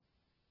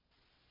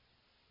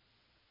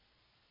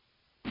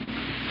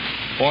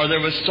For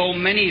there was so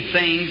many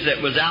things that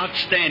was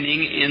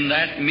outstanding in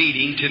that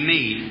meeting to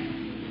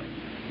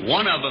me.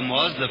 One of them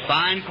was the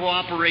fine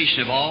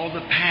cooperation of all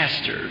the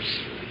pastors.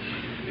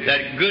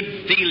 That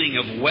good feeling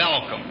of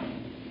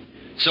welcome.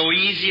 So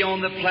easy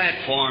on the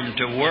platform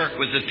to work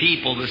with the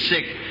people, the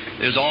sick.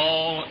 There's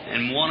all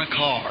in one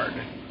accord.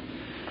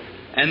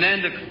 And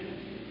then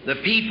the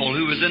people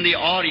who was in the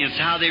audience,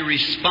 how they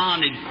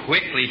responded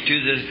quickly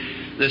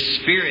to the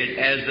Spirit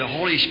as the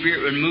Holy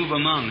Spirit would move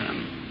among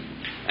them.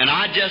 And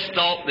I just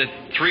thought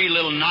that 3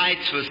 little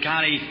nights was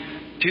kind of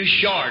too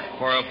short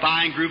for a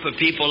fine group of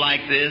people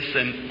like this.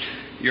 And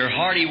you're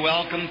hearty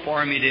welcome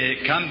for me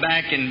to come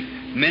back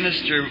and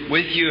minister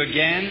with you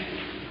again.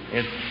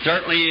 It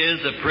certainly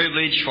is a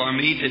privilege for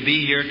me to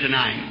be here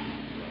tonight.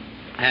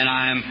 And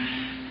I'm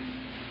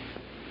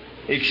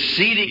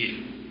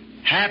exceedingly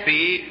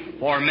happy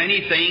for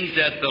many things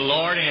that the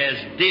Lord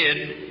has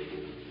did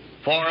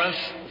for us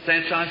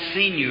since I've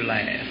seen you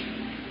last.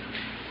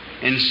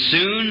 And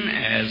soon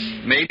as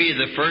maybe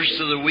the first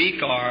of the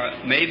week or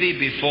maybe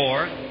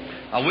before,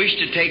 I wish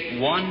to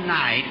take one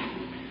night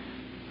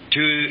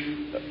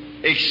to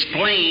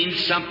explain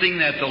something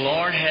that the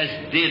Lord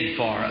has did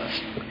for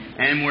us.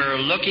 And we're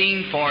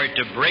looking for it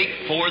to break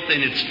forth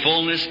in its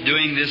fullness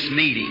during this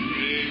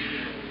meeting.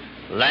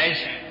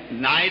 Last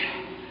night,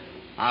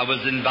 I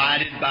was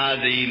invited by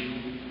the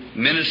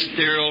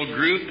ministerial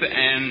group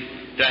and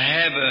to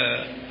have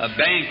a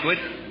banquet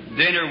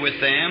dinner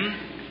with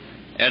them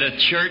at a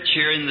church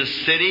here in the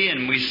city,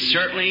 and we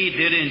certainly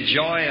did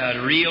enjoy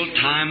a real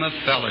time of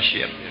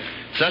fellowship.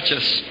 Such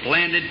a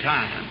splendid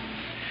time.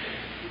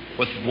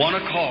 With one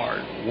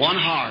accord, one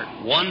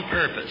heart, one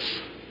purpose,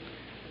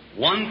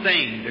 one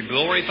thing, to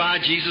glorify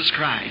Jesus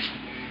Christ.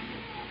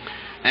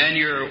 And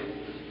you're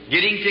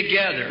getting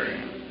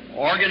together,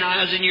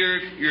 organizing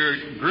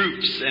your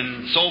groups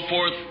and so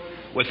forth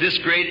with this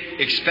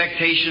great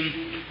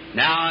expectation.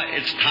 Now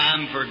it's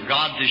time for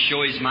God to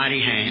show His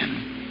mighty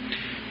hand.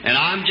 And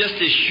I'm just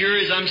as sure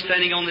as I'm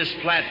standing on this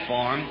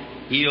platform,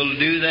 He'll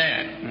do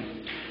that.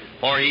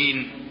 For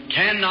He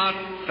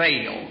cannot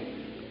fail.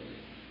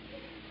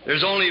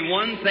 There's only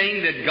one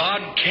thing that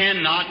God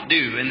cannot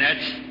do, and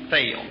that's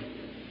fail.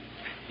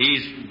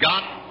 He's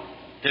got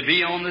to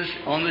be on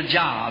the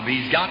job.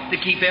 He's got to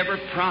keep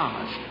every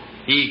promise.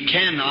 He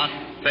cannot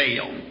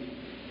fail.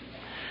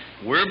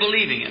 We're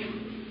believing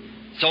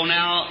it. So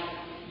now,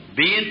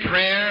 be in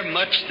prayer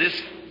much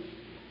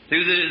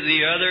through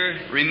the other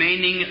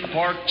remaining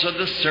parts of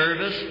the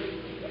service.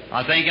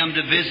 I think I'm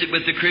to visit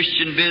with the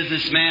Christian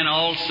businessman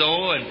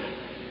also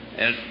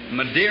at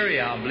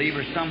Madeira, I believe,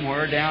 or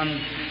somewhere down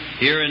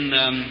here in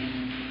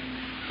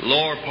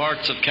lower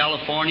parts of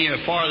California,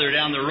 or farther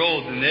down the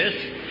road than this.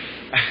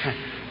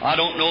 I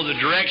don't know the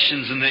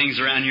directions and things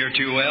around here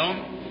too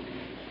well.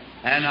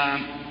 And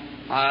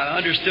I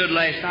understood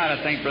last night,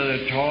 I think, Brother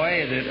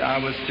Toy, that I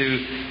was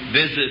to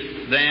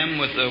visit them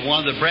with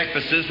one of the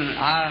breakfasts, and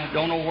I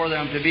don't know whether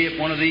I'm to be at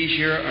one of these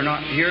here or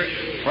not.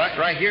 Here,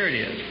 right here it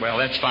is. Well,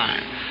 that's fine.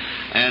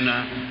 And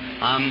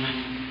I'm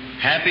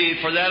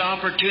happy for that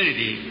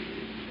opportunity.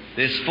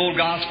 This Full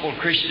Gospel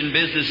Christian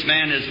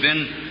businessman has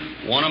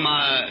been one of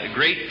my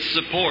great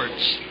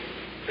supports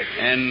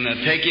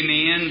and taking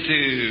me in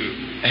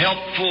to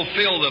help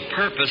fulfill the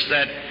purpose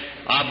that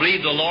I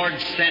believe the Lord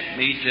sent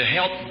me to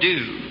help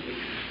do.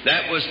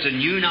 That was to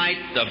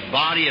unite the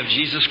body of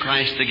Jesus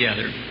Christ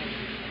together.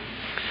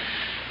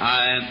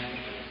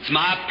 It's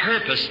my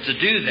purpose to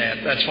do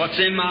that. That's what's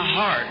in my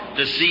heart,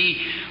 to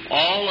see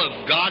all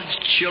of God's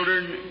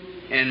children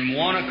in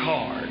one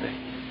accord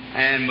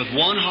and with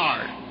one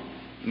heart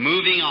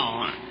moving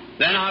on.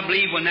 Then I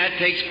believe when that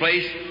takes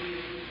place,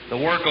 the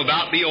work will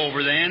about be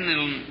over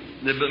then.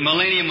 The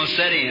millennium will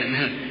set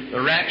in.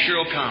 The rapture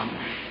will come.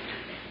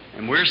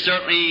 And we're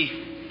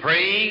certainly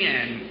praying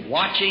and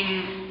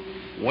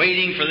watching,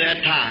 waiting for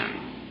that time.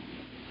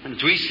 And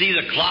as we see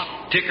the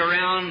clock tick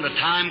around, the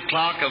time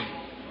clock of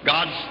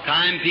God's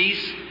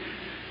timepiece,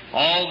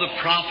 all the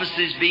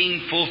prophecies being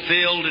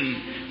fulfilled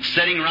and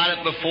setting right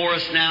up before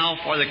us now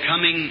for the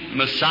coming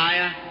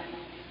Messiah,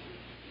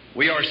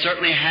 we are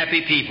certainly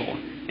happy people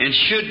and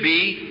should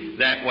be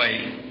that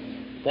way.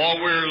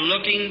 For we're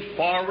looking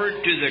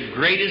forward to the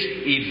greatest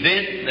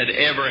event that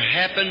ever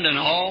happened in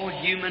all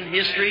human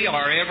history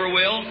or ever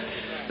will,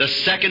 the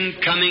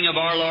second coming of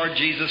our Lord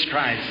Jesus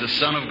Christ, the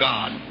Son of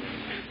God,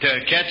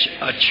 to catch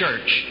a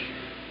church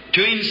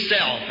to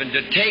Himself and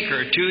to take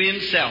her to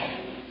Himself.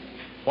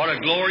 What a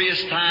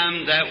glorious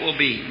time that will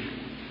be.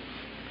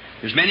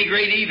 There's many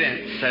great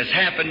events that's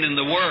happened in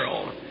the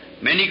world,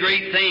 many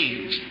great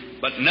things,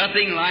 but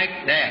nothing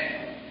like that.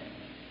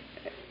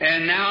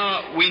 And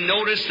now we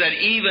notice that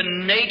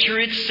even nature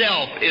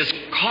itself is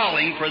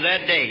calling for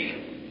that day.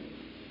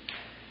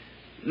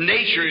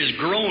 Nature is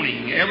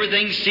groaning.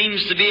 Everything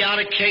seems to be out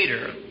of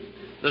cater.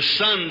 The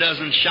sun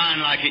doesn't shine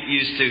like it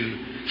used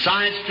to.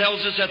 Science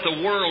tells us that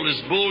the world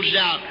is bulged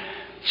out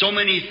so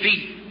many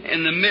feet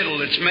in the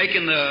middle. It's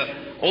making the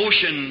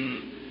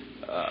ocean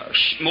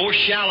more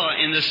shallow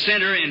in the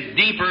center and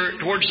deeper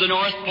towards the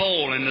North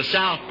Pole and the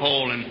South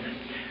Pole. And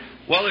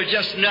Well, there's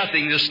just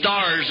nothing. The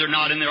stars are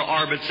not in their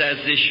orbits as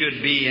they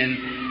should be,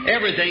 and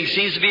everything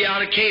seems to be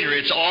out of cater.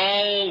 It's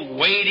all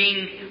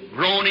waiting,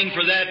 groaning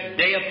for that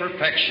day of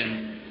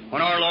perfection,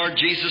 when our Lord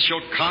Jesus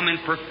shall come and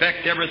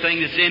perfect everything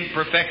that's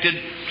imperfected,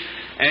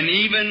 and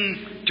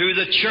even to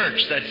the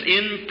church that's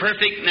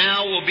imperfect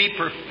now will be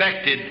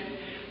perfected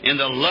in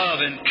the love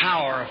and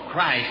power of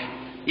Christ,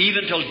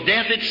 even till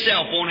death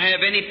itself won't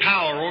have any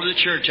power over the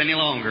church any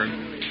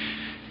longer.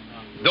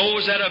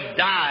 Those that have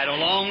died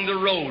along the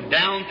road,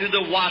 down through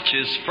the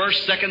watches,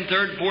 1st, 2nd,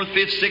 3rd, 4th,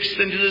 5th, 6th,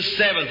 into the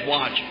 7th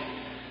watch,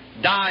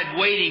 died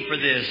waiting for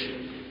this.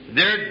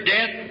 Their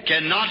death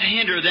cannot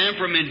hinder them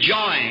from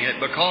enjoying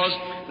it, because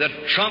the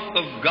trump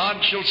of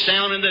God shall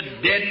sound and the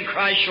dead in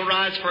Christ shall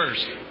rise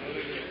first.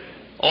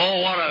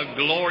 Oh, what a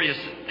glorious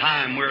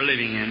time we're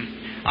living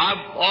in.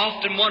 I've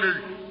often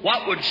wondered,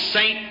 what would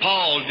St.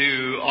 Paul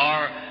do,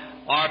 or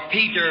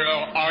Peter,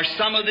 or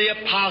some of the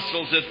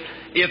apostles,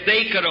 if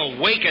they could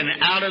awaken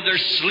out of their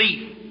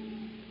sleep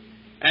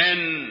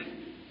and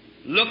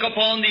look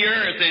upon the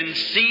earth and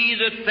see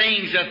the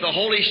things that the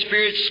Holy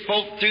Spirit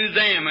spoke through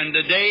them in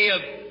the day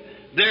of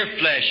their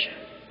flesh,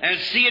 and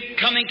see it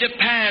coming to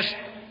pass,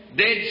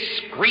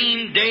 they'd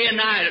scream day and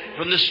night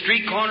from the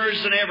street corners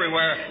and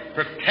everywhere,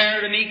 prepare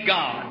to meet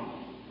God.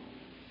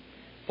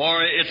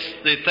 For it's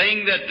the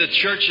thing that the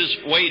church is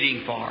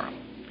waiting for.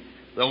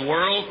 The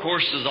world, of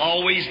course, has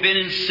always been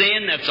in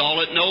sin. That's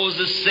all it knows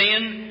is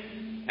sin.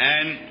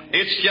 And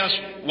it's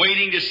just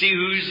waiting to see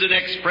who's the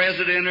next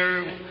president,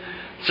 or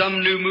some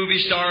new movie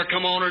star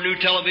come on, or new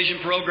television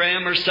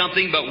program or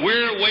something. But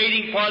we're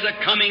waiting for the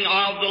coming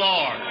of the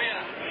Lord.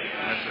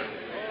 Yes, sir.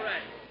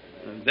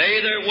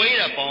 They that wait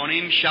upon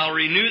Him shall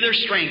renew their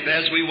strength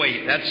as we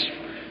wait. That's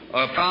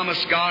a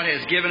promise God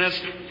has given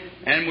us,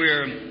 and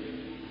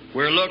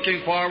we're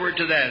looking forward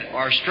to that.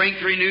 Our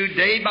strength renewed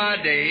day by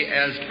day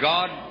as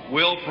God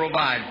will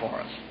provide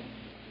for us.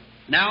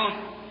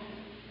 Now,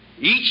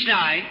 each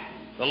night,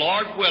 the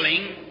Lord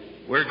willing,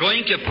 we're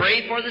going to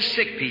pray for the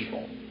sick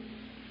people.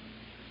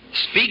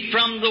 Speak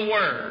from the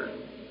Word.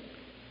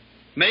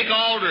 Make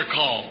altar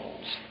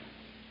calls.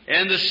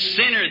 And the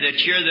sinner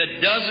that's here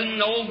that doesn't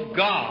know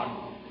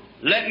God,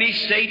 let me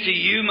say to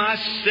you, my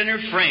sinner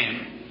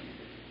friend,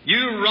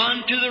 you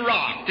run to the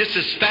rock just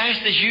as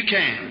fast as you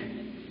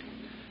can.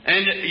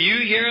 And you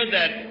here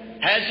that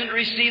hasn't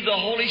received the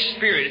Holy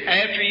Spirit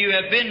after you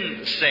have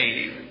been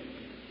saved,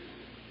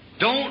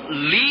 don't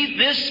leave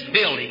this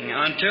building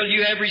until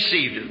you have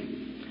received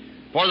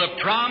Him. For the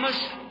promise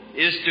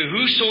is to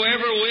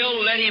whosoever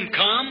will, let him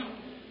come.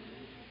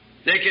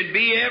 There can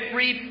be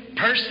every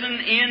person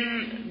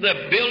in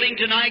the building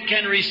tonight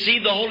can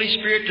receive the Holy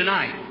Spirit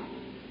tonight.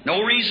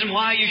 No reason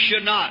why you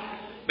should not,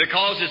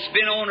 because it's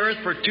been on earth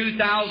for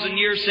 2,000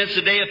 years since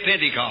the day of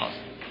Pentecost.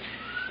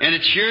 And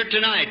it's here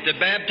tonight to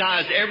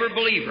baptize every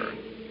believer.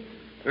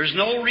 There's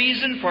no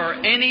reason for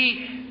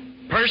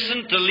any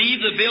person to leave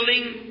the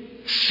building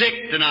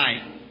sick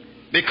tonight,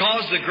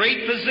 because the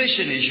great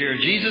physician is here,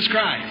 Jesus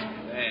Christ.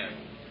 Amen.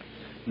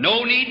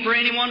 No need for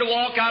anyone to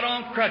walk out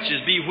on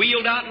crutches, be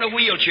wheeled out in a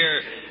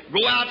wheelchair,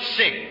 go out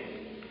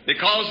sick,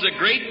 because the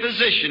great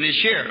physician is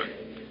here.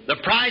 The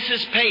price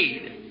is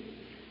paid.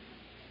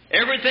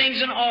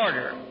 Everything's in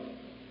order.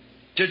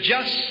 To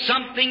just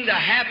something to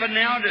happen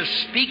now to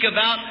speak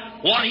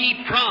about what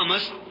He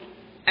promised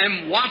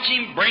and watch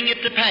Him bring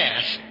it to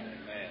pass.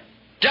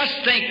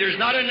 Just think, there's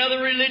not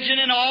another religion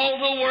in all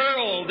the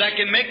world that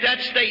can make that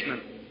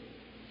statement.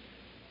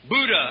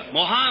 Buddha,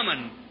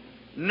 Muhammad,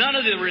 none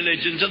of the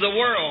religions of the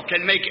world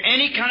can make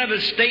any kind of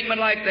a statement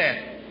like that.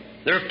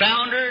 Their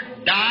founder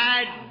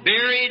died,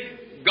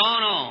 buried,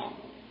 gone on.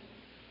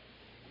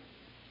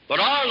 But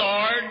our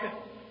Lord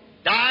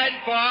died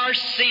for our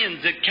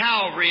sins at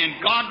Calvary,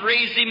 and God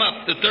raised Him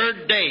up the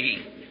third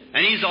day.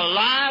 And He's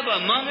alive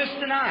among us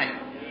tonight.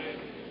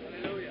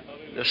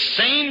 The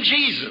same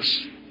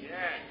Jesus,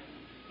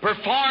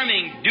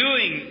 performing,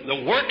 doing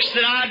the works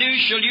that I do,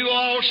 shall you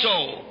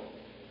also.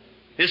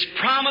 His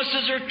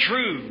promises are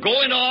true.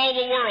 Go into all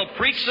the world,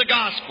 preach the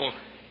gospel,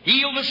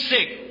 heal the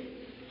sick,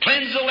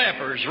 cleanse the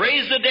lepers,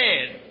 raise the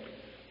dead.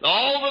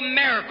 All the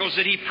miracles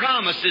that He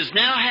promised is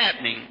now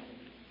happening.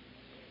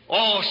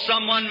 Oh,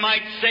 someone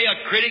might say,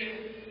 a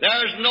critic,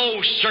 there's no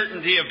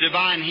certainty of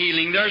divine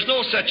healing. There's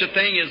no such a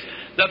thing as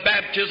the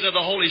baptism of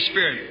the Holy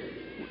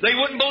Spirit. They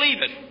wouldn't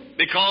believe it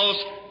because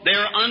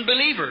they're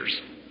unbelievers.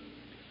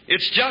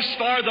 It's just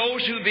for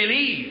those who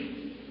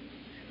believe.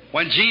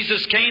 When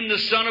Jesus came, the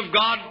Son of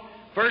God,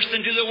 first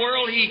into the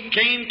world, He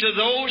came to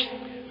those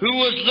who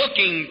was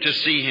looking to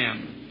see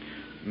Him.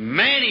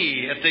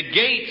 Many at the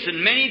gates,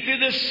 and many through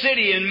the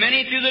city, and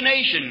many through the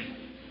nation.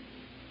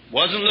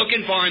 Wasn't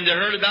looking for Him. They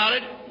heard about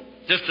it.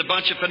 Just a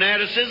bunch of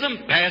fanaticism,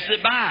 passed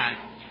it by.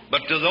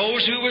 But to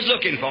those who was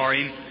looking for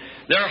Him,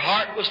 their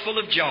heart was full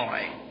of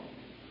joy.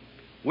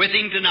 With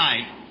Him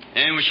tonight,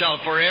 and we shall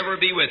forever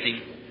be with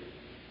Him.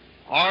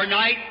 Our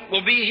night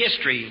will be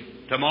history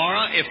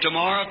tomorrow, if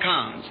tomorrow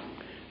comes.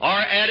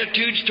 Our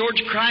attitudes towards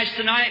Christ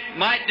tonight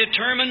might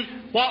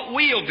determine what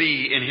we'll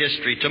be in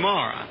history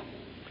tomorrow.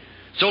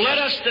 So let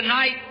us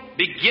tonight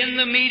begin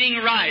the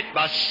meeting right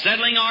by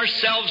settling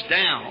ourselves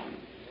down,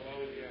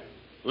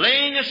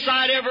 laying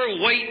aside every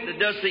weight that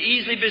does so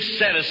easily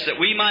beset us, that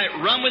we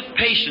might run with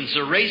patience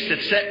the race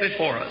that's set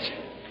before us.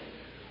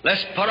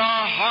 Let's put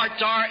our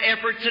hearts, our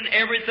efforts, and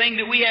everything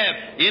that we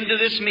have into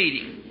this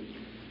meeting,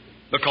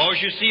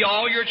 because you see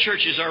all your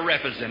churches are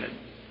represented.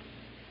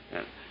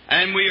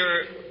 And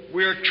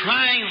we are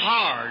trying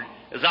hard,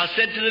 as I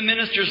said to the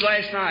ministers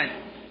last night,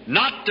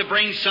 not to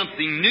bring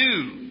something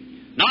new,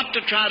 not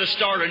to try to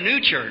start a new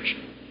church,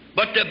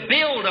 but to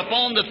build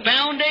upon the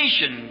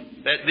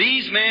foundation that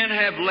these men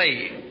have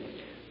laid,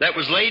 that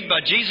was laid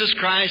by Jesus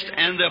Christ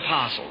and the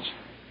apostles.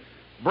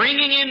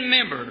 Bringing in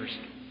members,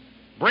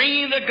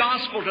 bringing the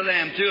gospel to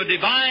them through a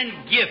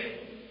divine gift,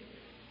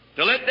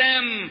 to let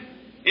them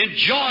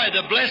enjoy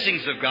the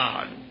blessings of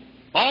God.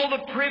 All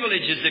the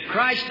privileges that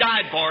Christ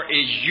died for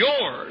is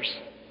yours.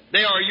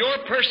 They are your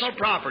personal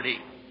property.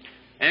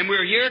 And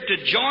we're here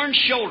to join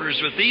shoulders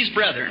with these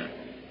brethren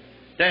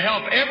to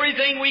help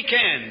everything we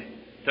can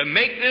to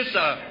make this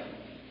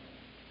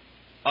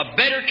a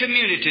better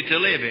community to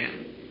live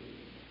in.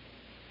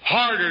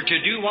 Harder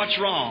to do what's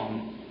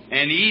wrong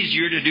and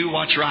easier to do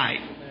what's right.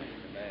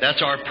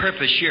 That's our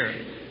purpose here.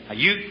 Now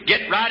you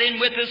get right in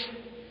with us,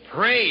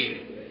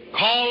 pray,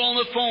 call on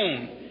the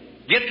phone,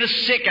 get the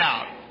sick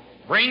out,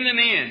 bring them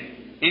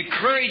in,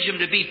 encourage them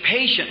to be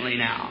patiently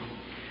now.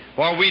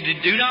 For we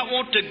do not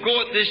want to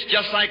go at this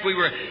just like we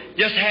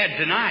just had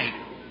tonight.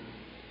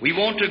 We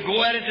want to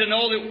go at it to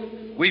know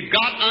that we've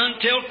got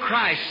until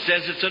Christ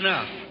says it's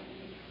enough.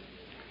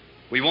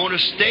 We want to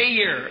stay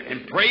here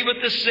and pray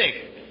with the sick.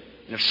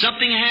 And if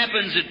something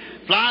happens that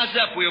flies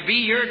up, we'll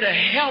be here to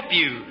help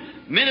you.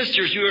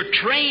 Ministers who are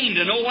trained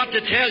to know what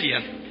to tell you.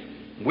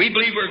 We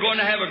believe we're going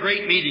to have a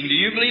great meeting. Do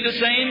you believe the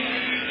same?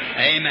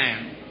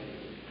 Amen.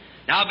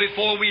 Now,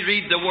 before we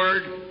read the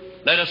Word,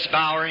 let us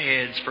bow our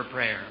heads for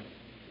prayer.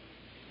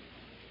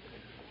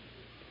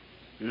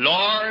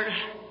 Lord,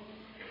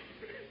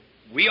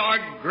 we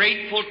are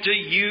grateful to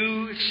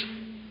you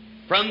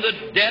from the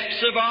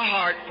depths of our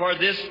heart for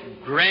this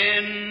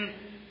grand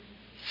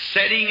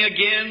setting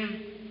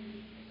again,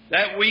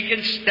 that we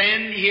can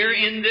stand here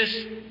in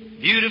this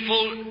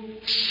beautiful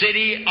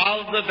city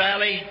of the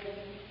valley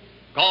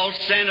called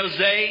San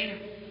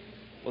Jose,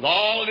 with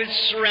all of its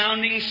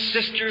surrounding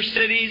sister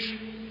cities.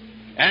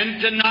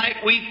 And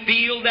tonight we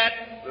feel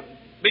that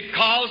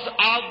because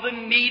of the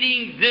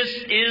meeting, this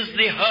is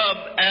the hub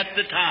at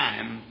the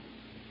time.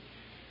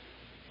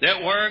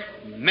 That where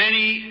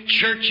many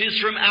churches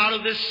from out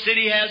of this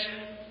city has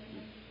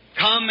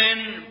come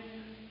and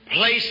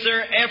placed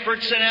their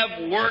efforts and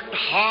have worked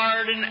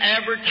hard and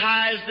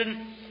advertised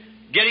and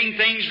getting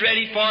things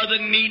ready for the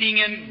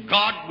meeting. And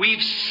God,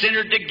 we've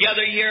centered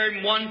together here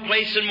in one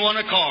place in one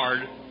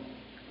accord,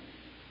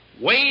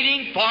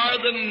 waiting for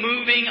the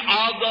moving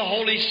of the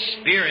Holy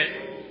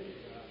Spirit.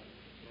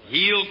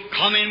 He'll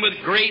come in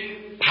with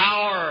great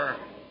power,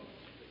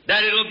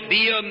 that it'll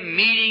be a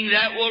meeting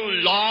that will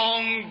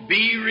long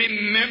be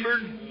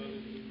remembered.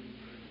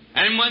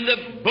 And when the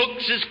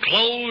books is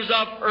closed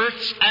of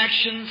earth's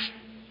actions,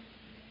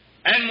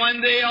 and when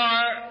they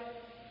are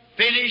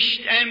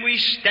finished and we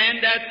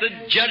stand at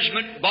the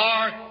judgment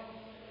bar,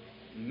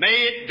 may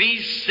it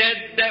be said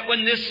that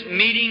when this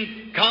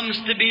meeting comes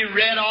to be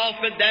read off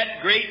at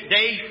that great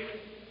day,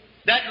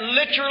 that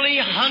literally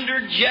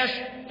hundreds, yes,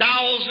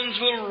 thousands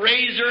will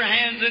raise their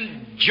hands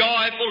in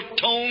joyful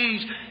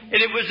tones.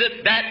 And it was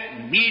at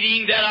that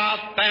meeting that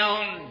I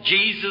found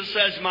Jesus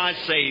as my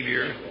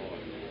Savior.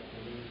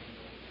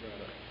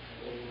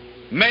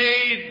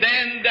 May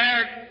then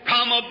there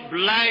come a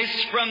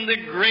blast from the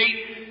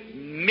great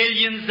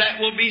millions that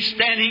will be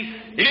standing.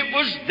 It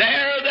was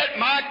there that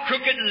my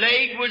crooked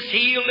leg was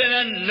healed,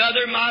 and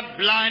another my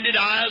blinded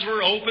eyes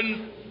were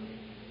opened.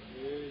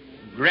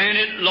 Grant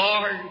it,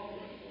 Lord,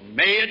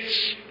 may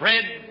it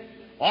spread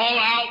all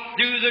out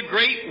through the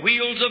great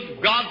wheels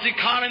of God's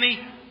economy,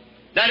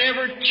 that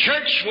every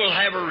church will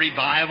have a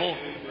revival,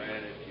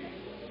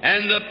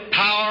 and the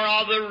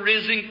power of the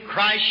risen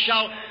Christ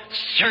shall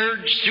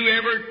surge through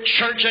every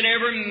church and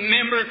every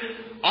member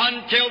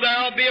until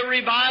there will be a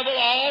revival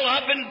all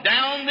up and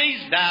down these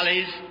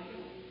valleys.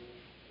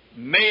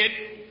 May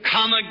it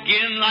come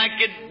again like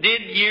it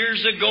did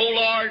years ago,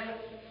 Lord.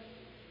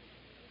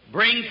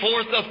 Bring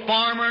forth a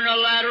farmer and a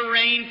latter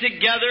rain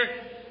together,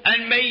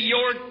 and may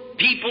your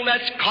people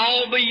that's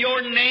called by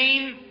your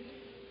name,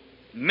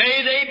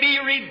 may they be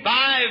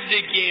revived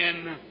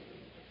again.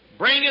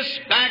 Bring us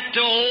back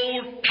to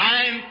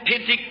old-time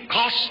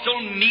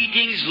Pentecostal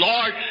meetings,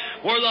 Lord,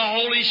 where the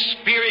Holy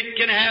Spirit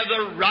can have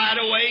the right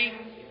of way.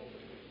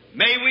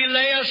 May we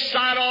lay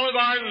aside all of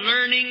our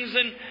learnings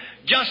and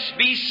just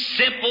be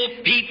simple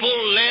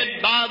people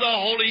led by the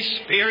Holy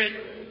Spirit.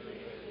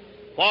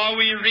 For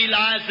we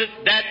realize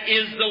that that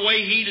is the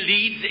way He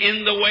leads,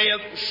 in the way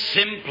of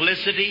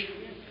simplicity.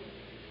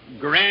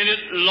 Grant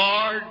it,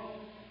 Lord.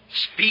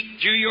 Speak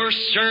through your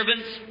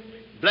servants.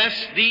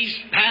 Bless these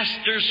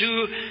pastors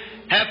who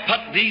have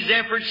put these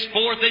efforts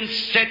forth in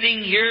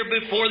sitting here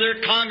before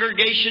their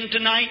congregation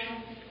tonight.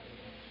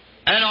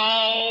 and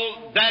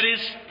all that is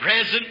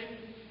present,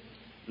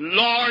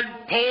 Lord,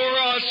 pour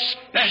a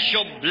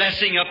special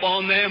blessing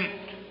upon them.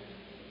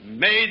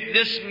 May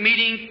this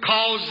meeting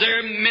cause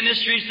their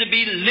ministries to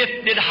be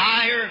lifted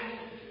higher.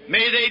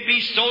 May they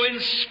be so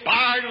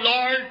inspired,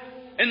 Lord,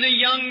 and the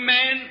young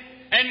men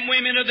and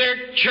women of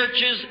their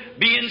churches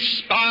be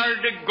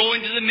inspired to go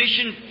into the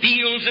mission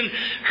fields and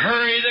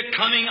hurry the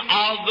coming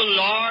of the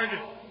Lord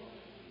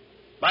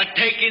by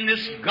taking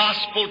this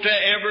gospel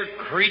to every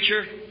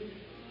creature.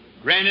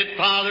 Grant it,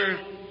 Father,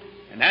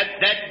 and at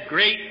that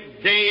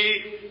great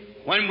day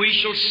when we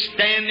shall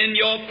stand in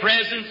Your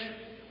presence,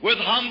 with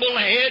humble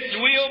heads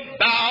we'll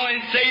bow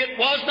and say it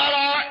was not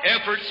our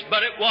efforts,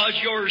 but it was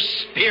Your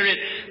Spirit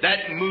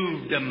that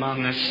moved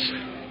among us.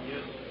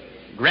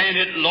 Grant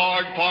it,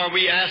 Lord, for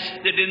we ask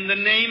it in the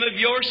name of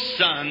Your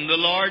Son, the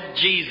Lord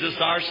Jesus,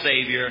 our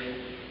Savior.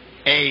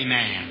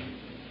 Amen.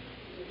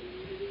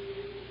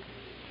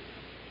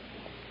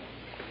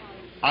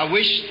 I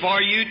wish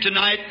for you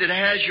tonight that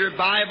has your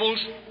Bibles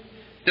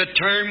to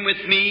turn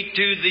with me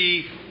to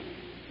the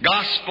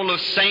Gospel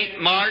of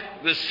St. Mark,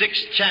 the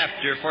 6th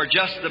chapter, for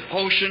just the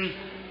portion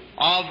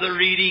of the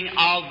reading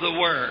of the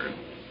Word.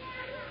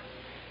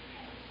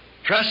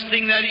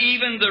 Trusting that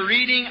even the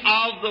reading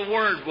of the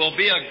Word will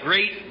be a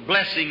great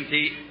blessing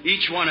to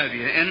each one of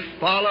you. And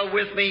follow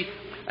with me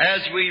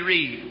as we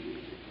read.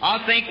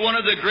 I think one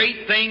of the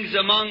great things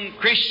among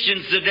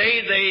Christians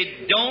today,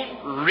 they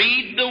don't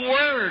read the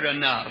Word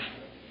enough.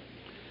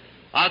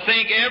 I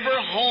think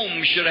every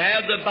home should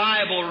have the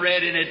Bible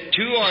read in it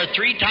 2 or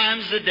 3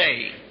 times a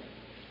day.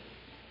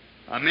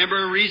 I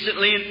remember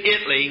recently in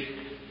Italy,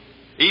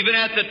 even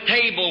at the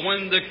table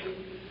when the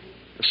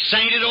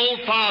sainted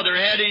old father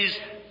had his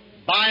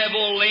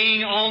Bible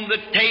laying on the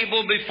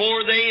table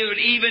before they would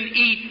even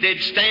eat,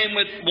 they'd stand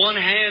with one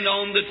hand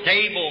on the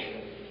table,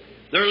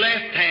 their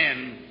left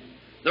hand,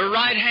 their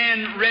right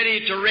hand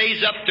ready to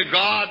raise up to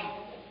God.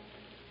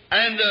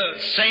 And the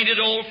sainted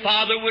old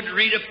father would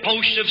read a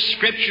portion of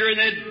Scripture and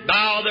they'd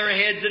bow their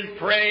heads and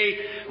pray,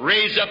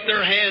 raise up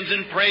their hands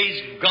and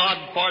praise God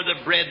for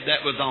the bread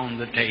that was on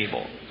the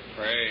table.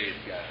 Praise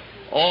God.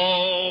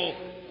 Oh,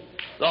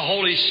 the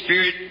Holy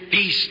Spirit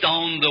feast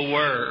on the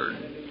Word.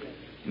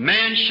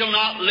 Man shall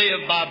not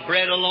live by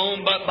bread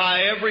alone, but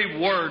by every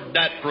word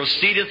that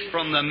proceedeth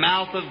from the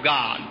mouth of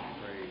God.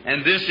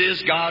 And this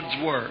is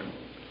God's Word.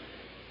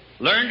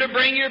 Learn to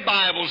bring your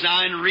Bibles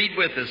now and read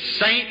with us.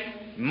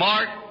 St.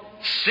 Mark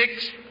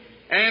 6,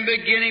 and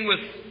beginning with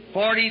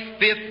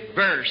 45th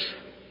verse.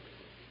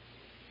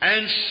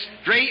 And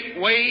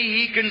straightway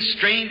He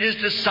constrained His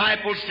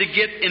disciples to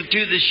get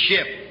into the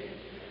ship,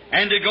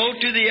 and to go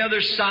to the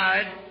other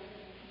side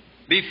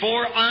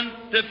before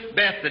unto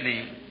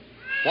Bethany,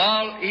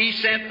 while He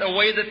sent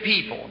away the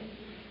people.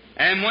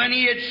 And when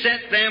He had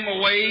sent them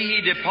away,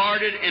 He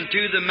departed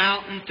into the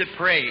mountain to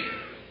pray.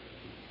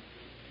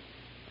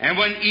 And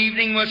when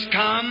evening was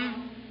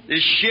come, the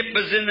ship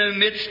was in the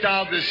midst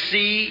of the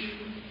sea,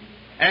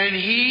 and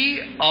He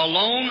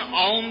alone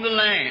on the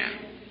land.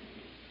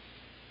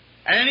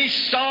 And He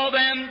saw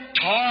them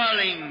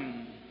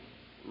toiling,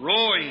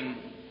 rowing,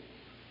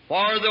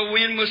 for the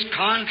wind was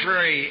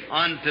contrary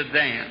unto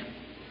them.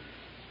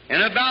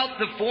 And about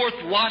the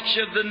 4th watch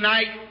of the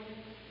night,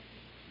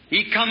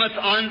 He cometh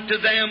unto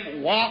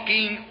them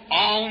walking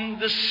on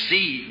the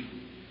sea,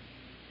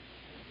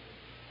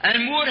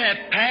 and would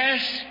have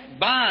passed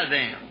by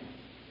them.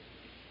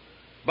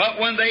 But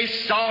when they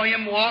saw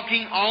Him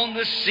walking on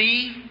the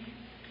sea,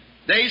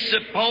 they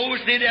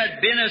supposed it had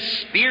been a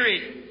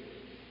spirit,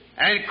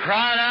 and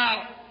cried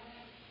out.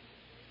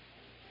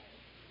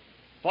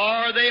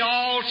 For they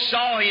all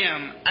saw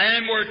Him,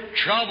 and were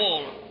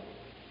troubled.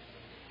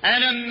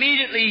 And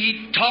immediately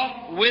He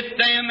talked with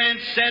them, and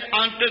said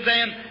unto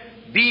them,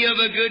 Be of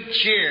a good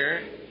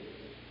cheer.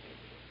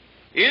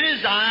 It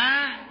is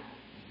I,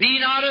 be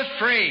not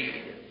afraid.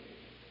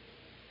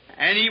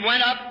 And He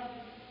went up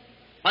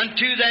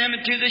unto them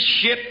into the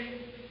ship,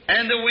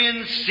 and the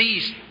wind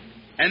ceased,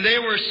 and they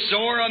were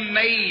sore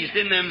amazed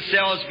in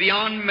themselves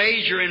beyond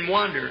measure in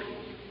wonder.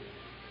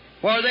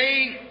 For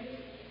they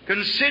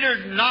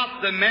considered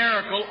not the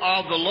miracle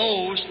of the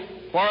loaves,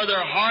 for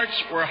their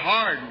hearts were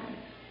hardened.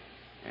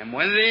 And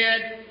when they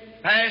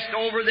had passed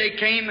over, they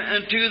came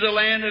unto the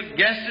land of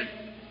Gennesaret,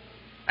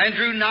 and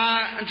drew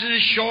nigh unto the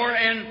shore,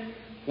 and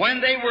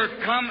when they were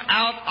come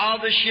out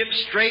of the ship,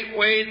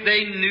 straightway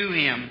they knew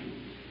Him,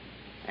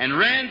 and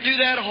ran through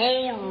that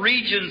whole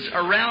regions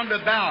around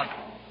about,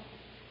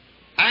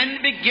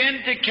 and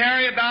began to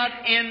carry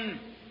about in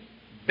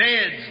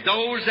beds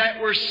those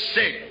that were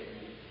sick.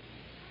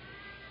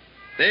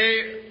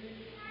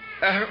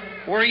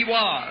 Where He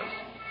was.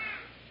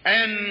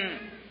 And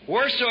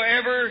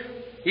wheresoever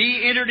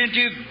He entered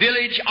into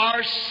village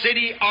or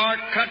city or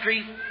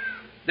country,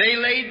 they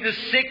laid the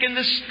sick in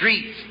the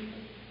streets,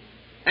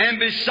 and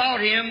besought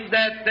Him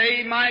that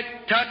they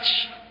might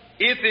touch,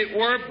 if it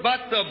were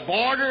but the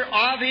border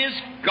of His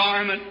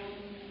garment.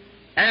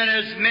 And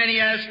as many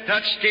as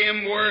touched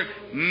Him were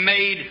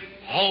made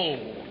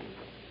whole.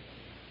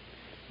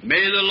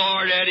 May the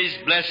Lord add His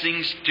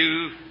blessings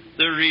to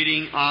the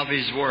reading of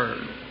His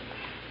Word.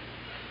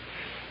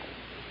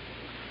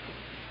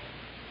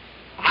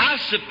 I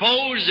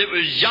suppose it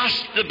was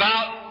just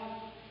about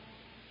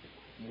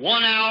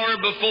 1 hour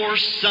before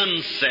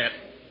sunset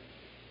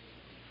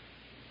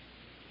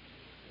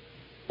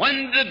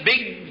when the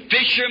big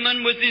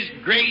fisherman with his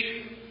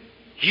great,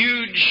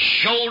 huge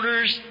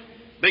shoulders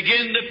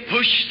began to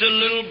push the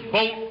little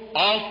boat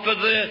off of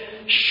the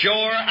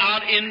shore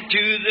out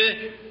into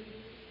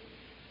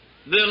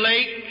the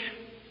lake.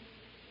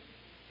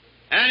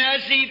 And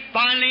as he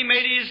finally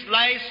made his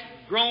last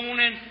groan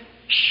and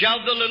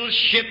shoved the little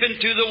ship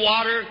into the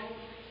water,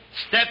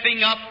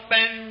 stepping up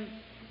and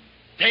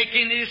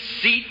taking his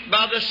seat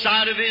by the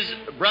side of his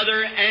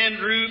brother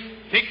Andrew,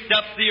 picked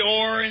up the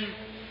oar and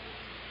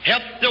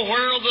helped to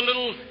whirl the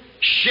little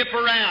ship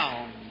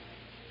around.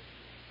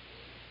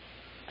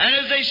 And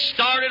as they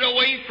started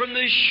away from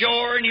the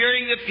shore and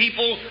hearing the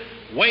people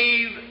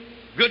wave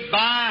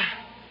goodbye,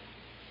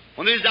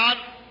 when they was out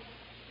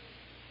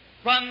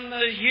from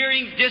the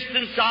hearing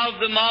distance of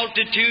the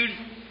multitude,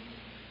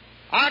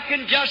 I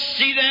can just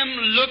see them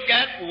look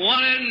at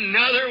one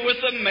another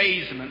with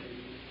amazement.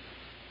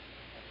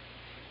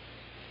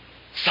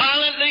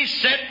 Silently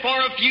sat for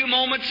a few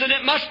moments, and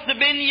it must have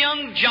been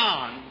young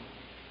John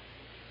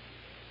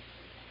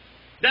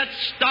that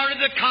started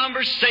the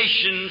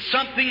conversation,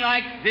 something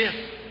like this.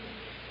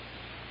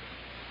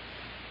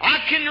 I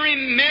can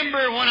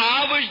remember when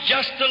I was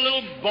just a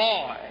little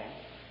boy,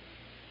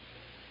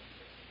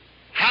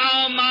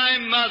 how my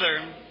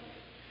mother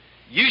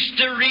used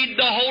to read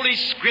the Holy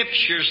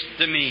Scriptures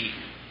to me,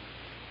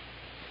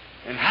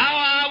 and how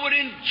I would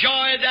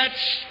enjoy that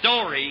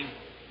story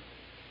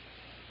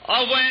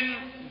of when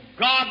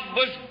God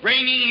was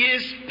bringing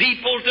His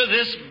people to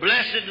this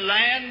blessed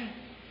land,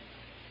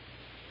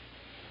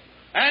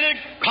 and it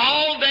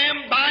called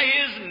them by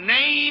His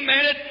name,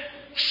 and it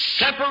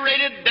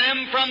separated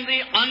them from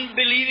the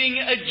unbelieving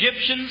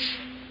Egyptians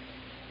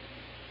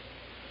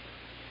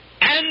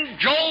and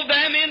drove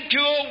them into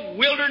a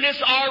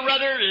wilderness, or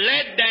rather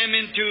led them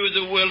into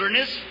the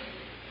wilderness,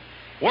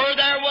 where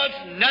there was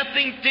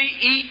nothing to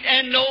eat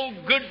and no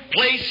good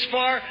place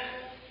for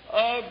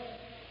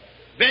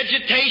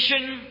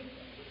vegetation.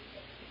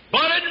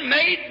 But it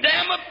made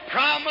them a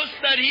promise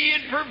that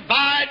He'd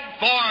provide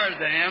for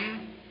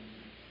them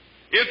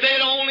if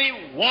they'd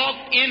only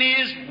walk in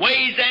His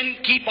ways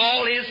and keep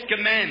all His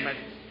commandments.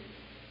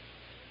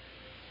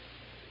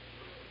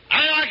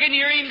 And I can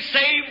hear Him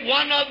say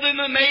one of the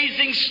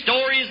amazing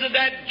stories of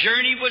that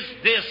journey was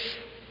this: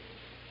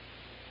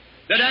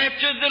 that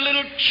after the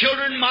little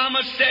children,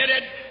 Mama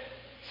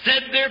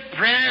said their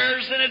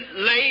prayers and had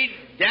laid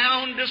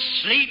down to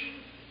sleep,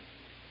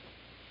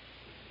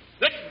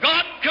 that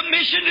God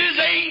commissioned His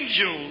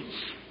angels,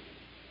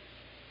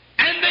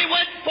 and they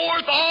went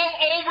forth all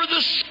over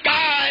the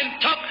sky and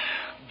took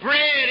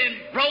bread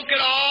and broke it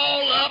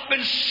all up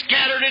and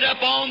scattered it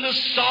up on the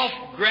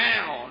soft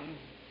ground.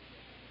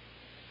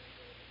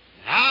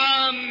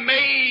 How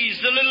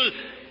amazed the little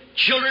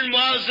children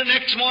was the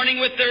next morning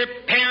with their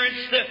parents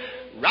to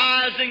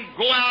rise and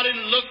go out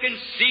and look and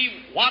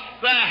see what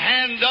the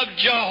hand of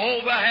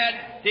Jehovah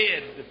had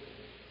did.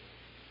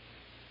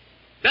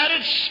 That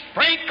had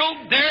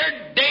sprinkled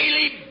their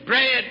daily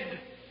bread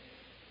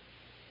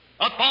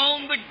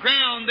upon the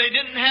ground. They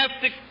didn't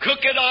have to cook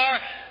it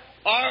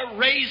or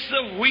raise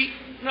the wheat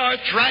nor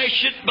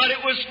thrash it, but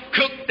it was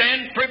cooked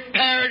and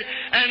prepared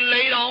and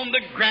laid on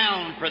the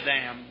ground for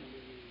them.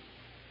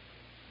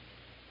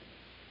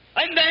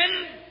 And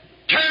then,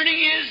 turning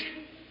his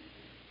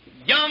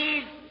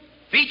young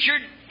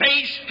featured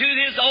face to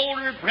his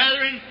older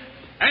brethren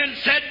and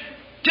said,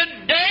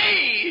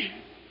 "Today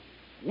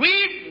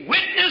we've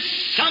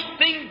witnessed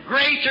something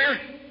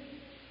greater,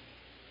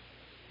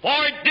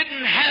 for it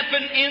didn't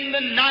happen in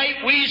the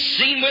night. We've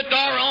seen with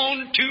our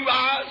own 2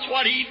 eyes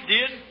what He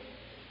did.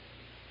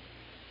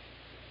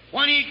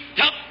 When He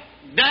took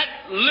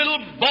that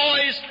little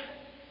boy's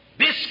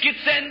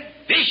biscuits and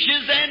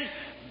fishes and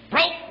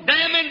broke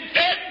them and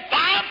fed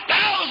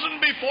 5,000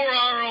 before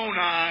our own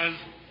eyes.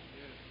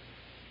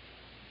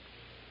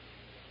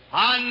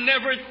 I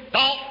never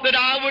thought that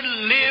I would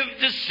live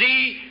to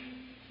see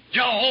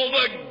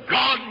Jehovah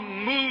God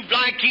move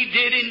like He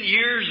did in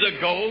years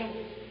ago.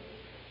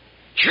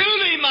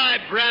 Truly, my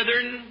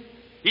brethren,"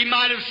 he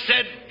might have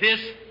said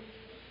this,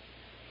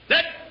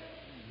 "that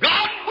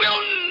God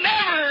will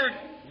never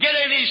get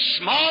any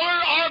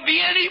smaller or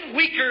be any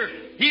weaker.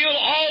 He'll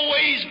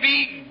always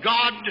be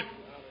God."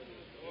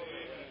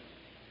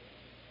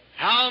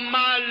 How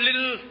my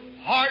little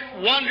heart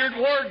wondered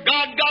where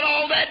God got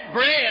all that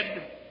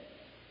bread.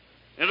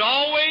 It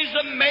always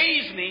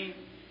amazed me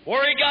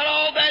where He got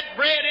all that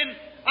bread, and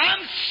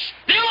I'm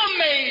still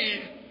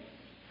amazed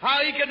how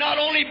He could not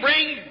only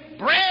bring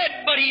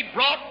bread, but He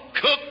brought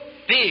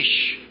cooked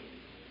fish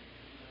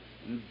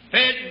and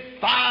fed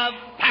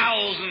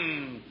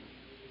 5,000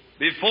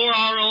 before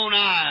our own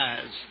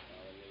eyes.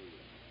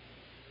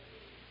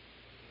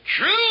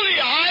 Truly,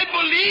 I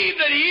believe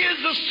that He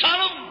is the Son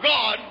of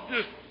God.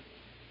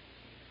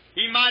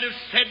 He might have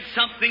said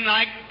something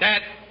like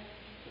that.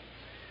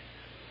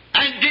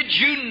 And did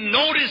you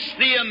notice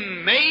the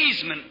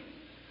amazement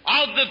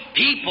of the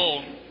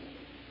people?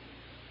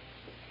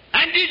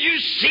 And did you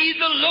see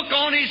the look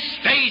on his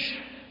face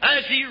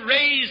as he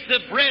raised the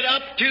bread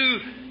up to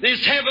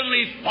his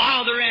heavenly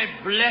Father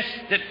and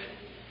blessed it?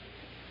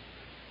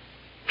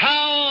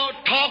 How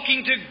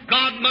talking to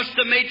God must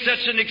have made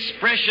such an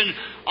expression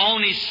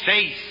on his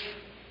face.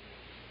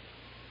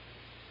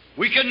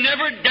 We could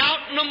never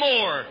doubt no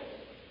more,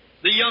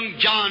 the young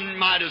John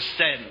might have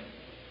said.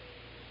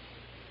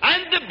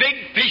 And the big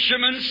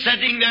fisherman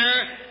sitting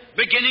there,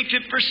 beginning to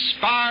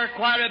perspire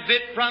quite a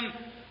bit from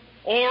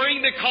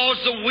oaring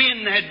because the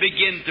wind had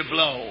begun to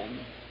blow.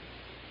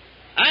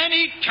 And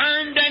he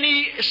turned and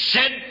he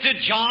said to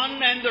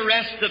John and the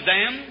rest of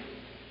them,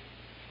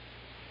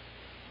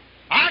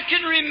 I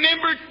can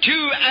remember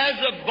too as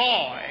a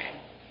boy,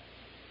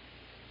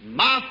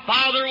 my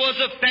father was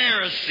a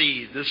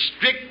Pharisee, the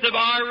strict of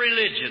our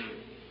religion.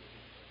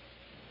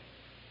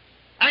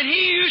 And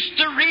he used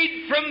to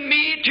read from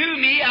me to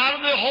me out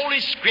of the Holy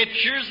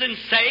Scriptures and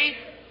say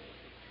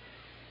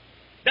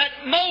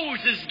that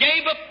Moses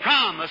gave a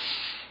promise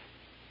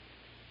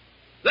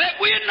that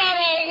we'd not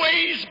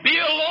always be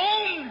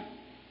alone,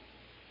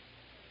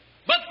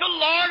 but the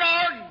Lord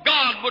our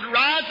God would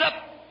rise up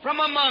from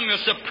among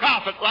us a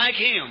prophet like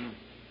him.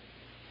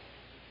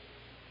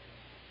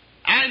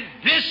 And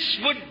this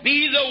would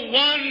be the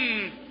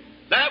one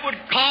that would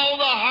call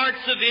the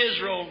hearts of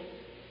Israel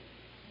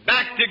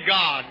back to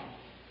God.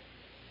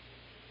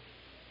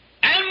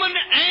 And when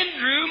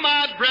Andrew,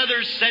 my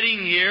brother sitting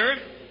here,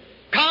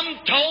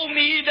 told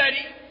me that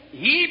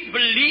he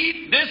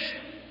believed this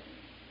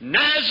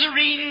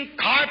Nazarene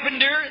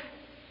carpenter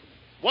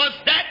was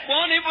that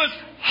one, it was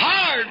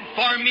hard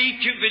for me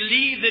to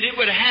believe that it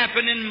would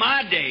happen in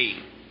my day.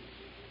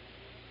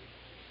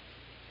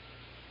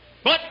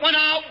 But when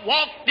I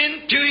walked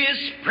into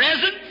his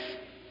presence,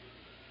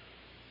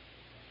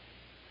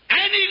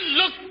 and he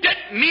looked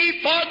at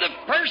me for the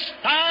first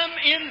time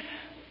in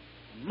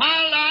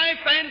my life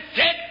and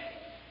said,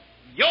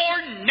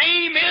 your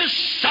name is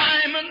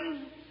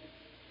Simon.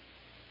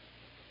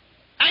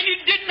 And he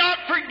did not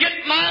forget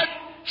my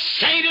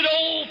sainted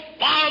old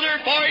father,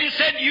 for he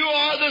said, you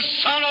are the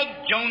son of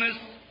Jonas.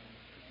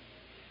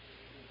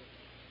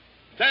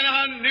 Then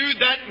I knew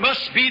that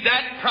must be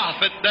that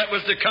prophet that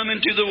was to come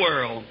into the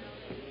world.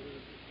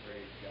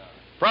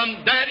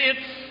 From that it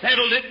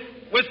settled it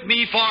with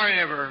me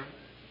forever.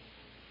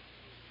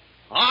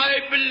 I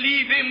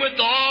believe him with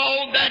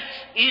all that's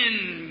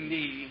in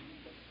me.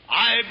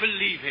 I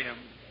believe him.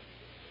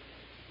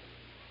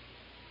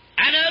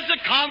 And as the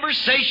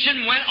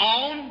conversation went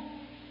on,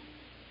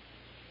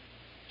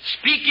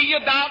 speaking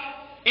about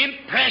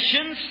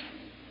impressions,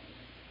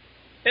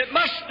 it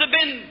must have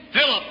been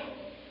Philip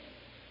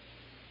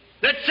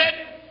that said,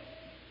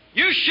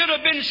 you should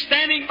have been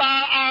standing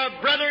by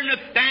our brother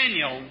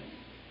Nathaniel.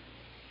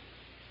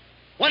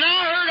 When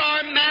I heard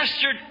our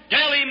master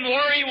tell him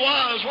where he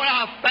was when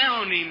I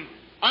found him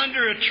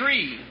under a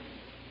tree.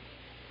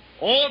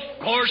 Oh, of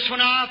course,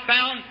 when I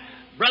found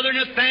Brother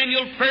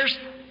Nathaniel first,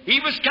 he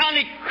was kind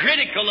of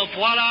critical of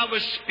what I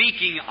was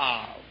speaking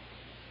of.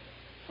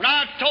 When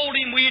I told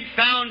him we had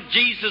found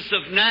Jesus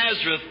of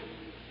Nazareth,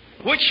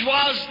 which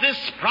was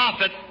this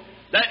prophet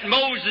that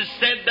Moses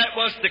said that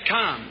was to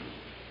come,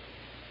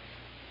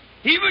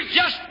 he was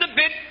just a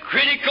bit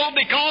critical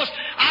because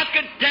I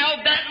could tell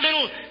that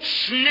little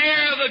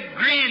snare of a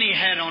grin he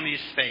had on his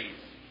face.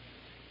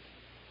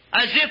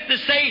 As if to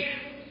say,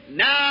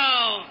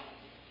 now,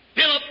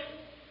 Philip,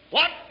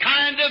 what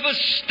kind of a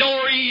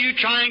story are you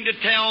trying to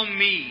tell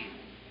me?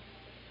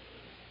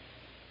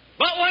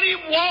 But when he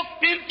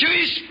walked into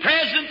his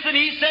presence and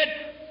he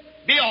said,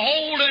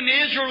 behold an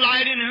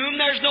Israelite in whom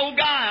there's no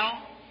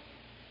guile,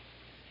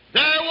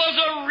 there was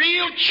a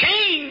real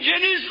change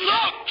in his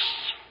looks.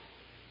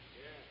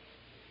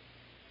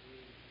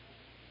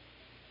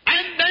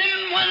 And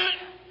then when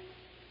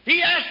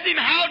he asked him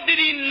how did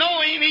he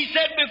know him, he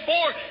said,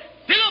 before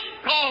Philip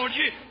called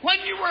you, when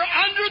you were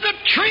under the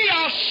tree,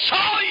 I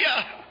saw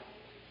you.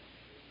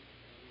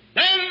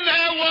 Then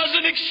there was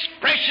an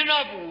expression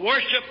of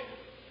worship.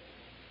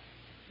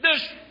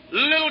 This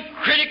little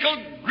critical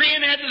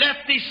grin had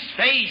left his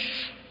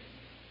face.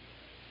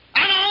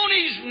 And on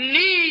his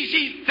knees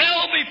he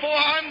fell before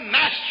our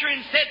Master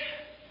and said,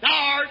 thou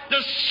art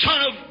the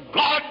Son of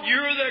God,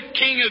 you're the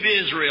King of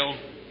Israel.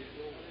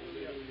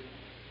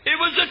 It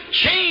was a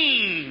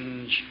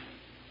change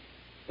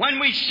when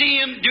we see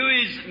him do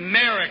his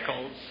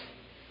miracles.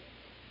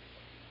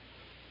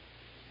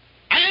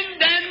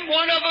 And then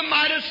one of them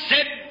might have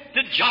said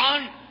to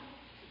John,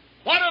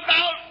 what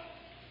about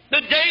the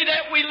day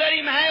that we let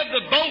him have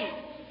the boat?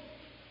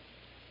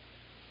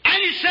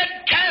 And he said,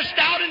 cast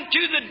out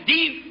into the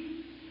deep,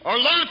 or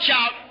launch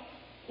out,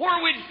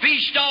 where we'd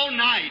fished all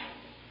night.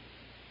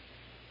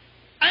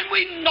 And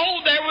we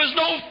know there was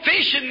no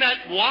fish in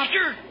that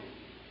water.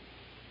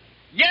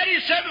 Yet he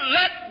said,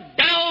 let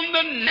down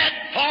the net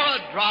for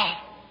a draught.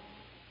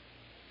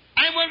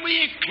 And when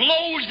we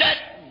closed that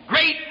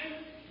great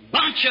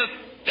bunch of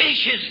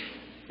fishes,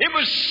 it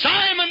was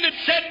Simon that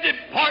said,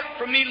 depart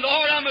from me,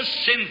 Lord, a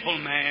sinful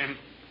man.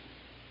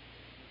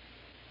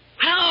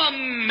 How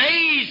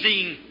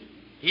amazing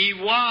he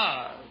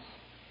was.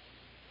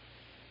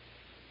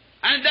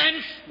 And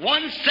then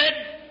one said,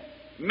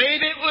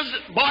 maybe it was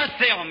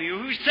Bartholomew,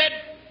 who said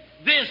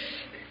this,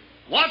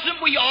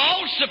 wasn't we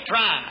all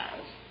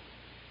surprised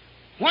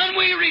when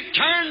we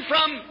returned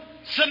from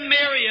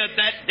Samaria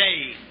that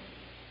day?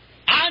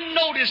 I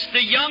noticed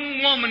a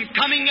young woman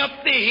coming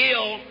up the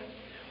hill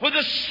with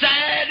a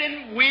sad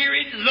and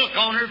wearied look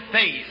on her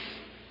face.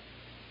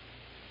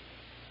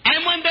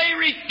 And when they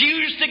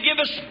refused to give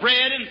us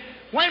bread, and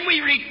when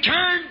we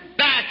returned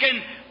back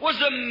and was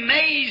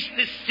amazed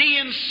to see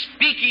him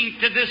speaking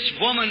to this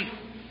woman,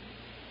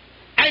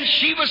 and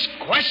she was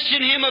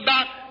questioning him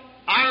about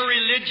our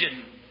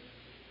religion.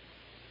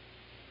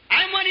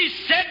 And when he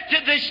said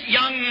to this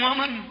young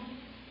woman,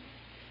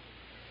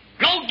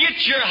 "Go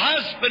get your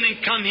husband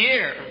and come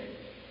here,"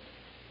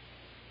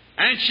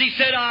 and she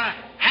said, "I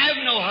have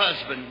no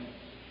husband."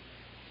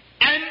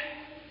 And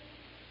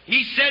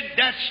he said,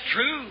 "That's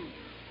true.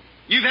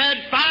 You've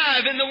had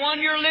 5, and the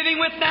one you're living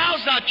with now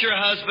is not your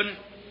husband."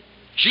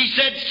 She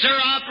said, "Sir,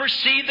 I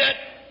perceive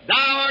that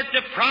thou art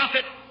the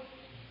prophet,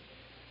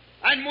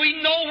 and we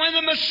know when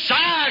the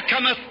Messiah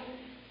cometh,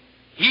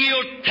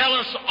 he'll tell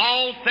us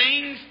all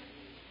things."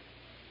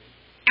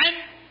 And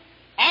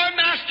our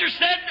Master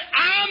said,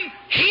 "I'm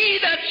he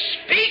that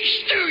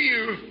speaks to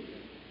you."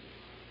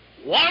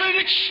 What an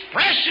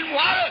expression,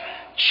 what a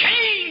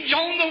change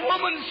on the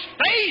woman's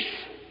face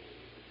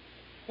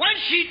when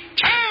she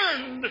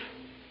turned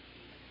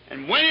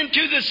and went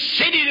into the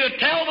city to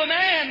tell the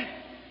man,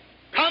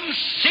 "Come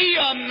see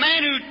a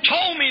man who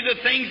told me the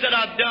things that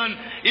I've done.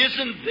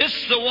 Isn't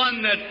this the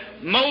one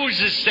that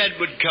Moses said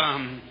would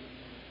come?"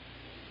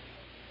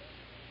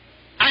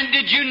 And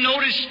did you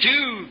notice,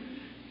 too,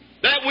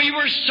 that we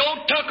were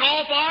so took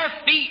off our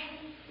feet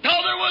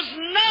till there was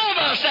none of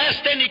us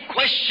asked any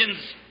questions?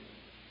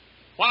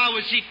 Why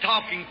was he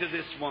talking to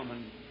this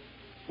woman?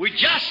 We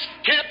just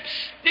kept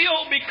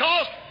still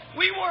because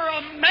we were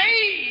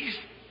amazed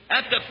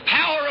at the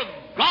power of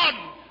God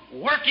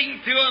working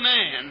through a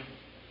man.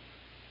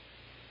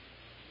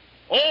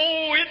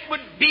 Oh, it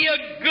would be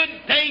a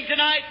good thing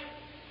tonight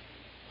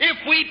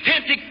if we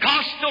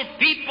Pentecostal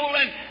people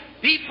and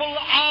people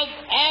of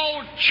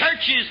all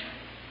churches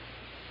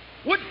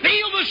would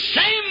feel the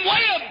same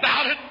way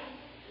about it.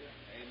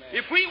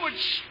 If we would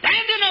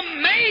stand in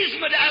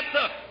amazement at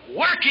the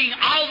working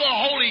of the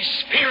Holy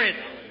Spirit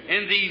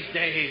in these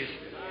days.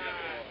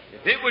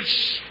 If it would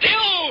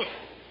still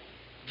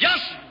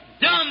just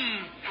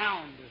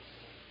dumbfound us.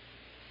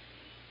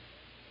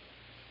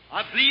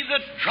 I believe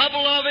the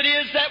trouble of it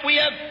is that we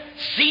have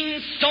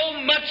seen so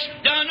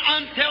much done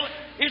until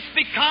it's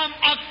become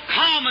a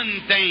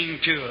common thing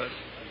to us.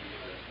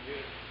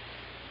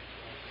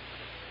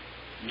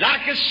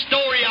 Like a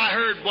story I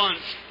heard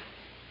once,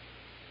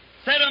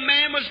 said a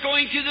man was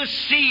going to the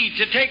sea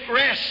to take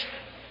rest,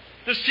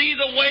 to see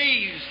the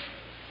waves,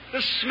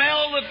 to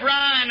smell the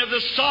brine of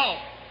the salt.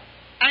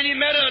 And he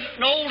met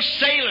an old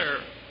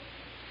sailor.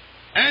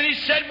 And he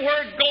said,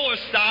 "Where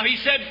goest thou?" He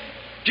said,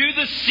 "To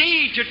the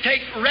sea to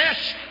take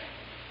rest.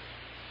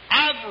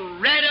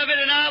 I've read of it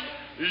and I've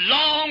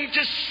longed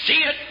to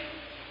see it,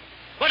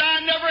 but I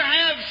never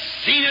have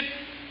seen it.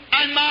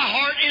 And my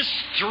heart is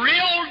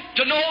thrilled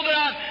to know that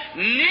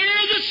I'm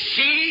near the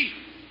sea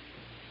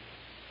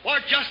for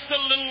just a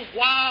little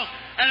while,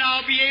 and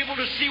I'll be able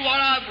to see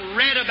what I've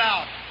read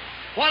about,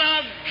 what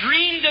I've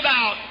dreamed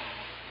about,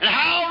 and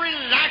how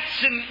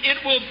relaxing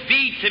it will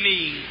be to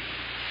me."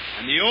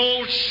 And the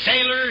old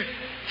sailor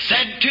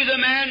said to the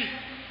man,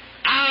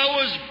 "I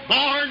was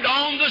born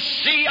on the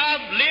sea.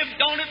 I've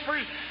lived on it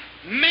for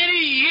many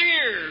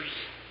years,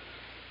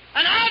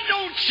 and I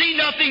don't see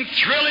nothing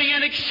thrilling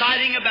and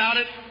exciting about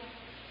it."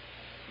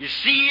 You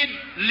see, it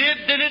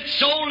lived in it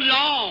so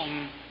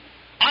long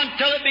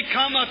until it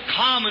become a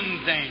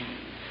common thing.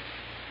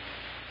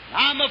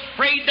 I'm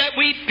afraid that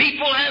we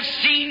people have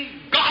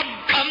seen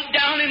God come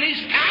down in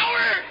His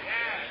power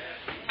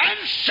and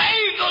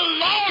save the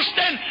lost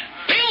and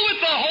fill with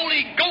the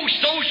Holy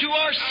Ghost those who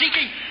are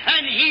seeking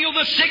and heal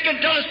the sick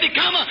until it's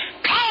become a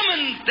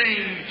common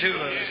thing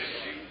to us.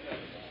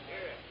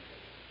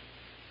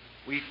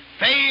 We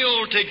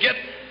fail to get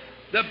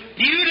the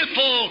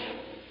beautiful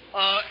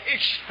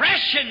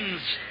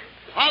expressions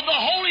of the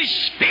Holy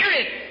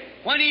Spirit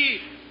when He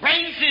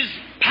brings His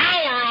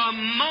power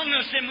among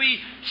us and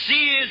we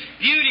see His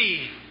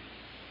beauty,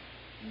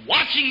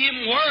 watching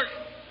Him work,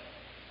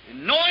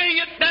 and knowing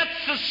that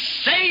that's the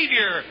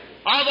Savior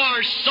of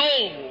our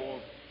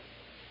soul.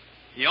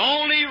 The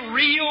only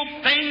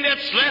real thing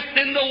that's left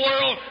in the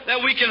world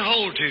that we can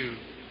hold to.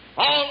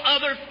 All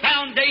other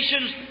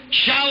foundations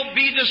shall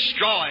be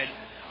destroyed.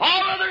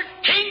 All other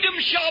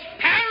kingdoms shall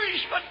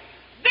perish, but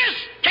this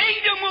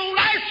kingdom will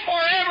last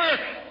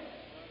forever.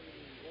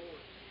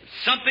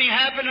 Something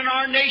happened in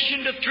our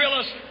nation to thrill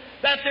us,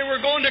 that they were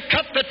going to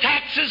cut the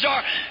taxes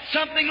or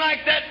something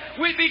like that.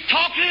 We'd be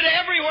talking it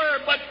everywhere,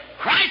 but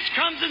Christ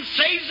comes and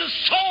saves the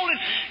soul and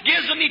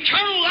gives them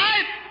eternal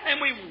life,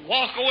 and we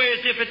walk away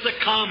as if it's a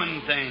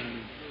common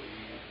thing.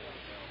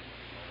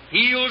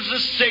 heals the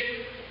sick,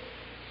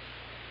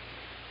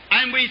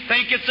 and we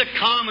think it's a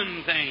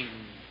common thing.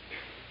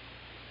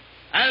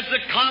 As the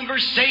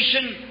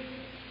conversation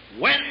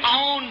went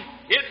on,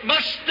 it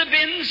must have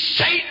been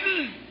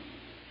Satan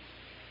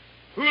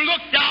who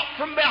looked out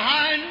from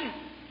behind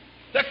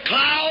the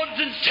clouds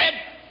and said,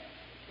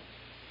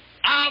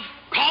 I've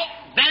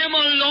caught them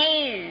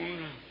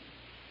alone.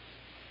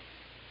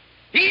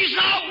 He's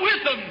not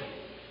with them.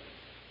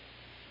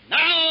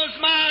 Now's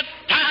my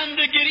time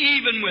to get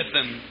even with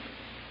them.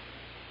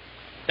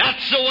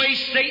 That's the way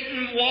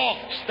Satan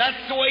walks.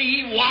 That's the way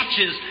he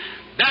watches.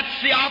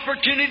 That's the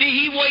opportunity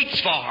he waits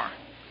for,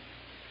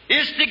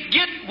 is to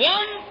get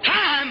one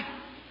time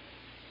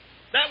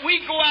that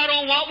we go out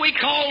on what we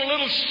call a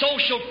little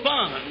social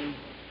fun,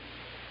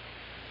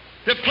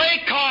 to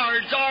play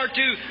cards or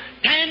to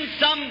attend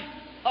some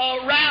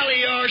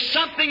rally or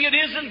something that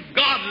isn't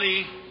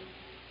godly.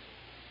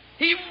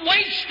 He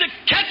waits to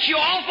catch you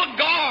off a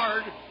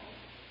guard,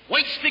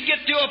 waits to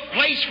get to a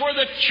place where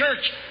the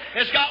church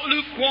has got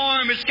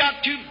lukewarm, has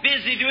got too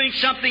busy doing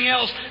something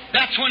else.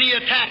 That's when he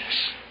attacks.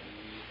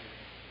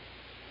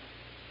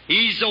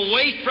 He's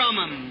away from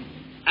him.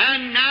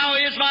 And now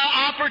is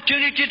my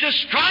opportunity to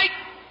strike.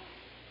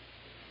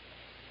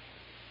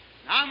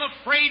 I'm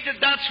afraid that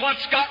that's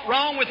what's got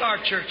wrong with our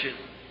churches.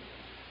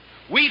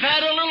 We've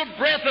had a little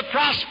breath of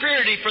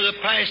prosperity for the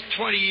past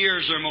 20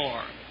 years or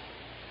more.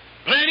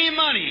 Plenty of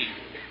money.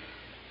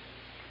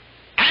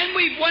 And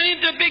we've went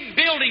into big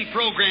building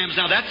programs.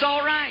 Now, that's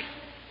all right.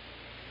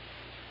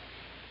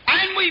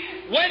 And we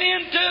went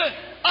into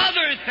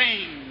other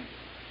things,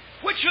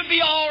 which would be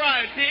all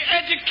right. The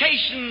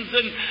educations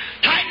and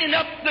tightening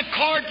up the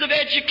cords of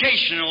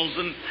educationals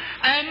and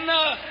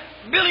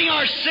building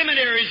our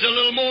seminaries a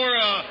little more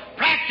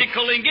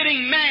practical and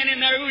getting man in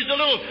there who's a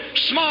little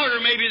smarter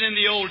maybe than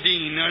the old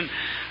dean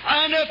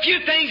and a few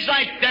things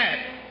like that.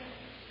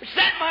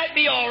 That might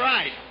be all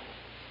right.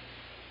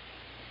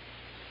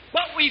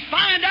 But we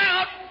find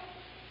out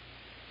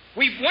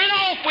we went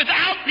off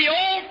without the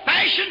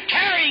old-fashioned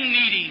tarrying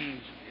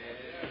meetings.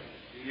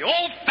 The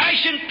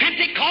old-fashioned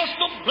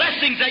Pentecostal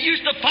blessings that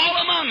used to fall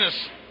among us.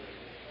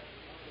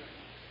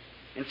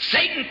 And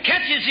Satan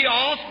catches you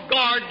off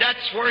guard.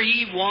 That's where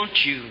he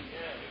wants you.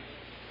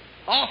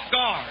 Off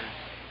guard.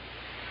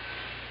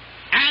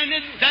 And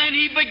then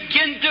he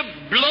begins to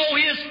blow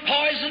his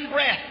poison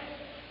breath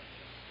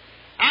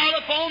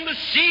out upon the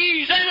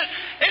seas, and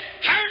it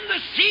turned the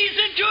seas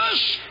into a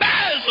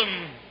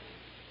spasm.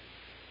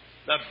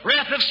 The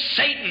breath of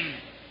Satan,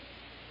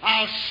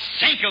 I'll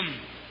sink 'em.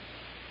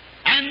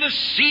 And the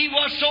sea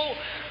was so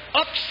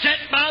upset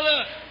by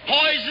the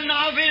poison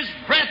of his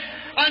breath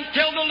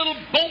until the little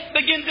boat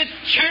began to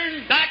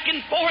churn back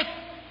and forth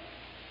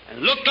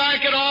and looked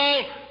like it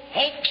all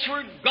hopes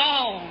were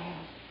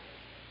gone.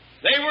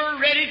 They were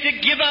ready to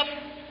give up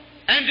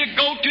and to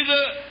go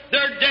to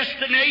their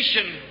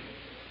destination.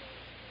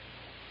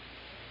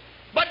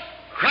 But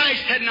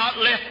Christ had not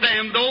left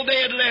them, though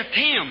they had left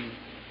Him.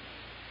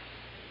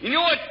 You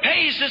know, it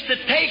pays us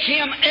to take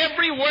Him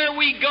everywhere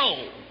we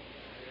go.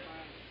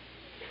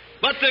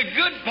 But the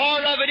good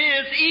part of it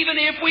is, even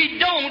if we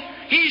don't,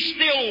 He's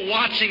still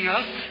watching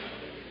us.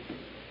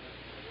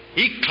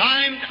 He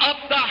climbed up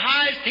the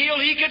highest hill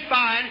He could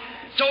find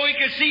so He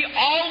could see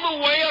all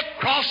the way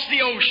across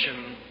the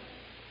ocean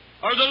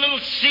or the little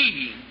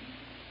sea.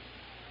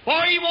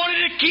 For He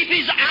wanted to keep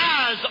His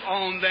eyes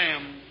on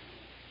them.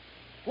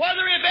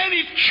 Whether if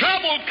any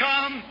trouble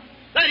come,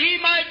 that He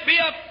might be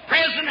a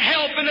present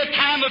help in a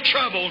time of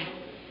trouble.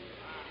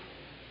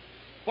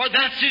 For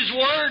that's His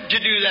word to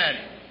do that.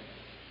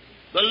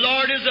 The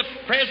Lord is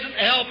a present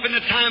help in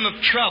a time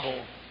of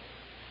trouble.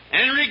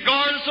 And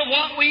regardless of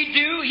what we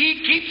do,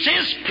 He keeps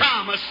His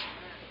promise.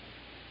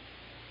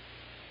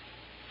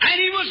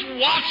 And He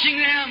was watching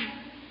them.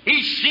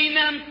 He's seen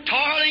them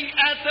toiling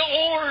at the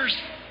oars,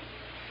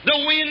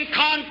 the wind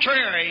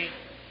contrary.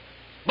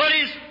 But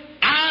His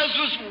eyes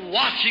was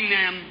watching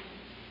them.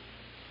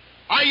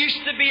 I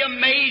used to be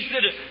amazed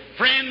at a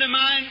friend of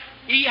mine,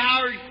 E.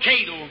 Howard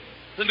Cadle,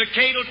 the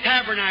McCadle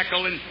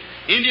Tabernacle in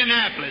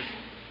Indianapolis.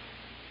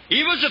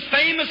 He was a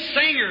famous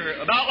singer,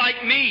 about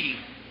like me.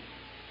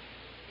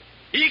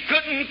 He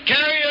couldn't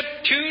carry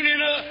a tune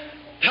in a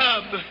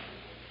tub.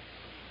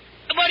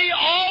 But he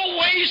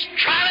always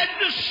tried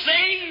to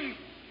sing.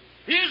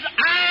 His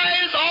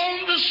eyes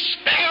on the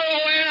sparrow,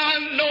 and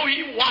I know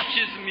He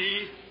watches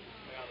me.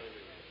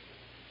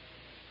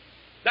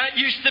 That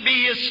used to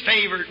be his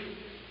favorite.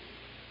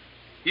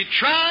 He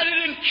tried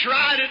it and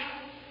tried it.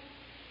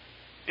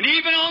 And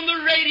even on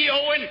the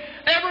radio, and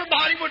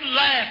everybody would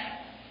laugh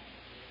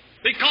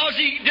because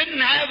he didn't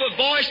have a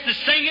voice to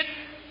sing it,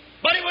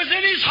 but it was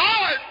in his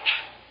heart.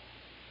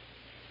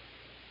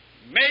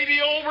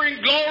 Maybe over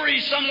in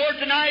glory somewhere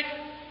tonight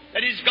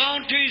that he's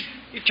gone to his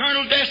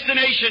eternal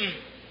destination.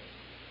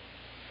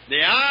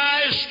 The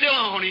eye is still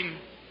on him.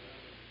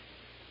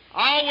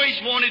 I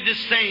always wanted to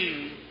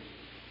sing,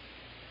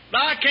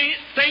 but I can't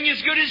sing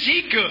as good as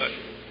he could.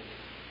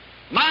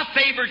 My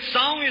favorite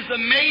song is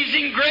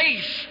Amazing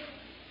Grace.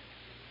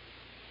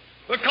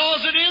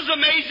 Because it is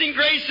amazing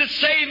grace that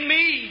saved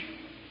me.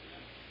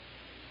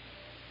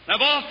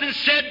 I've often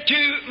said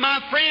to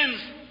my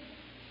friends,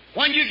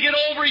 when you get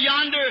over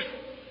yonder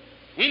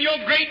in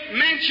your great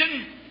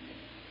mansion,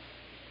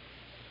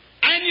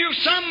 and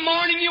some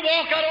morning you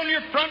walk out on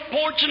your front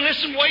porch and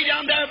listen way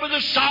down there by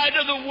the side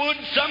of the woods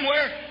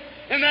somewhere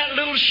in that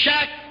little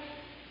shack,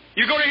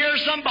 you're going to hear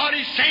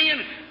somebody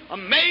singing,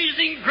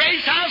 "Amazing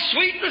grace, how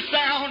sweet the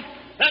sound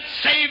that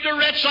saved a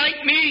wretch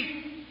like me."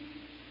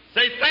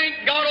 Say,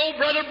 thank God old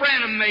Brother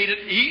Branham made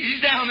it. He's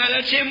down there.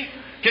 That's him.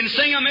 Can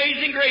sing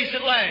Amazing Grace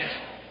at last.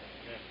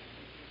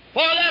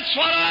 For that's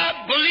what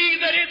I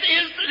believe, that it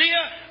is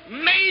the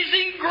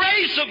amazing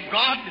grace of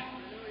God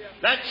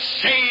that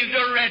saved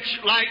a wretch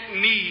like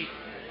me.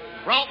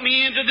 Brought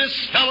me into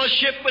this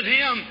fellowship with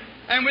Him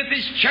and with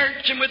His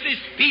church and with His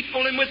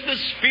people and with the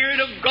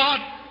Spirit of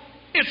God.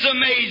 It's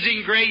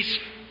amazing grace.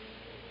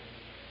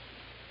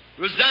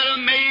 Was that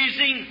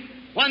amazing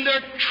when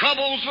their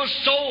troubles were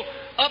so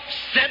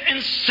upset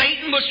and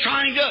Satan was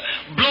trying to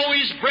blow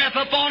his breath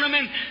upon them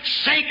and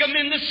sink them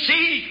in the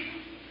sea?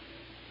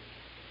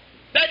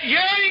 That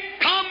here He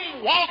come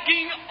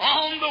walking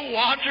on the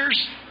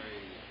waters,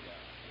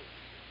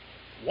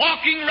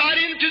 walking right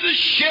into the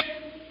ship,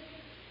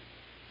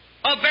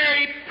 a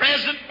very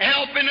present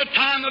help in a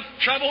time of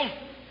trouble,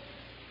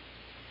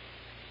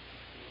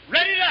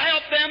 ready to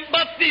help them.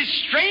 But the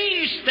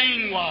strange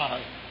thing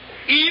was,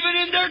 even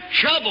in their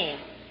trouble,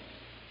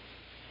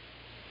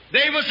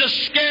 they was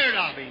scared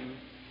of Him.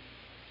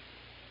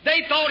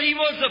 They thought He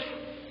was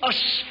a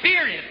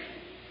spirit,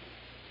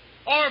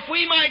 or if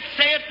we might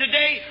say it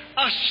today,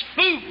 a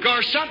spook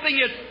or something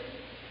that's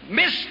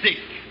mystic.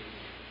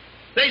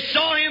 They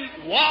saw Him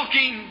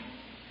walking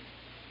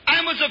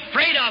and was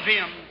afraid of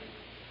Him.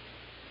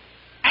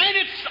 And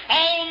it's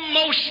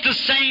almost the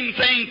same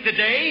thing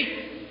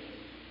today.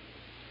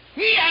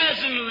 He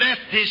hasn't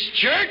left His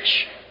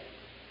church.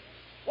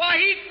 Why,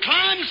 He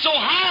climbed so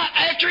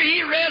high after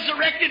He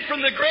resurrected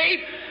from the grave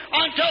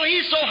until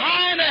He's so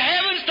high in the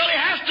heavens till He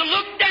has to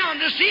look down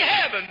to see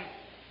heaven.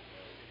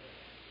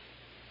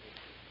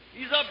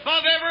 He's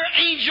above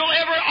every angel,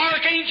 every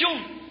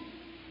archangel.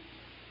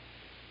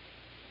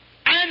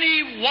 And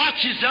He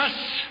watches us.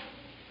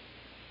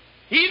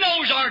 He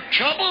knows our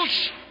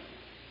troubles.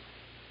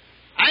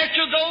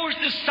 After those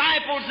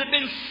disciples had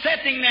been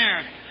sitting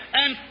there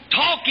and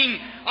talking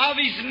of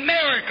His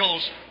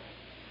miracles,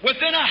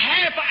 within a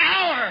half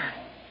hour,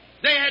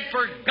 they had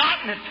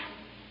forgotten it.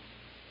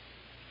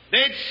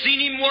 They had seen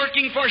Him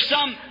working for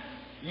some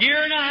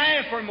year and a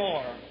half or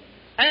more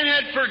and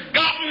had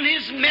forgotten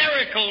His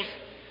miracles.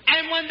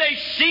 And when they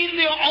seen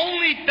the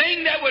only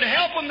thing that would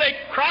help them, they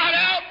cried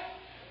out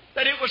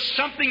that it was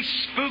something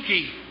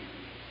spooky.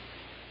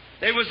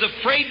 They was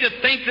afraid to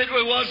think that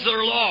it was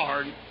their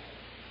Lord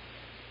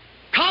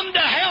come to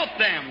help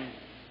them,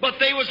 but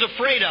they was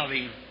afraid of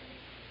Him.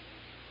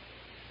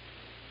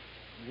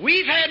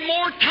 We've had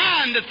more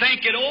time to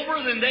think it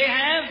over than they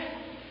have,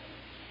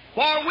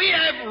 for we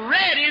have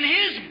read in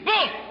His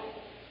book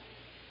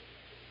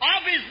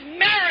of His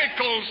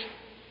miracles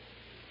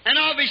and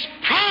of His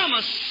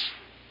promise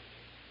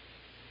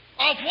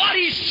of what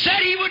He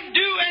said He would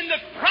do, and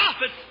the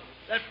prophets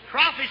that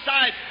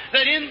prophesied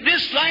that in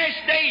this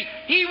last day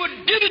He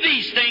would do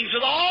these things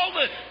with all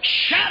the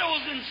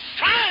shadows and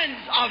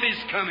signs of His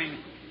coming.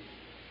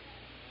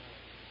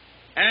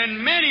 And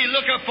many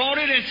look upon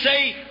it and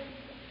say,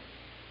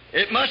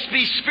 it must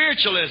be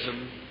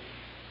spiritualism.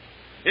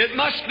 It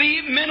must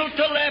be mental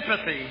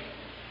telepathy.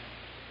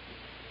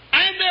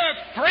 And they're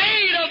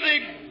afraid of the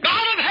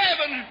God of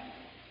heaven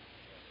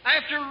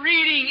after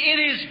reading in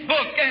His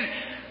book and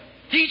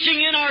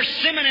teaching in our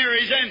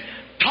seminaries and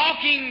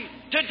talking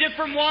to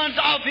different ones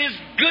of His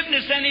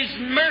goodness and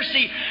His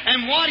mercy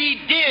and what He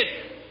did,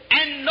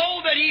 and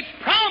know that He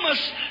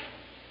promised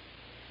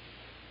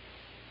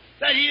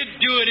that He'd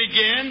do it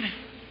again.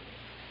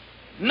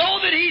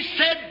 Know that He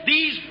said,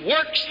 these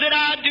works that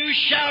I do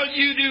shall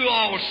you do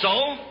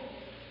also.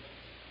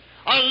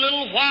 A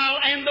little while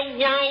and the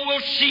world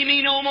will see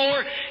me no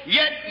more,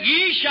 yet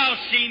ye shall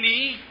see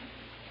me.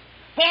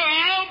 For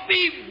I'll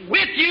be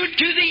with you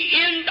to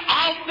the end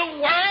of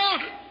the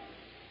world.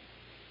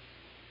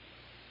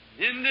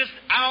 In this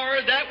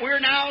hour that we're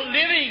now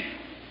living,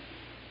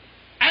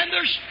 and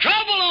there's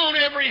trouble on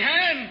every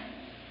hand.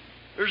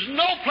 There's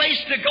no place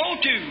to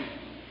go to.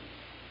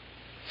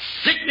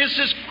 Sickness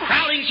is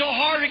crowding so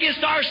hard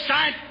against our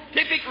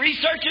scientific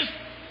researches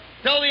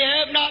till we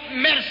have not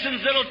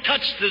medicines that'll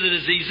touch the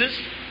diseases.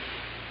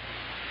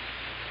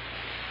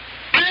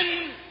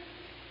 And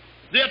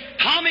the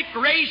atomic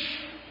race,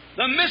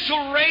 the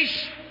missile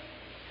race,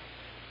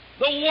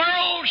 the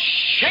world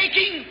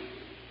shaking,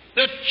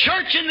 the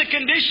church in the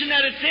condition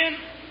that it's in,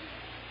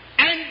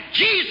 and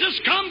Jesus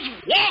comes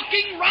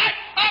walking right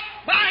up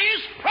by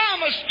His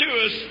promise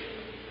to us.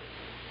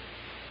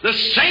 The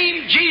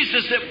same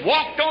Jesus that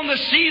walked on the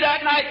sea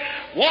that night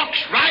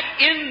walks right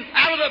in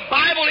out of the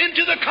Bible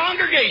into the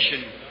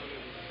congregation.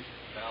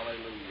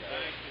 Hallelujah.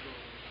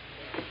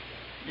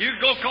 You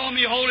go call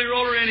me holy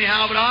roller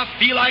anyhow, but I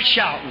feel like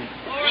shouting.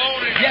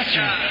 Yes,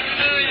 sir.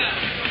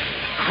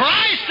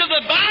 Christ of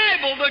the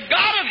Bible, the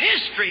God of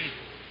history,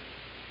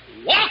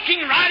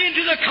 walking right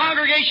into the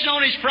congregation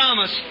on His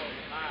promise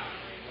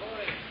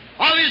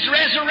of His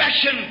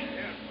resurrection.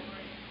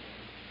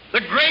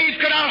 The grave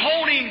could not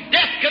hold Him.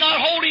 Death could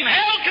not hold Him.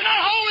 Hell could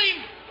not hold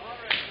Him.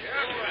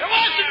 There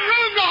wasn't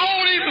room to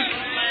hold Him.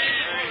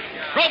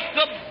 Broke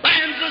the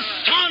bands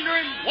asunder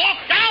and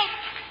walked out.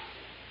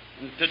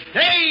 And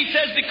today He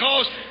says,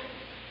 because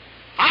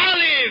I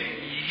live,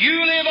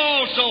 you live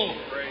also.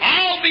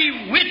 I'll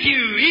be with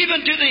you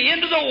even to the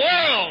end of the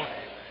world.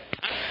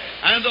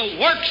 And the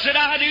works that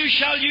I do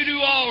shall you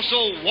do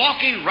also,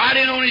 walking right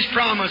in on His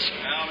promise.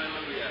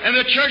 And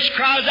the church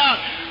cries out,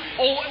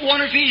 oh,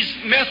 wonder if He's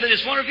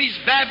Methodist, wonder if He's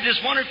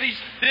Baptist, wonder if He's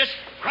this.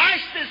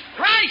 Christ is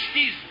Christ.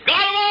 He's got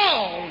them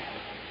all.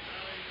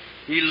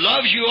 He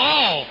loves you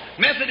all.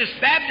 Methodist,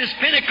 Baptist,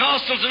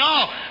 Pentecostals and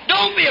all.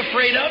 Don't be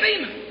afraid of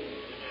Him.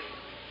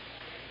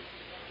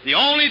 The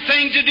only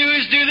thing to do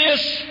is do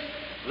this,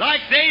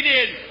 like they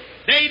did.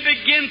 They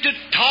begin to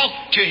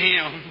talk to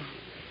Him.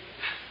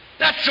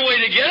 That's the way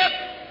to get it.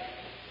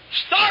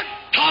 Start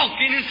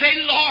talking and say,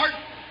 Lord,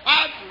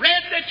 I've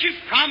read that you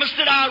promised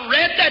it. I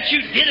read that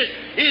you did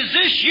it. Is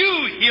this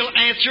you? He'll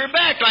answer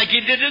back like He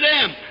did to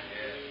them.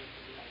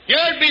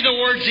 Here'd be the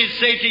words He'd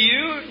say to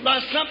you,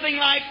 something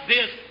like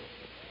this.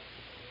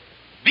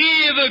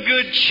 Be of a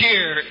good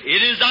cheer.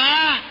 It is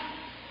I,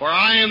 for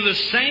I am the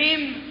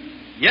same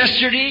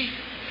yesterday,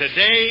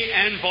 today,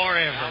 and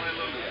forever.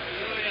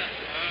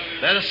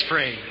 Let us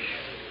pray.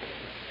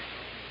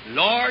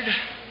 Lord,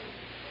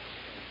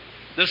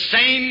 the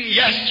same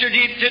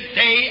yesterday,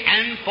 today,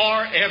 and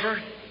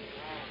forever.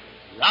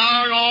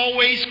 Thou art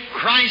always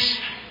Christ,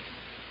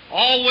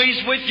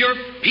 always with your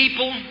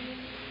people.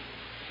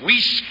 We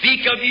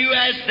speak of you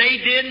as they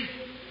did.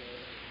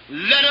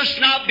 Let us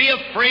not be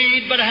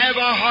afraid, but have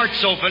our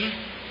hearts open.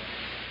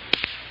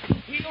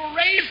 He'll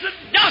raise the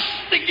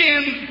dust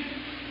again,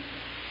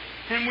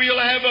 and we'll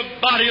have a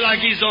body like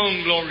His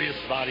own glorious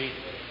body.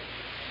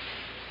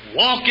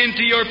 Walk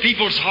into your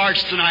people's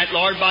hearts tonight,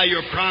 Lord, by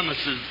your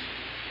promises.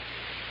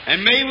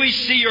 And may we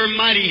see your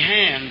mighty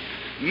hand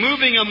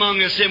moving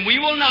among us, and we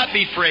will not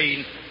be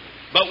afraid,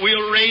 but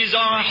we'll raise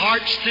our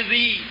hearts to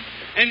Thee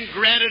in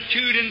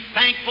gratitude and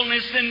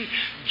thankfulness and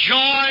joy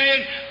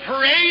and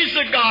praise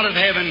the God of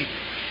heaven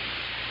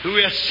who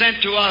has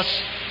sent to us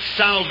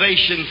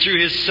salvation through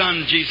His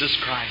Son, Jesus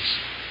Christ.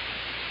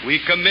 We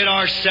commit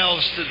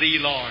ourselves to Thee,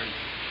 Lord.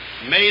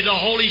 May the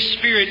Holy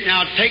Spirit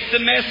now take the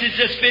message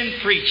that's been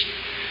preached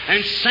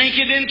and sink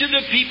it into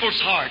the people's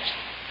hearts.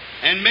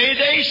 And may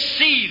they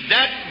see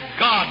that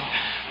God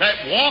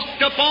that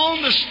walked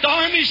upon the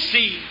stormy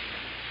sea.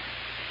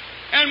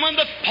 And when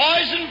the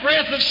poison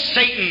breath of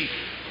Satan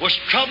was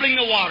troubling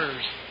the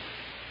waters,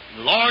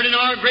 Lord, in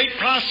our great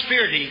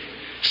prosperity,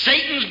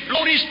 Satan's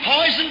blown his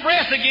poison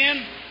breath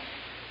again.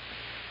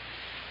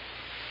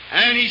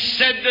 And he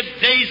said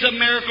the days of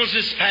miracles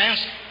is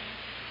past.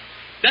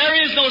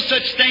 There is no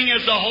such thing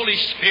as the Holy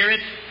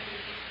Spirit.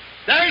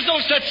 There is no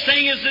such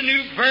thing as the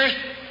new birth.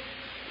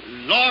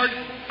 Lord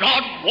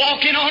God,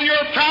 walk in on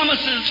your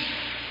promises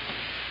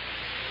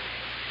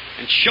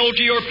and show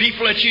to your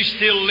people that you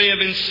still live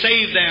and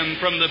save them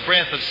from the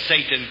breath of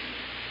Satan.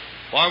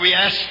 For we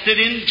ask it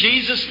in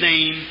Jesus'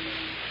 name.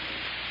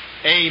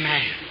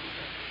 Amen.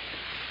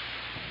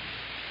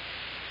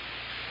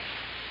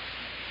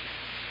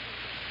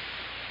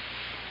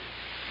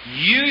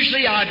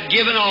 Usually I'd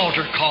give an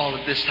altar call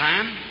at this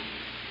time,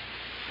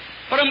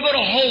 but I'm going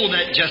to hold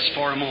that just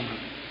for a moment.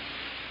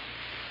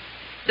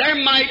 There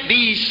might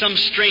be some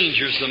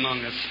strangers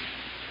among us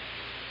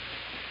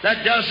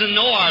that doesn't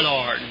know our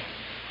Lord,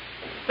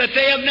 that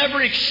they have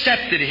never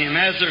accepted Him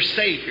as their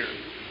Savior.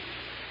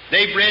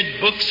 They've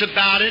read books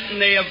about it, and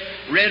they have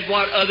read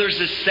what others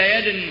have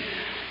said and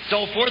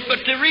so forth,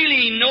 but to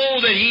really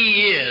know that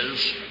He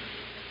is,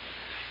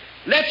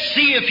 let's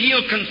see if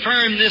He'll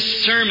confirm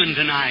this sermon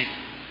tonight,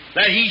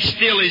 that He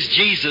still is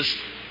Jesus.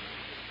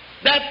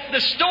 That the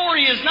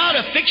story is not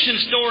a fiction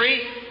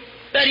story,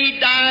 that He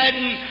died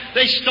and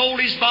they stole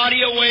His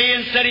body away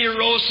and said He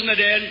rose from the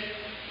dead.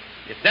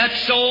 If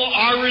that's so,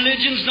 our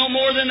religion's no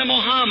more than the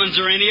Mohammedans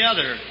or any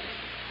other.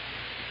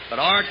 But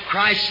our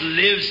Christ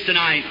lives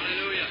tonight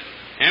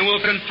and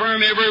will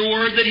confirm every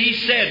word that He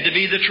said to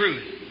be the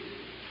truth.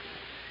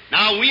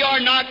 Now, we are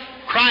not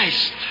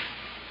Christ.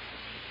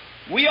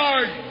 We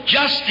are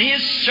just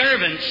His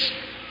servants.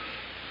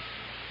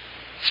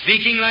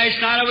 Speaking last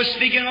night, I was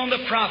speaking on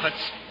the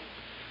prophets,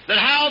 that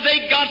how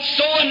they got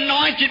so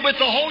anointed with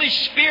the Holy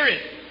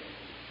Spirit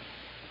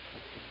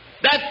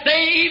that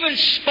they even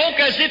spoke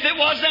as if it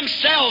was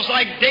themselves,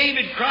 like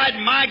David cried,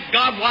 "My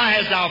God, why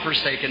hast thou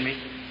forsaken me?"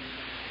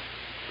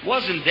 It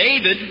wasn't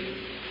David.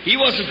 He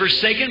wasn't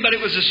forsaken, but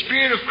it was the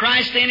Spirit of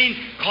Christ in him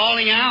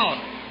calling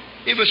out.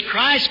 It was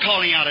Christ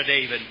calling out of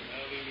David.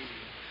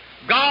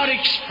 God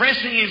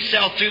expressing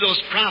Himself through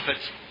those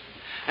prophets.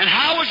 And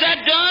how was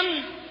that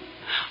done?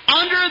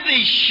 Under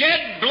the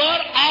shed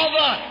blood of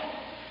a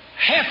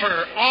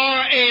heifer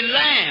or a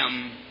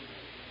lamb,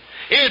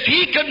 if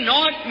He could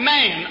anoint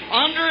man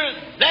under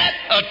that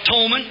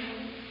atonement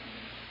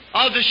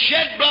of the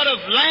shed blood of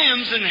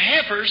lambs and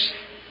heifers,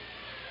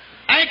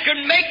 and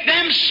could make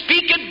them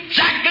speak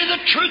exactly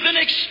the truth and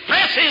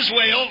express His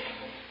will,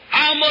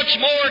 how much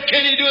more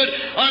can He do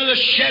it under the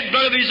shed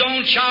blood of His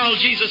own child,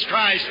 Jesus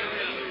Christ?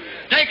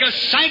 Take a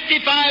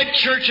sanctified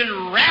church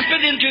and wrap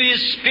it into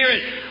His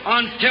Spirit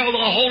until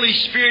the Holy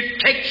Spirit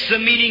takes the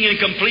meeting in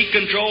complete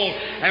control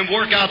and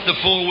work out the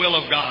full will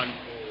of God.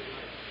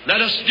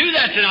 Let us do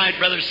that tonight,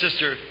 brother,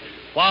 sister,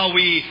 while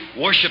we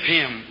worship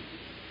Him.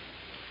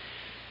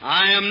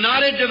 I am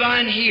not a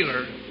divine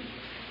healer.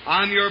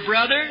 I'm your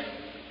brother.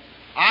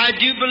 I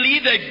do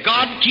believe that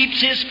God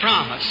keeps His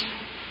promise.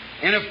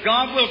 And if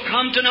God will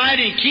come tonight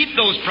and keep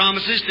those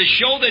promises to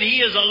show that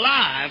He is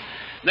alive,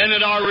 then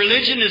that our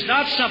religion is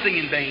not something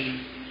in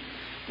vain.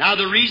 Now,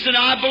 the reason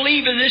I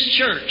believe in this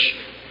church,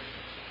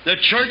 the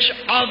church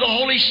of the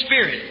Holy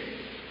Spirit,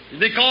 is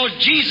because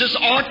Jesus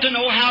ought to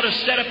know how to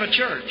set up a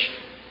church.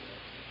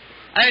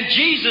 And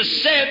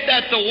Jesus said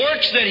that the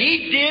works that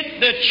He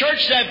did, the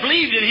church that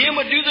believed in Him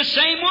would do the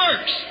same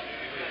works.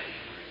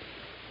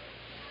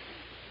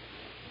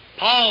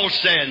 Paul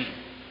said,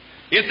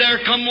 if there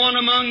come one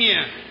among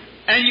you,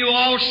 and you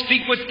all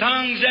speak with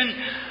tongues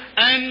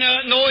and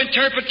no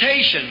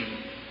interpretation,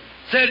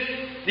 said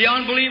the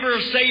unbeliever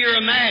will say you're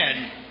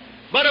mad.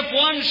 But if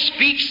one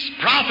speaks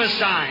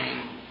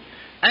prophesying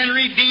and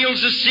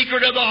reveals the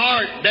secret of the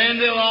heart, then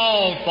they'll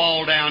all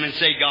fall down and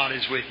say God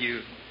is with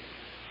you.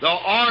 The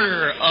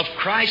order of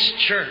Christ's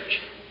church.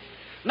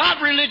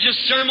 Not religious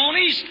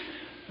ceremonies,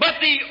 but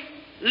the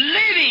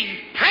living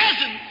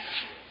presence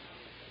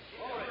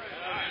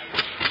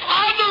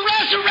of the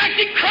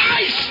resurrected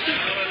Christ.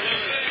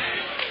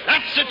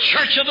 That's the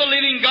church of the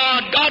living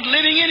God. God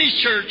living in His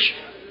church.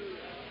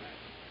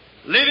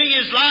 Living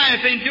His life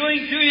and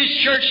doing through His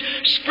church,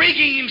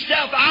 speaking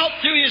Himself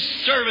out through His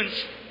servants,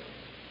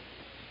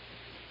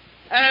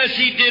 as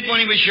He did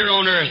when He was here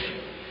on earth.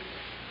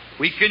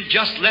 We can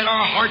just let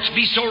our hearts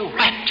be so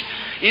wrapped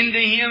into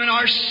Him and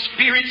our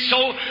spirit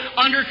so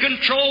under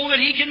control that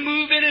He can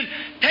move in and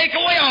take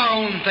away our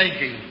own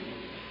thinking.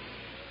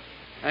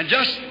 And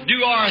just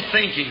do our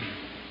thinking,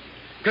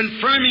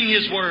 confirming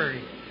His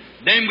Word.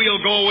 Then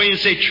we'll go away and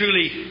say,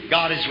 truly,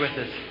 God is with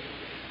us.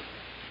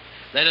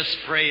 Let us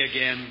pray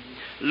again.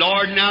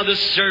 Lord, now the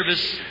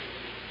service,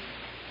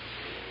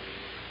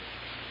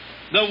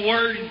 the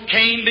Word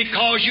came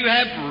because You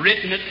have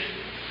written it,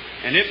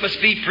 and it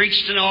must be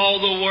preached in all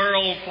the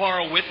world for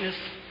a witness.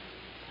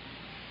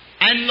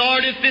 And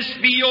Lord, if this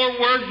be Your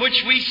Word,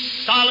 which we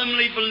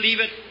solemnly believe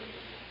it,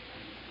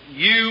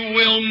 You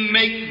will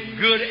make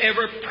good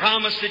every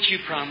promise that You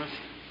promised.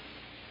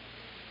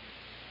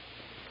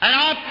 And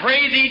I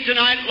pray Thee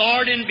tonight,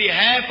 Lord, in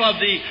behalf of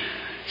the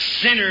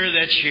sinner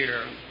that's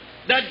here,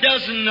 that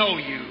doesn't know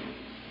You,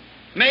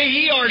 may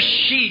he or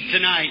she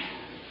tonight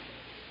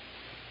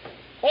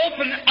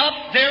open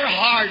up their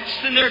hearts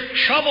in their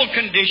troubled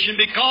condition,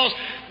 because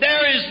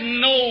there is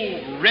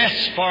no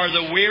rest for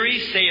the weary,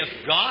 saith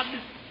God.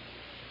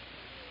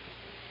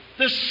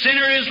 The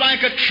sinner is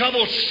like a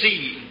troubled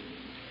sea.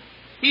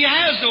 He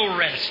has no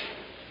rest.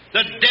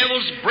 The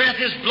devil's breath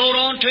is blown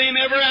onto him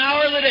every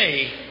hour of the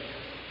day.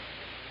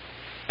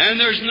 And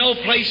there's no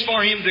place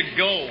for him to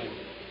go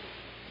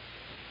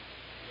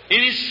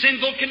in his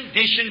sinful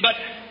condition. But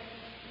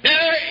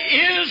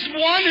there is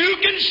one who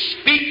can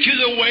speak to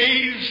the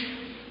waves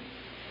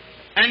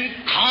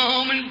and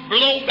calm and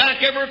blow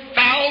back every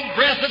foul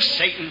breath of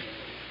Satan,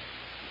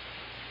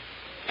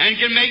 and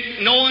can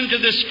make known to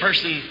this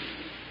person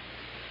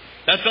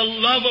that the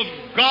love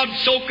of God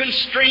so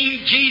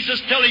constrained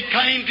Jesus till He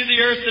came to the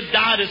earth to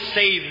die to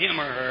save him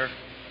or her.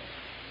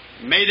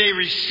 May they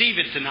receive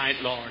it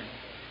tonight, Lord.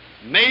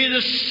 May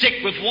the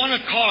sick with one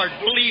accord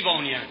believe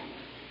on You.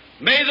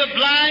 May the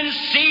blind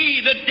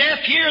see, the deaf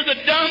hear,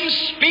 the dumb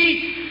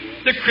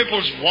speak, the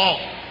cripples walk.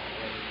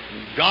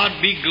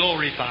 God be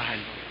glorified.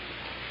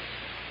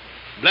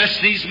 Bless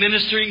these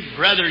ministering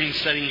brethren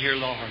sitting here,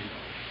 Lord,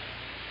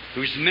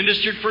 who's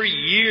ministered for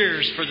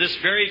years for this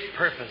very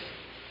purpose,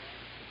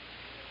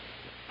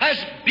 has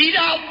beat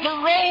out the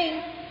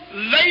road,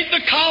 laid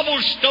the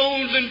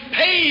cobblestones, and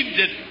paved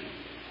it.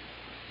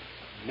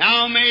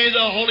 Now may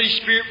the Holy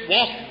Spirit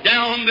walk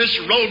down this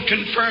road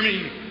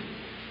confirming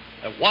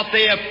that what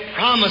they have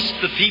promised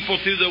the people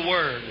through the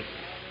Word,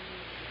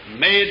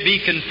 may it be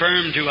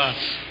confirmed to us.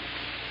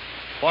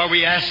 For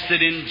we ask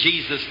it in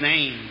Jesus'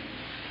 name.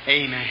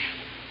 Amen.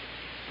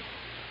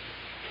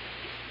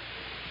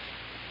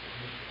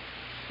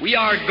 We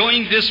are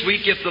going this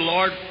week, if the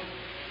Lord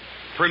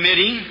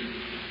permitting.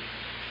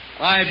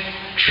 I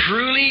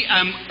truly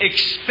am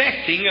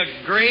expecting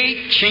a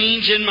great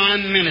change in my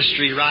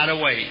ministry right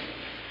away.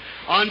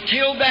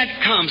 Until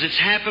that comes, it's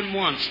happened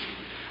once.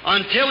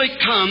 Until it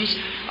comes,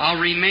 I'll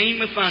remain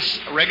with my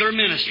regular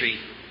ministry.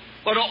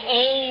 But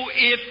oh,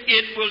 if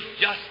it will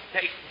just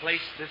take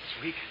place this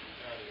week,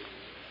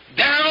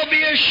 there will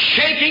be a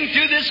shaking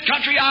through this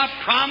country, I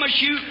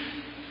promise you,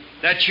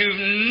 that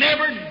you've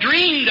never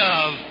dreamed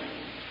of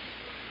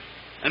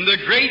and the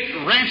great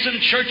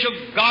ransomed church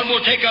of God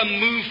will take a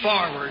move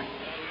forward.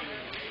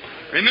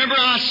 Remember,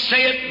 I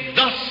say it,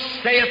 thus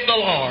saith the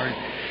Lord.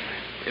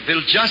 If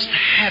it'll just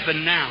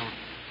happen now.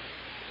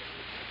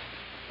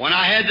 When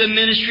I had the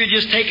ministry,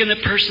 just taking the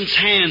person's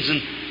hands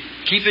and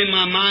keeping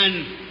my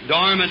mind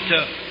dormant,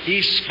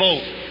 he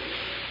spoke.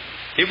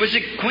 It was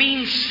at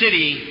Queen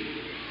City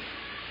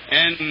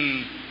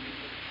in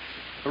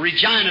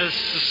Regina,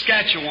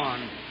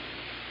 Saskatchewan.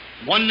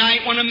 One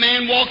night when a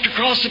man walked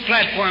across the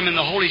platform and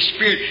the Holy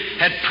Spirit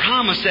had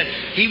promised that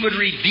He would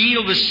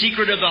reveal the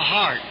secret of the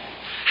heart.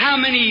 How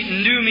many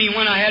knew me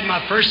when I had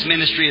my first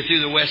ministry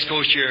through the West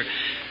Coast here?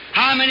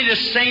 How many of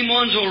the same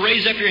ones will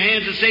raise up your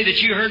hands and say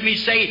that you heard me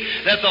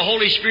say that the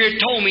Holy Spirit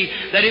told me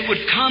that it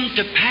would come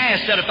to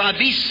pass, that if I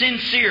be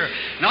sincere,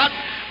 not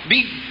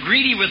be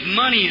greedy with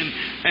money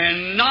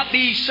and not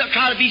be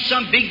try to be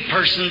some big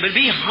person, but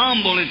be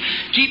humble and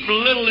keep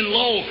little and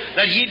low,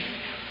 that He'd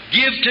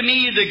give to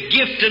me the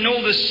gift to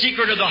know the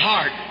secret of the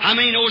heart. How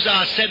many knows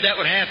I said that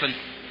would happen?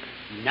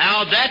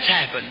 Now that's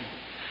happened.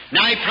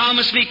 Now He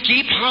promised me,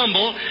 keep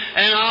humble,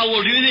 and I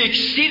will do the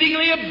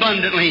exceedingly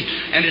abundantly.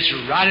 And it's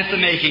right at the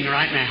making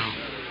right now.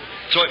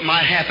 So it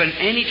might happen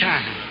any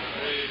time.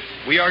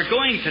 We are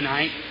going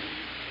tonight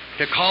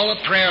to call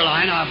a prayer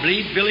line. I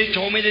believe Billy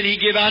told me that he'd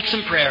give out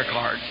some prayer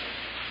cards.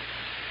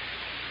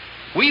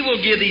 We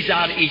will give these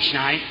out each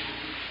night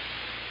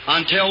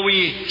until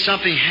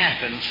something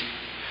happens.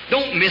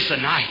 Don't miss a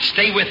night.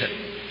 Stay with it.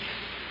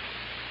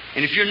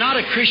 And if you're not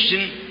a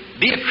Christian,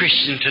 be a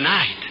Christian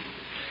tonight.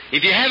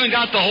 If you haven't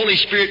got the Holy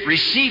Spirit,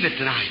 receive it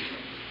tonight,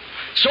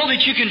 so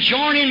that you can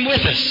join in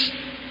with us.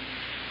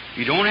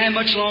 You don't have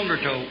much longer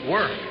to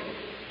work.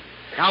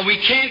 Now, we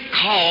can't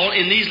call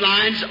in these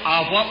lines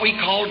of what we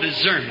call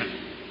discernment.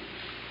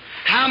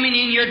 How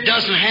many in here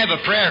doesn't have a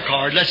prayer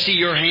card? Let's see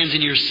your hands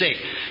and you're sick.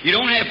 You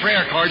don't have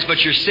prayer cards,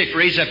 but you're sick.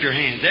 Raise up your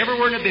hands.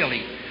 Everywhere in the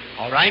building.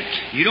 All right?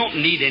 You don't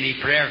need any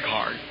prayer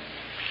card.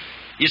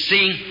 You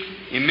see,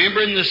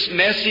 remember in this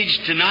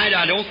message tonight,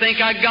 I don't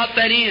think I got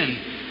that in.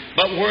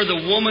 But where the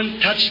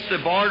woman touched the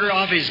border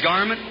of his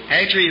garment,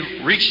 after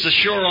he reached the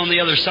shore on the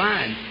other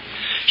side,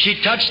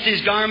 she touched his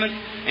garment,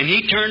 and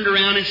he turned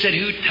around and said,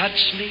 "Who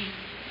touched me?"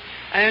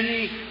 And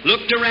he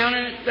looked around,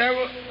 and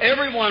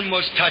everyone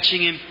was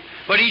touching him.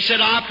 But he said,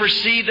 "I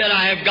perceive that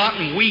I have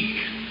gotten weak.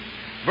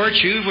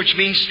 Virtue, which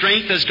means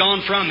strength, has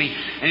gone from me."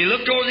 And he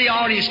looked over the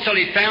audience till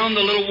he found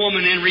the little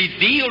woman and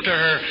revealed to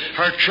her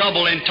her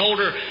trouble and told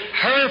her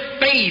her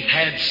faith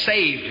had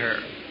saved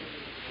her.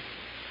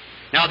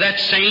 Now that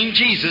same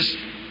Jesus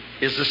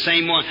is the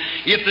same one.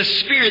 If the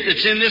Spirit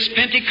that's in this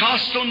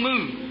Pentecostal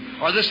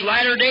move, or this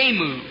latter-day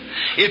move,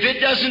 if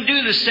it doesn't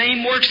do the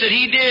same works that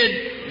He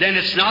did, then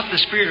it's not the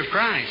Spirit of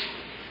Christ.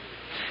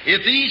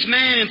 If these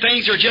men and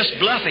things are just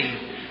bluffing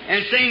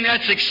and saying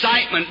that's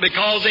excitement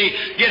because they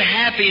get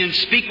happy and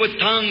speak with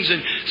tongues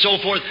and so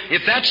forth,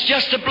 if that's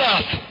just a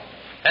bluff,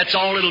 that's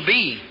all it'll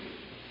be.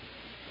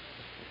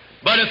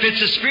 But if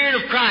it's the Spirit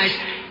of Christ,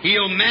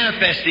 He'll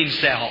manifest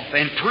Himself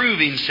and prove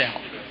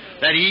Himself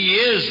that He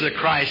is the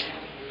Christ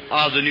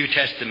of the New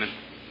Testament.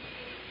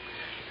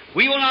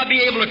 We will not be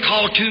able to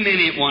call too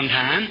many at one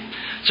time.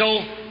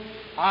 So,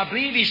 I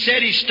believe he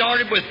said he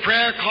started with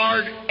prayer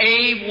card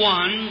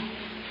A1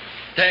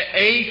 to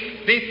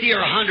A50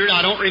 or 100,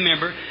 I don't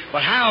remember.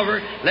 But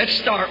however, let's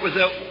start with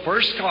the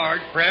first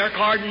card, prayer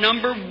card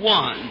number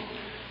 1.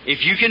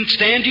 If you can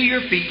stand to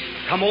your feet,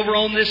 come over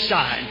on this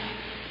side.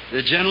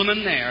 The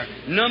gentleman there.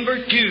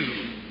 Number 2.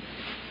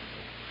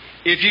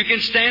 If you can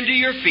stand to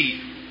your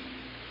feet.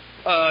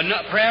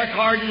 Prayer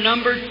card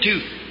number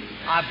 2.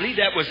 I believe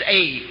that was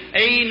A.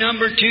 A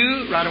number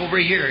 2, right over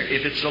here.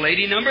 If it's the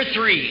lady, number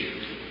 3.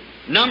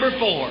 Number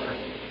 4.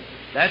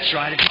 That's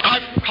right. If you're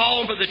not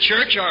called by the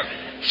church or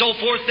so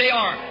forth, they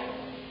are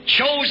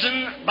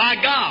chosen by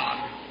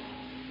God.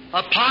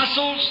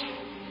 Apostles.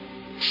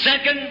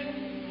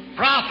 2nd,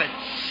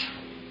 prophets.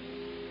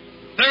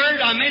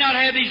 3rd, I may not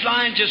have these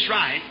lines just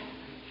right.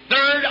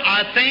 3rd,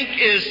 I think,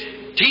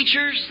 is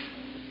teachers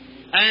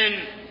and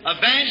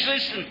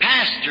evangelists and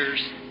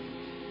pastors.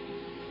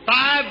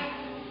 5,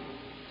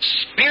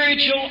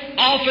 spiritual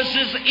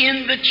offices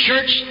in the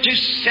church to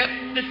set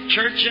the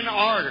church in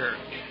order.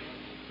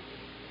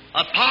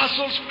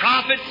 Apostles,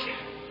 prophets,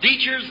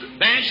 teachers,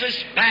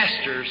 evangelists,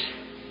 pastors.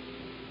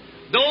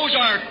 Those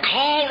are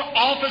called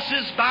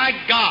offices by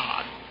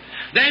God.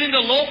 Then in the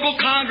local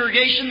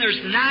congregation,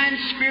 there's 9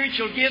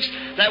 spiritual gifts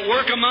that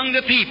work among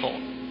the people.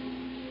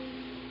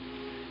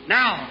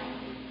 Now,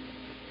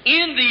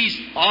 in these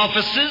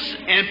offices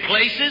and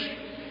places,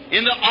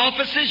 in the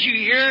offices you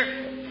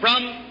hear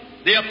from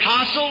the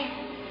apostle,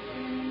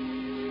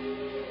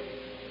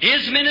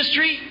 his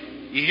ministry.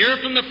 You hear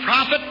from the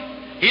prophet,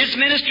 his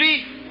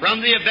ministry. From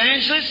the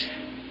evangelist,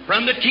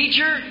 from the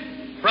teacher,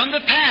 from the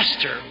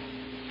pastor.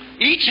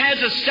 Each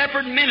has a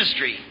separate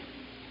ministry.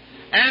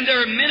 And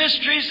their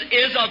ministries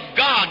is of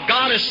God.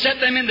 God has set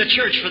them in the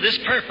church for this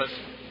purpose.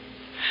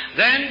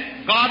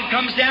 Then God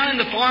comes down in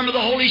the form of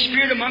the Holy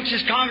Spirit amongst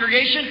His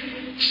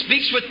congregation,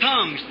 speaks with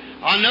tongues.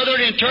 Another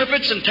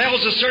interprets and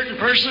tells a certain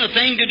person a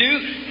thing to do,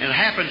 and it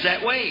happens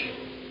that way.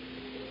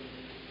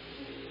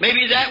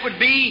 Maybe that would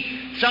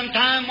be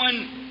sometime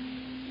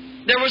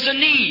when there was a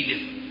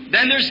need.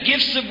 Then there's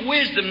gifts of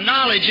wisdom,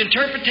 knowledge,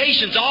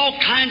 interpretations, all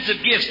kinds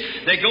of gifts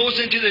that goes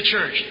into the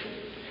church.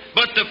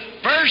 But the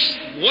first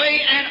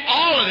way, and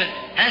all of it,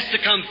 has to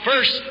come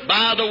first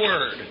by the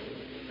Word.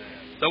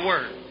 The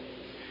Word.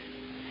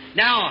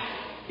 Now,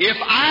 if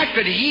I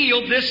could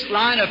heal this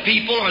line of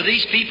people or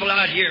these people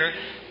out here,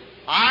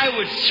 I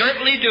would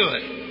certainly do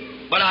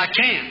it. But I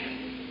can't.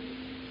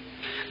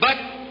 But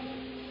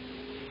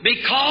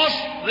because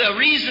the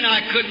reason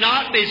I could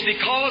not is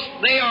because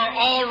they are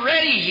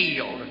already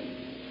healed.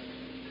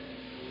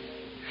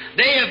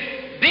 They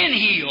have been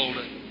healed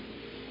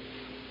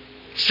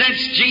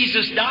since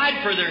Jesus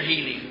died for their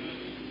healing.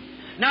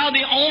 Now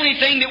the only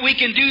thing that we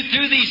can do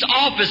through these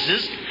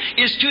offices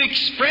is to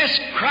express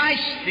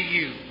Christ to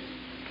you.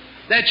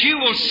 That you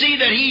will see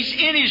that He's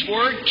in His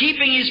Word,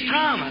 keeping His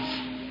promise.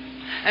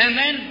 And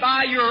then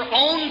by your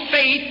own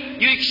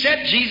faith, you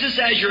accept Jesus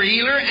as your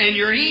healer and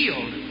you're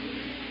healed.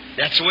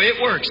 That's the way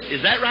it works.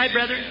 Is that right,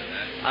 brother?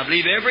 I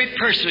believe every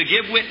person will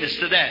give witness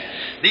to that.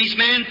 These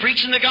men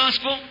preaching the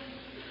gospel,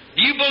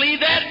 do you believe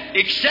that?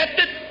 Accept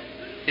it?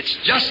 It's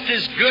just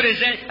as good as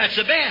that. That's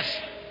the best.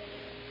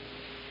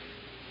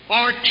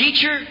 Our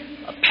teacher,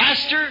 a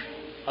pastor,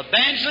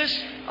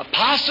 evangelist,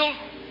 apostle,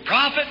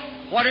 prophet,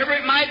 whatever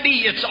it might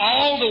be, it's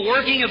all the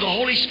working of the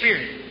Holy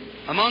Spirit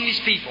among His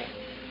people.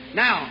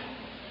 Now,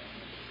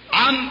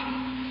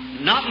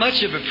 I'm not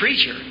much of a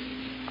preacher.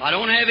 I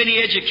don't have any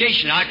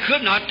education. I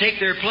could not take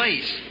their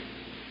place.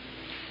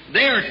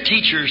 They're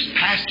teachers,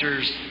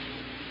 pastors,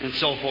 and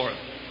so forth.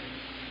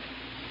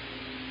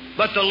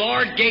 But the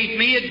Lord gave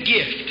me a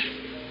gift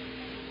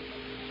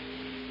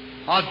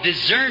of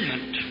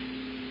discernment,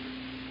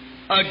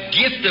 a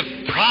gift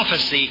of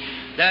prophecy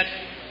that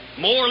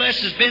more or less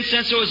has been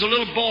since I was a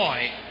little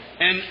boy,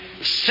 and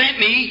sent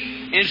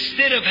me,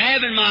 instead of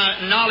having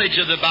my knowledge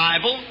of the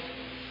Bible.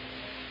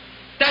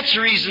 That's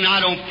the reason I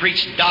don't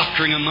preach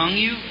doctrine among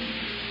you.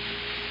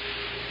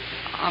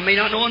 I may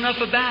not know enough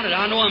about it.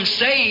 I know I'm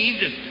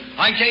saved, and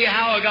I can tell you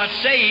how I got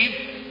saved.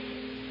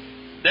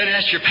 Then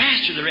ask your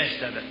pastor the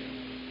rest of it.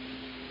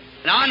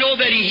 And I know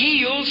that He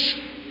heals,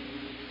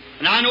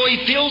 and I know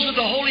He fills with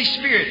the Holy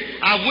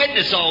Spirit. I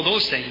witness all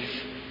those things.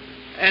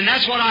 And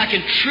that's what I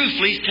can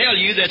truthfully tell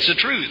you that's the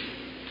truth.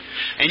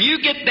 And you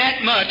get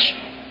that much,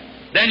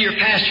 then your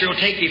pastor will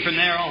take you from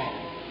there on.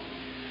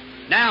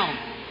 Now,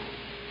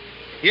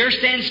 here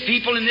stands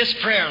people in this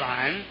prayer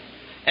line.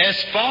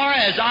 As far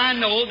as I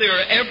know, they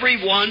are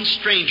every one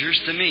strangers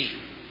to me.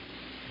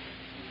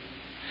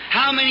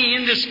 How many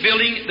in this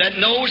building that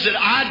knows that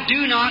I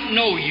do not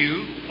know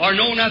you or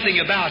know nothing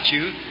about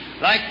you,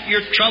 like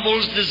your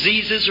troubles,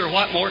 diseases, or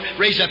what more?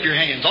 Raise up your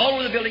hands. All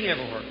over the building,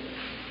 everywhere.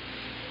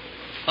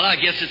 Well, I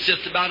guess it's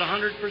just about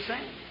 100%.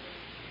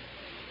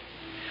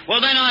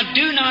 Well, then I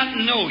do not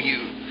know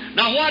you.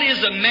 Now, what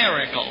is a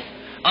miracle?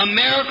 A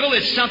miracle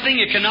is something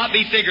that cannot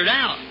be figured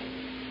out.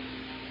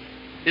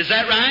 Is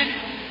that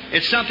right?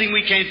 It's something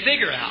we can't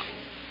figure out.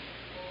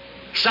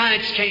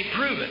 Science can't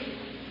prove it.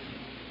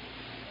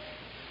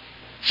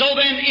 So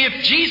then,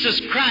 if Jesus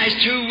Christ,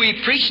 who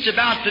we preached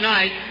about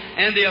tonight,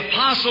 and the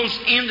apostles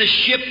in the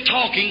ship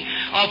talking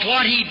of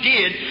what He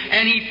did,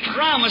 and He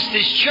promised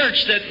His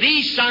church that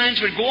these signs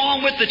would go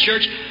on with the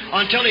church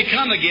until He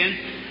come again,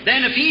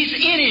 then if He's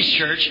in His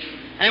church,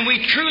 and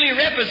we truly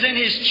represent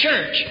His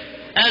church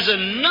as a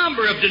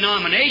number of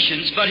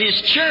denominations, but His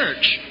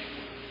church,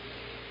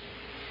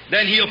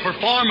 then He'll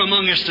perform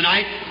among us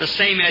tonight the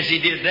same as He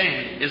did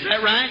then. Is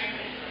that right?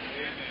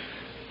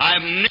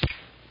 I've never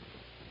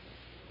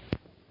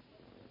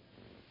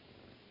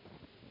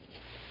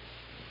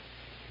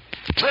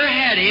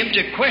had Him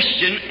to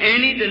question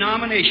any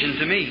denomination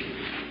to me.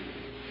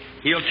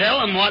 He'll tell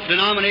them what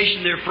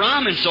denomination they're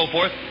from and so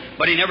forth,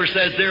 but He never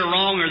says they're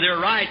wrong or they're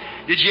right.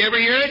 Did you ever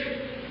hear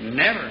it?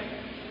 Never.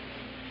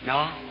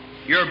 No.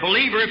 You're a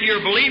believer. If you're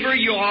a believer,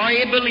 you are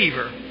a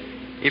believer.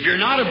 If you're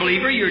not a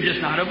believer, you're just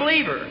not a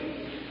believer.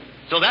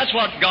 So that's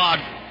what God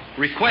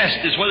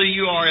requests, is whether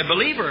you are a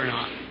believer or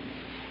not.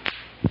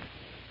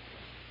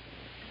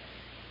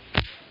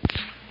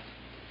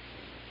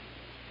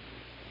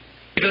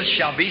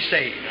 Shall be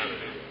saved.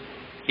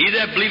 He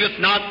that believeth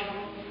not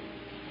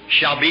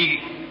shall be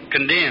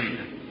condemned.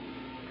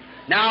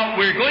 Now,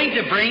 we're going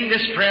to bring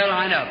this prayer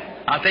line up.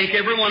 I think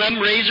every one of them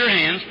raised their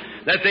hands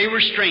that they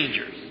were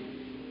strangers.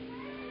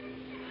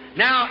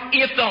 Now,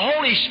 if the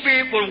Holy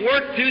Spirit will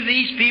work through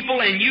these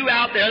people and you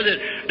out there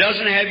that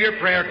doesn't have your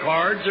prayer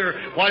cards or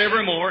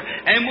whatever more,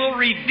 and will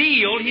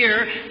reveal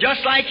here,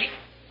 just like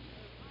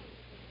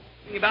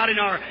about in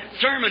our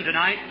sermon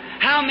tonight,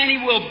 how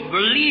many will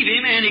believe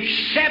Him and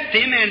accept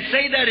Him and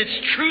say that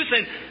it's truth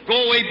and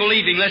go away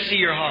believing? Let's see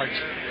your hearts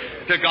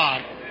to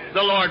God.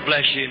 The Lord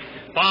bless you.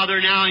 Father,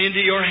 now into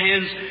your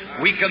hands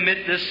we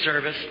commit this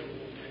service.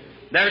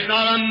 There's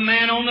not a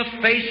man on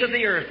the face of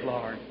the earth,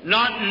 Lord.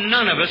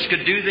 None of us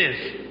could do this.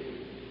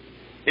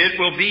 It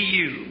will be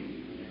you.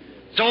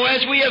 So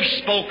as we have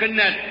spoken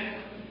that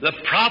The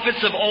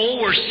prophets of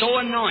old were so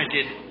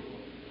anointed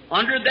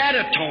under that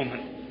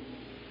atonement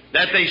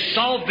that they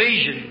saw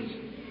visions.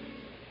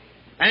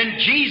 And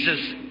Jesus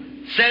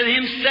said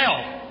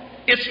Himself,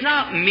 "It's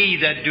not me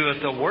that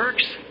doeth the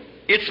works,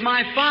 it's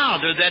my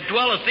Father that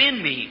dwelleth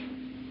in me.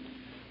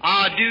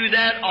 I do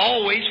that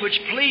always which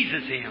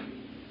pleases Him.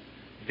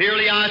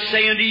 Verily I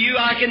say unto you,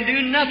 I can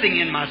do nothing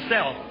in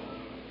myself.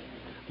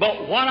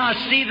 But what I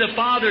see the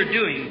Father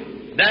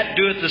doing, that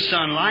doeth the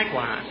Son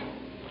likewise."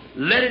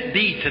 Let it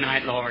be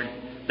tonight, Lord,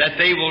 that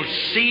they will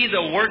see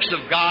the works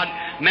of God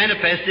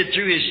manifested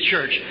through His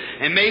church.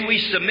 And may we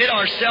submit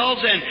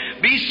ourselves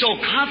and be so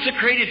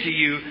consecrated to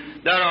You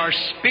that our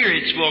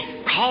spirits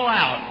will call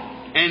out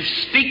and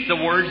speak the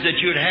words that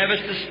You would have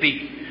us to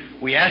speak.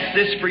 We ask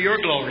this for Your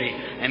glory.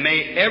 And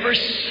may every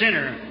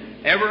sinner,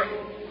 every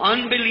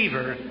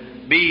unbeliever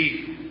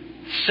be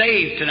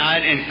saved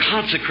tonight and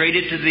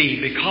consecrated to Thee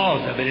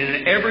because of it.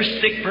 And every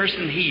sick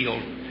person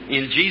healed.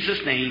 In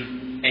Jesus'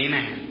 name,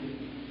 amen.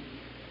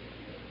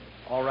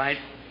 All right.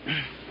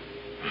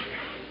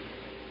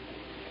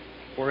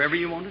 Wherever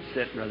you want to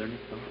sit, brethren.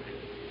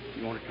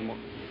 You want to come over.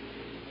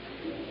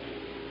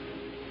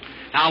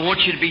 Now I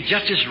want you to be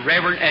just as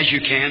reverent as you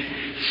can.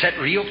 Sit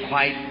real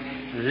quiet.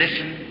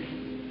 Listen.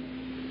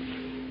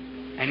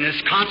 And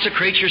just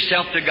consecrate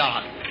yourself to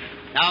God.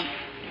 Now,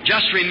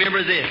 just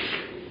remember this.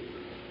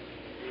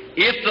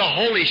 If the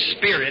Holy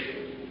Spirit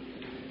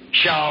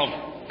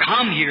shall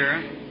come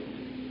here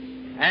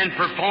and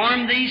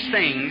perform these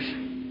things,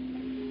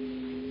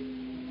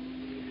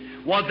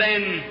 well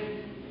then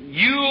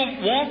you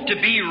want to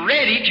be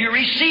ready to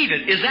receive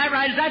it. Is that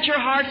right? Is that your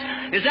heart?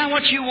 Is that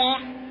what you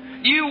want?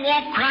 You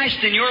want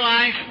Christ in your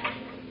life?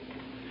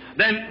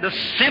 Then the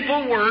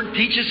simple Word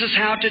teaches us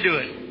how to do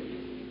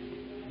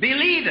it.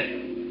 Believe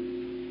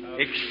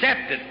it.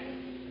 Accept it.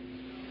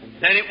 And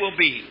then it will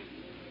be.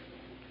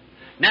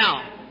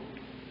 Now,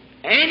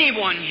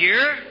 anyone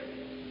here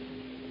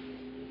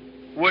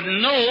would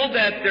know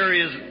that there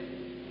is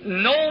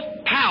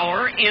no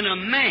power in a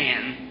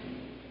man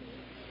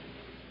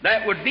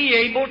that would be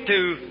able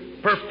to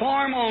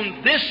perform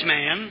on this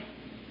man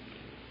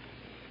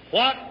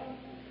what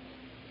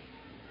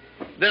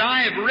that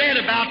I have read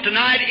about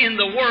tonight in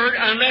the Word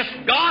unless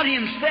God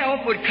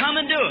Himself would come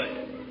and do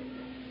it.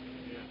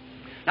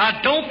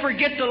 Now don't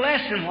forget the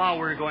lesson while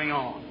we're going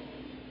on.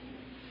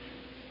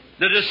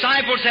 The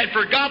disciples had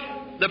forgot,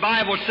 the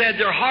Bible said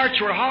their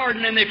hearts were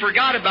hardened and they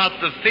forgot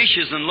about the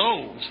fishes and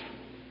loaves.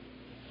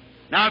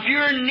 Now if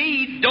you're in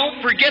need,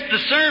 don't forget the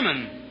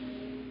sermon.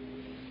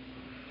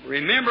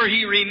 Remember,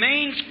 He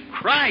remains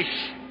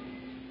Christ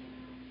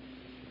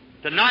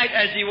tonight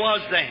as He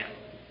was then.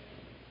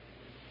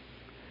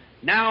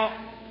 Now,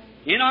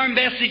 in our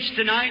message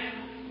tonight,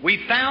 we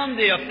found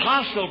the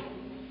Apostle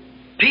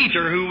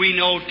Peter, who we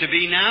know to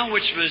be now,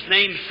 which was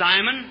named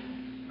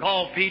Simon,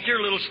 called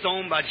Peter, little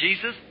stone by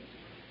Jesus,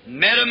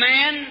 met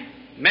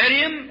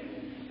him,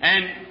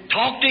 and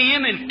talked to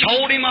him and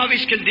told him of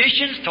his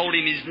conditions, told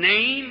him his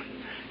name,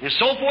 and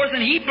so forth,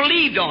 and he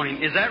believed on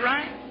him. Is that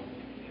right?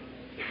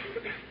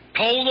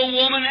 Told the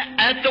woman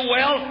at the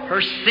well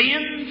her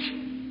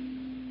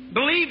sins,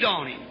 believed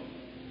on Him,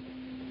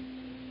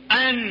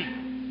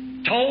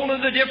 and told her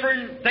the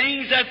different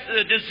things that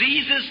the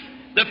diseases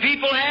the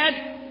people had,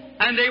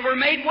 and they were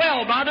made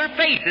well by their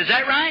faith. Is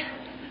that right?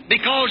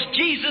 Because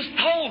Jesus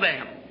told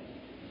them.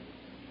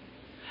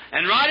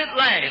 And right at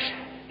last,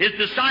 His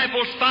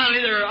disciples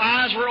finally, their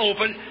eyes were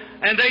open,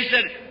 and they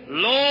said,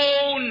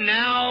 "Lo,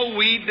 now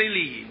we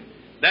believe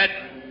that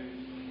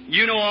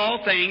You know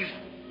all things,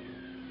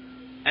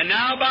 and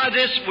now by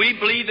this we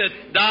believe that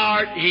Thou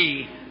art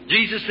He."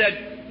 Jesus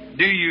said,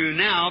 "Do you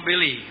now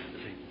believe?"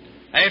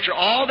 After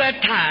all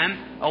that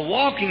time of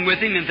walking with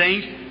Him and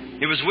things,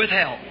 it was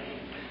withheld.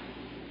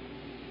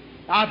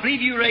 I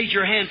believe you raised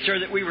your hand, sir,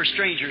 that we were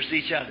strangers to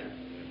each other.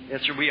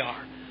 Yes, sir, we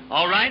are.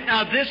 All right,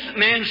 now this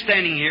man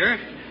standing here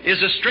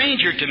is a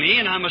stranger to me,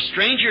 and I'm a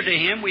stranger to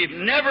him. We've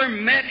never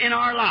met in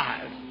our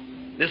lives.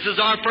 This is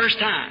our first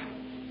time.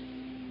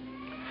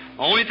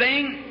 Only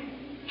thing,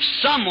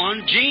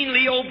 someone, Gene,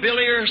 Leo,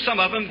 Billy, or some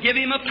of them, give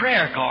him a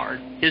prayer card.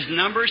 His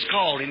number is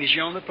called, and he's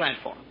here on the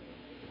platform.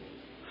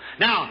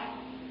 Now,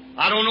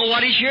 I don't know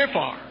what he's here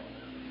for.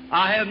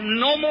 I have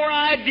no more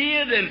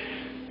idea than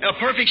a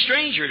perfect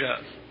stranger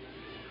does.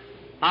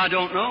 I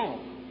don't know.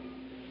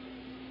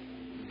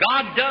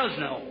 God does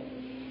know.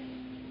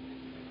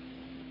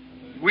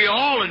 We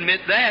all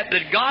admit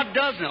that God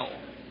does know.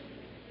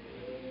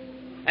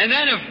 And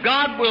then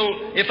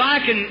if I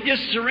can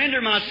just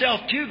surrender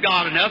myself to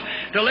God enough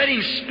to let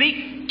Him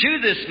speak to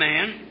this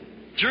man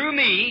through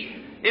me,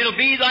 it'll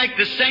be like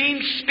the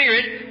same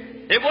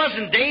Spirit. It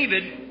wasn't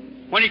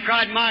David when he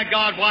cried, "My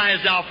God, why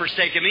hast Thou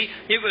forsaken me?"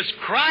 It was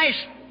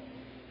Christ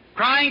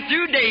crying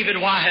through David,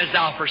 "Why hast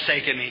Thou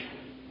forsaken me?"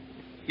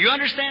 You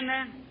understand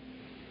that?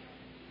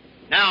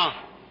 Now,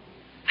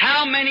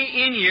 how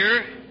many in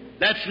here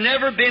that's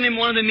never been in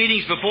one of the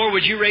meetings before?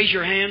 Would you raise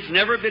your hands?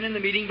 Never been in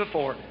the meeting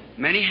before?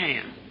 Many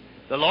hands.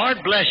 The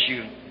Lord bless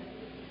you.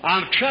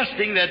 I'm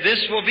trusting that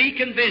this will be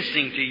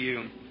convincing to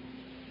you.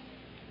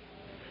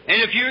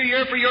 And if you're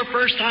here for your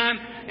first time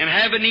and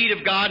have a need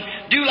of God,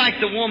 do like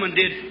the woman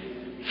did.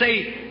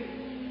 Say,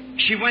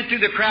 she went through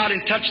the crowd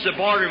and touched the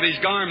border of His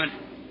garment.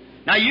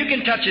 Now you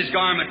can touch His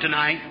garment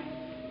tonight.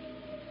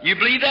 You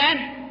believe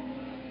that?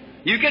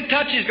 You can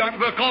touch His garment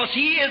because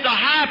He is a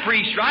high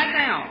priest right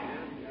now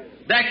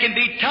that can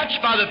be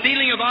touched by the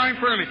feeling of our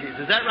infirmities.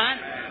 Is that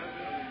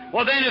right?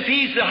 Well then, if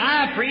He's the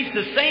high priest,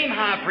 the same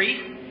high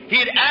priest,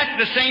 He'd act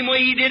the same way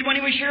He did when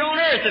He was here on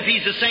earth if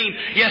He's the same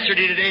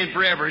yesterday, today, and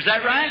forever. Is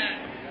that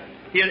right?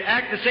 He'd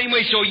act the same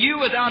way. So you,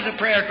 without the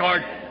prayer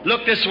card,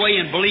 look this way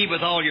and believe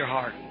with all your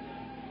heart.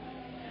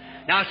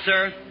 Now,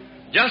 sir,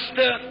 just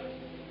to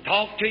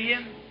talk to you,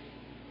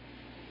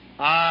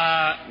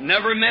 I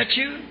never met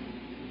you,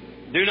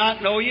 do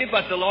not know you,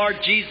 but the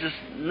Lord Jesus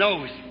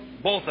knows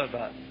both of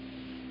us.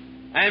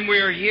 And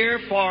we're here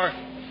for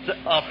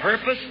a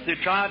purpose to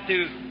try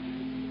to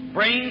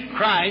bring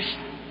Christ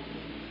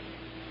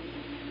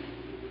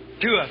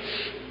to us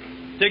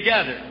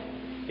together.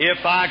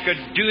 If I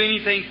could do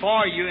anything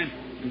for you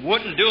and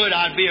wouldn't do it,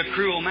 I'd be a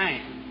cruel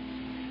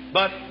man.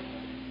 But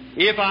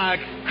if I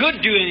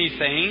could do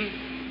anything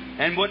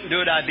and wouldn't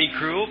do it, I'd be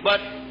cruel. But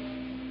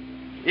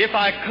if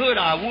I could,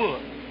 I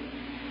would.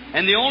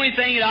 And the only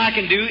thing that I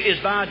can do is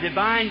by a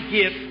divine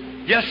gift,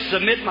 just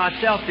submit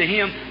myself to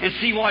Him and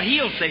see what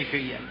He'll say to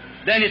you.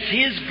 Then it's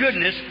His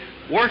goodness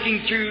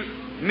working through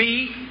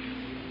me,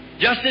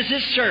 just as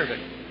His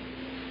servant,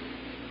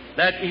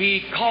 that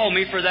He called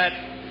me for that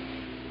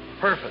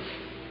purpose.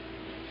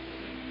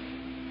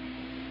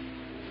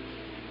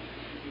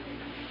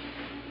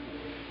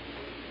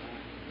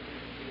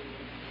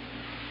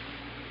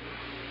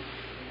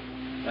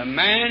 The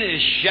man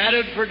is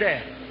shadowed for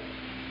death.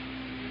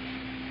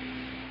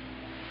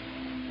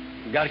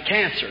 He got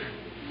cancer.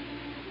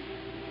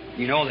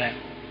 You know that.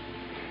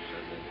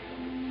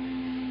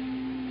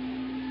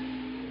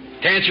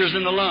 Cancer's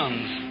in the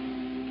lungs.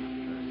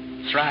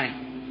 That's right.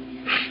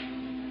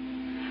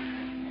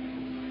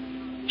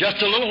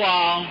 Just a little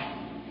while,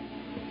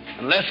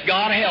 unless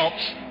God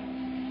helps,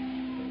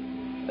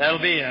 that'll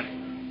be it.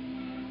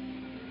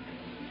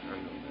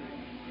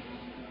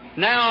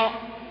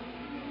 Now,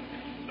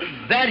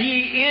 that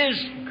He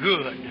is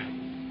good,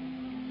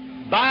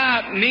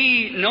 by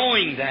me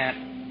knowing that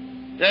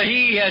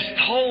He has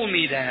told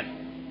me that,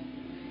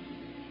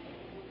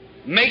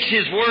 makes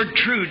His Word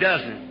true,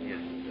 doesn't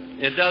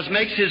it? It does,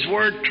 makes His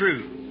Word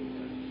true.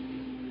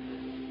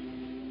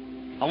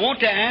 I want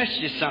to ask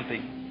you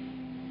something.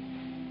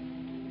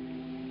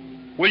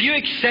 Will you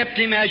accept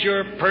Him as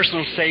your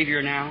personal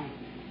Savior now?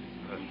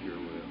 I sure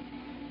will.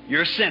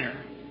 You're a sinner.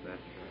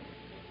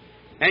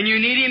 And you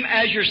need Him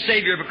as your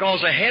Savior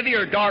because a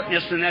heavier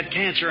darkness than that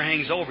cancer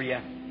hangs over you.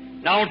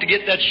 Now I want to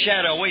get that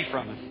shadow away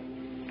from us.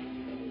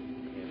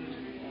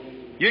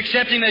 You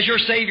accept Him as your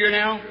Savior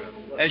now?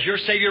 As your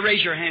Savior,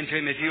 raise your hand to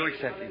Him if you'll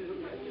accept Him.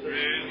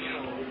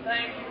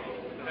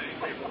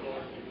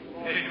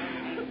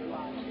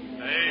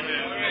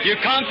 You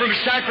come from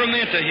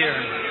Sacramento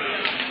here.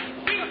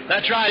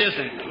 That's right, isn't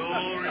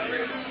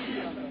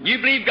it? You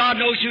believe God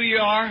knows who you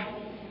are?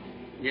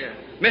 Yes.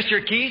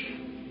 Mr. Keith?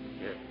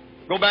 Yes.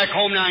 Go back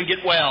home now and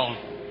get well.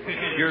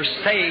 You're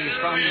saved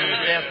from your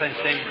death and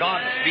say,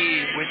 God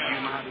be with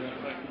you, my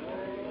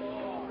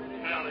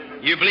brother.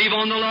 You believe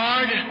on the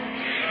Lord?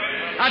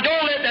 Now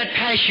don't let that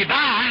pass you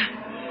by.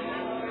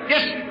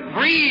 Just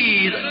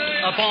breathe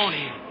upon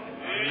Him.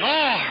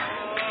 Lord,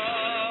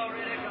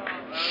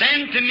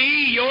 send to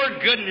me your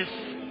goodness.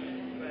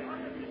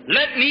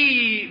 Let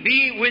me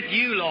be with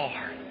you,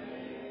 Lord.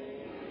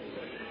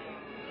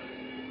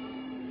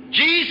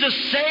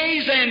 Jesus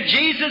saves and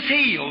Jesus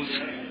heals.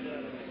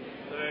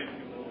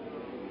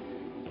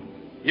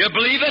 You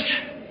believe it?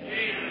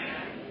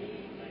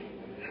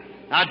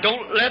 Now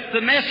don't let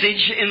the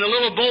message in the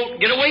little boat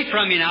get away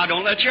from you now.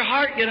 Don't let your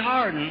heart get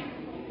hardened.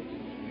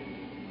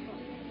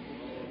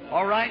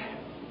 All right?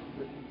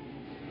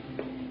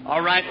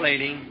 All right,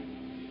 lady.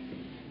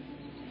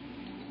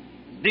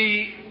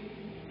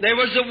 There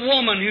was a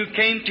woman who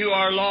came to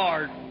our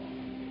Lord,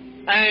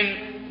 and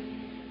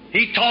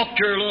He talked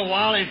to her a little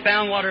while and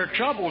found what her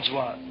troubles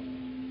was.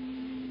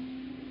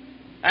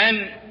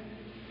 And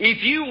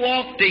if you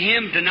walked to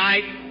Him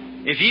tonight,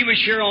 if He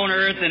was here on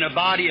earth in a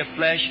body of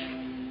flesh,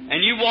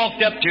 and you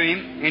walked up to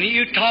Him and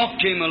you talked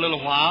to Him a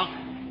little while,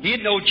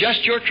 He'd know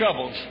just your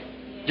troubles,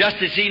 just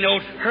as He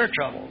knows her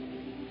troubles.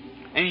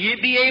 And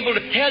He'd be able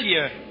to tell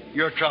you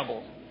your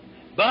troubles.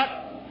 But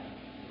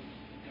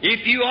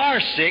if you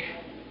are sick,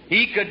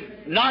 He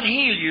could not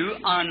heal you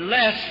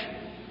unless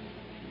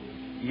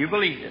you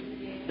believed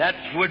it. That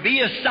would be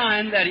a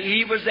sign that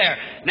He was there.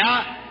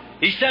 Now,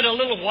 He said a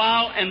little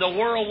while and the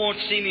world won't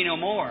see me no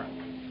more,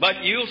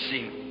 but you'll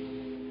see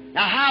me.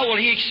 Now, how will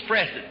He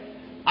express it?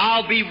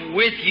 I'll be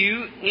with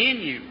you, in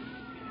you.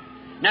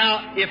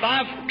 Now, if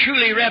I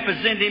truly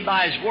represent Him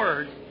by His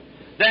Word,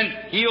 then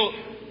He'll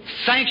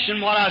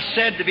sanction what I've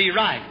said to be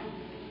right.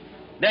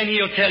 Then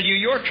He'll tell you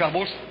your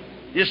troubles.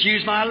 Just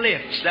use my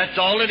lips. That's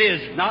all it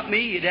is. Not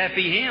me. It'd have to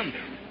be Him,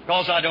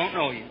 because I don't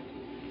know you.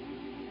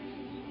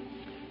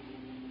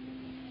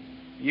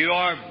 You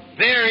are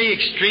very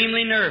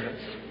extremely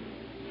nervous.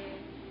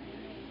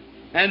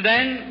 And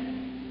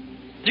then,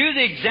 do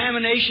the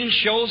examination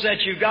shows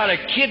that you've got a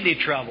kidney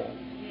trouble.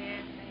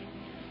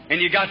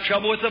 And you've got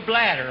trouble with the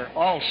bladder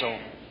also.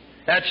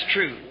 That's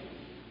true.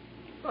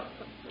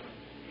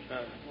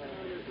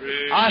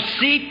 I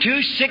see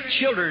 2 sick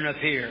children up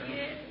here.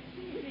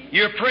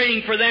 You're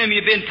praying for them.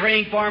 You've been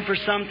praying for them for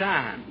some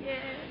time.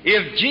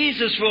 If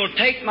Jesus will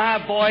take my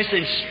voice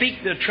and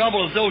speak the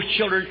trouble of those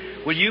children,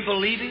 will you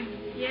believe Him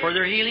for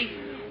their healing?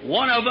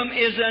 One of them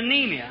is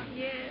anemia.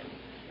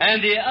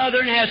 And the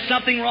other has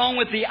something wrong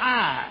with the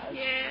eyes.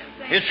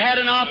 It's had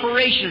an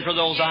operation for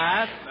those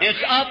eyes.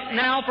 It's up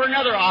now for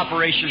another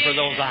operation for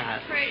those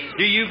eyes.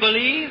 Do you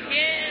believe?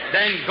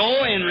 Then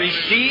go and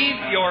receive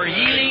your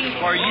healing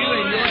for you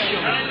and your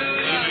children.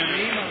 In the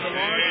name of the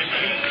Lord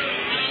Jesus.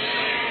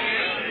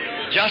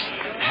 Just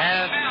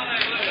have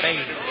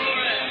faith.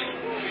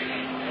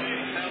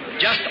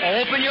 Just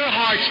open your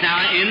hearts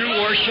now in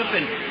worship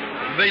and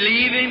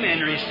believe Him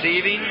and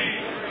receive Him.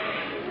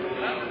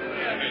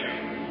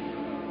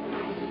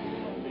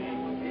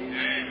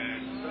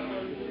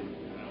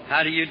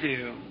 How do you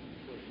do?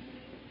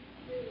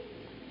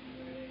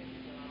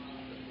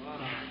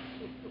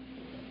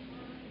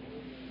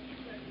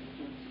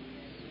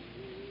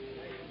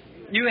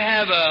 You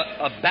have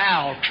a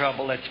bowel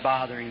trouble that's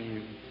bothering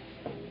you.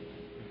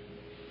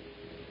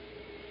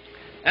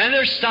 And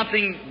there's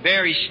something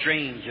very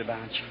strange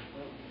about you.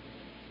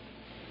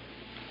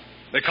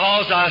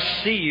 Because I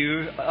see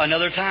you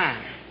another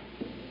time.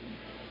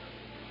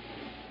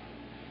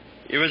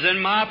 It was in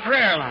my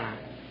prayer line.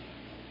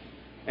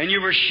 And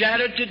you were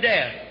shattered to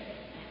death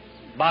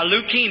by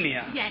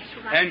leukemia. Yes,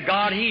 right. And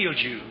God healed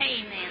you.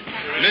 Amen.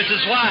 Thank you.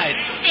 Mrs. White,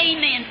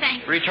 Amen.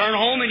 Thank you. return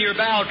home and your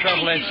bowel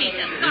trouble Thank is you,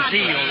 Jesus. is God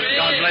healed. bless you.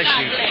 God bless God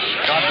you. bless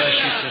you. God bless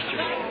you, sister.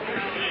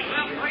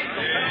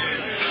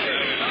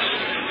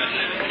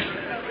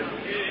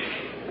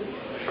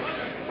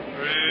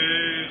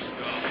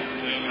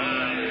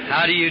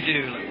 How do you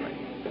do?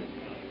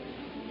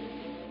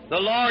 The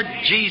Lord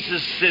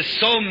Jesus is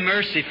so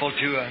merciful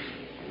to us.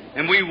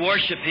 And we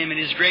worship Him, and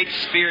His great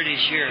Spirit is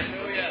here.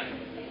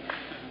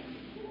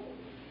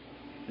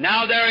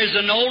 Now there is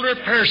an older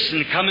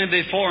person coming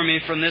before me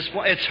from this.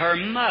 It's her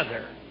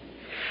mother.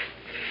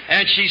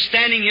 And she's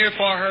standing here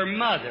for her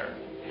mother.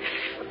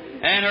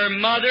 And her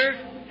mother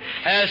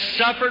has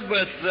suffered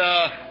with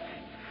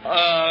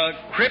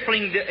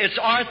crippling, it's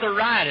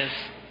arthritis.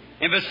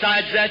 And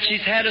besides that,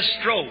 she's had a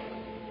stroke.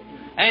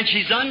 And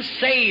she's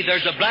unsaved.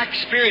 There's a black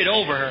spirit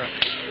over her.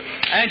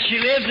 And she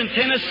lives in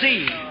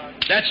Tennessee.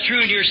 That's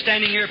true, and you're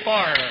standing here for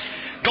her.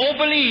 Go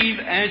believe,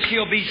 and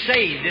she'll be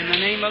saved in the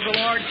name of the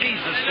Lord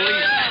Jesus.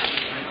 Believe.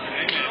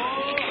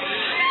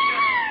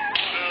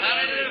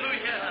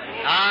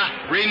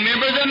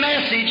 Remember the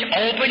message.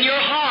 Open your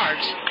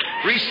hearts.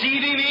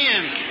 Receive Him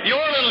in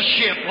your little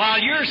ship while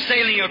you're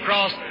sailing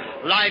across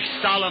life's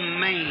solemn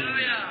main.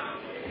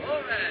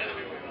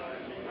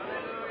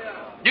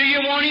 Do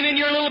you want Him in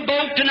your little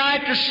boat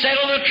tonight to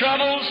settle the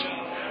troubles?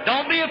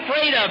 Don't be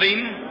afraid of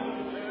Him.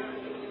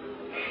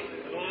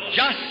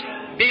 Just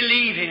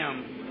believe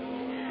Him.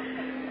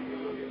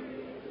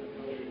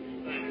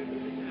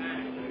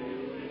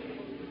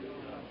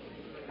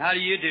 How do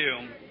you do?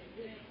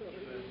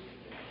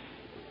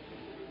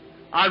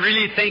 I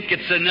really think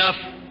it's enough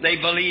they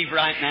believe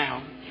right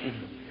now.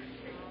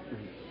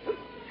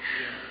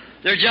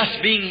 They're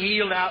just being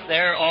healed out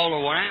there all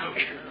around.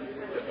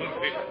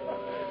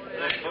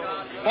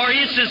 For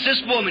instance,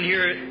 this woman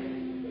here,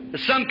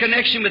 there's some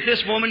connection with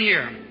this woman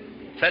here,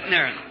 sitting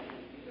there.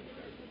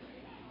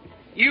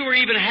 You were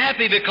even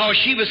happy because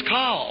she was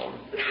called.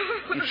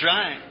 That's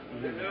right.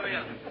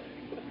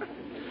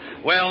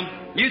 Well,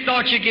 you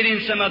thought you'd get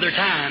in some other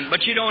time,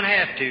 but you don't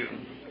have to.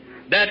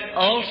 That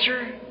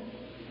ulcer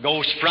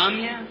goes from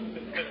you.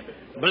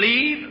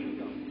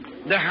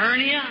 Believe. The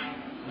hernia.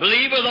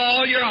 Believe with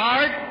all your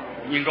heart.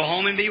 You can go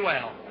home and be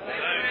well.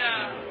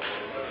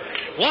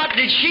 What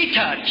did she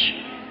touch?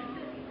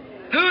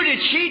 Who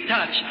did she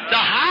touch? The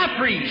high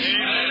priest.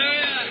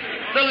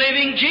 The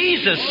living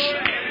Jesus.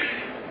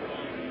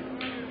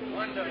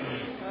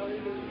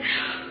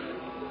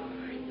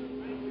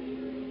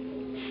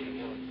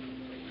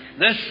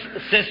 This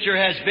sister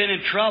has been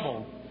in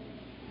trouble,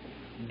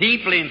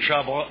 deeply in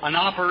trouble, an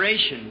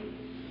operation,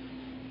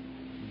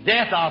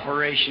 death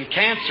operation,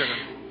 cancer.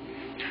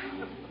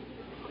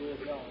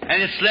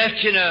 And it's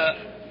left you in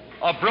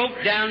a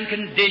broke-down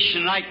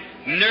condition, like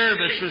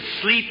nervous and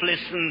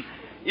sleepless, and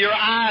your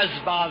eyes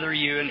bother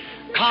you, and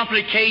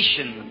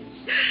complications.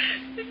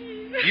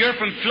 You're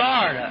from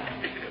Florida,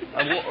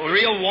 a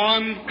real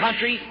warm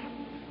country.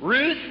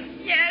 Ruth?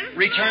 Yes.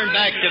 Return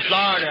back to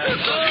Florida.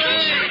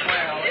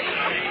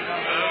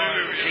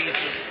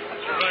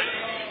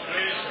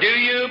 Do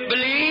you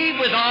believe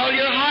with all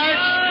your heart?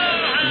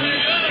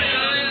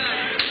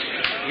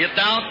 If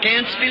thou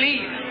canst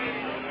believe.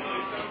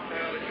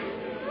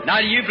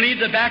 Now, do you believe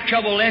the back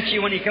trouble left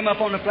you when you come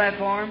up on the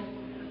platform?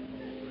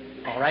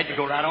 All right, to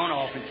go right on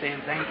off and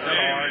saying, thank the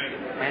Lord,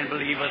 and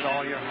believe with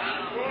all your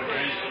heart.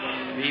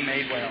 And be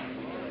made well.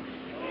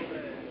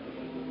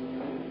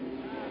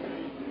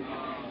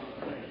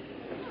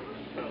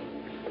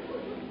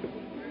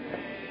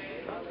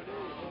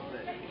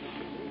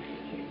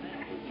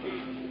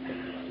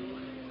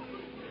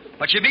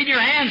 What you beat your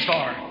hands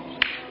for?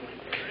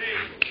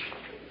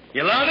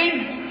 You love Him?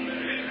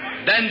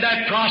 Then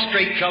that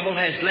prostrate trouble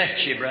has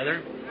left you,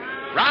 brother.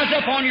 Rise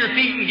up on your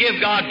feet and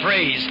give God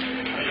praise.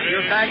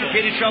 Your back and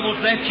pity trouble's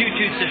left you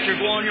too, sister.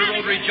 Go on your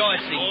road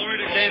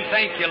rejoicing. Then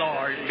thank you,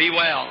 Lord. Be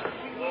well.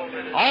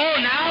 Oh,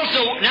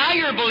 now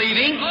you're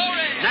believing.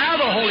 Now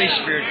the Holy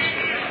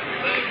Spirit.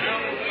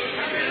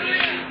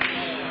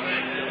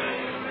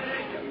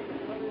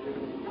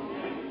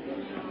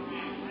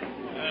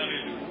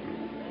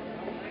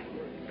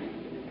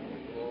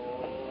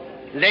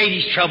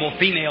 Ladies' trouble,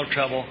 female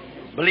trouble.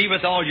 Believe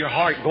with all your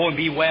heart. Go and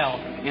be well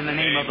in the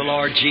name of the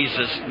Lord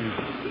Jesus. Amen.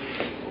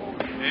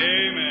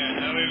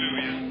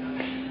 Hallelujah.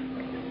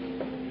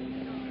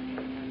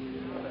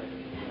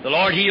 The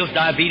Lord heals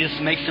diabetes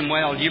and makes them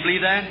well. Do you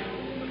believe that?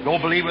 Go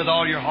believe with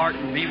all your heart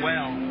and be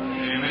well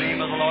in the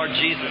name of the Lord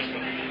Jesus.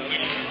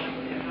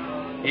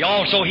 He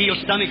also heals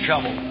stomach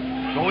trouble.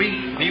 Go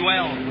eat, be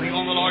well. Believe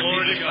on the Lord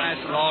Jesus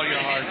Christ with all your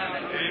heart.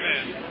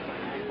 Amen.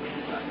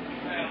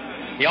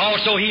 He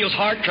also heals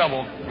heart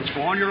trouble. Just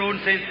go on your road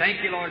and say,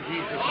 thank you, Lord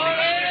Jesus.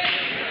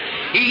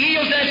 He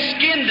heals that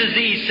skin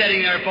disease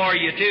sitting there for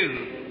you,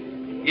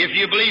 too. If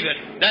you believe it.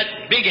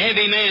 That big,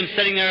 heavy man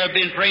sitting there have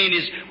been praying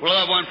his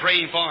loved one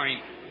praying for him.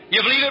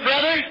 You believe it,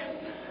 brother?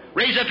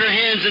 Raise up your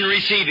hands and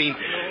receive Him.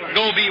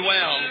 Go be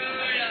well.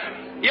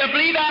 You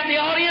believe out in the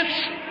audience?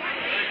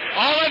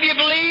 All of you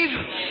believe?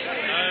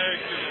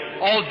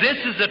 Oh,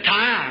 this is the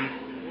time.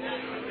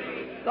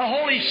 The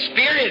Holy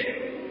Spirit.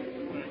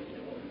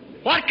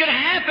 What could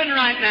happen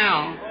right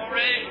now?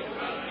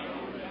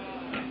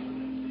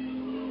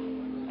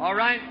 All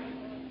right.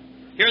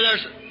 Here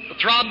there's a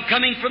throb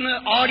coming from the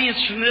audience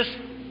from this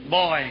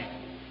boy.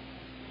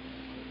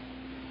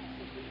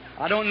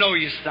 I don't know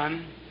you,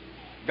 son.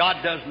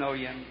 God does know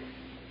you.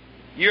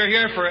 You're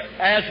here for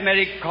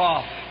asthmatic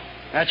cough.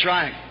 That's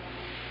right.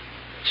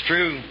 It's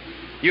true.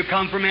 You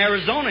come from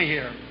Arizona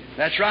here.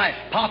 That's right.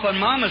 Papa and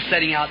Mama's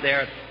sitting out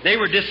there. They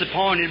were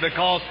disappointed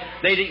because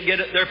they didn't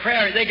get their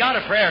prayer. They got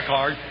a prayer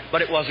card,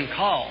 but it wasn't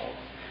called.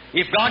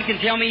 If God can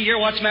tell me here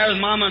what's the matter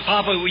with Mama and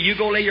Papa, will you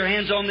go lay your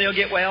hands on them, they'll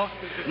get well?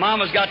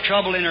 Mama's got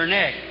trouble in her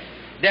neck.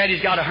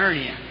 Daddy's got a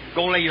hernia.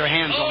 Go lay your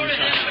hands on them.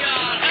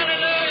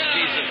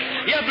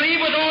 You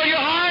believe with all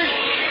your heart?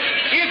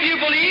 If you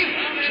believe,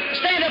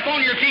 stand up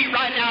on your feet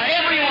right now,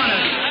 every one of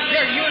you.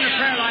 There, you in the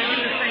prayer line, you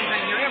do the same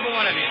thing here, every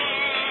one of you.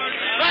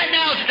 Right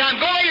now is the time.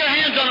 Go lay your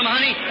hands on them,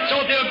 honey,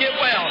 so they'll get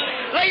well.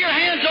 Lay your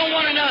hands on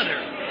one another.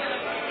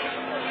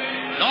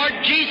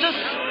 Lord Jesus,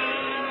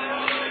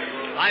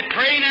 I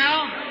pray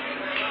now,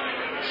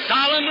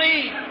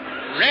 solemnly,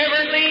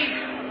 reverently,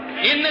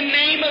 in the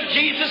name of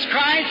Jesus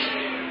Christ,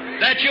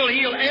 that you'll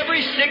heal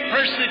every sick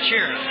person that's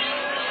here.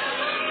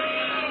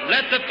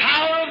 Let the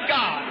power of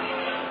God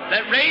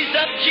that raised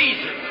up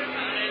Jesus,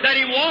 that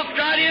He walked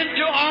right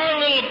into our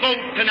little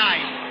boat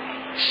tonight,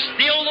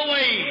 still the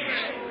waves,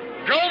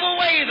 drove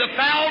away the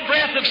foul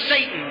breath of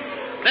Satan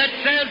that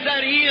says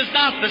that He is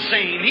not the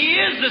same. He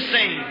is the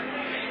same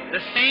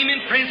in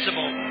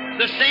principle,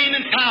 the same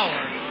in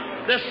power,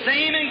 the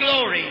same in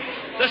glory,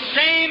 the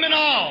same in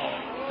all,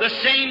 the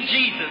same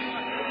Jesus.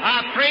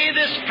 I pray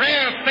this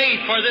prayer of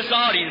faith for this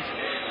audience,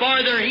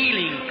 for their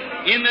healing,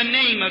 in the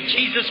name of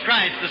Jesus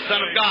Christ, the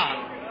Son of God.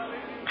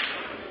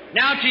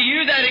 Now to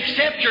you that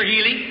accept your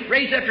healing,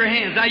 raise up your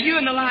hands. Now you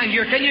in the line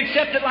here, can you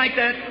accept it like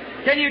that?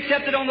 Can you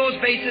accept it on those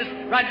bases?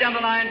 Right down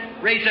the line,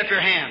 raise up your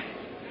hand.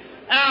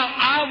 Now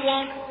I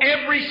want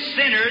every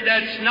sinner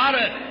that's not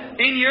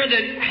in here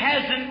that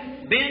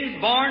hasn't been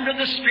born to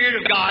the Spirit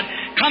of God,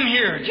 come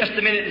here just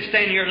a minute and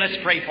stand here. Let's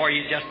pray for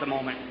you just a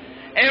moment.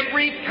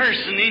 Every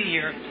person in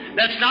here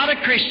that's not a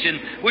Christian,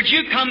 would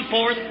you come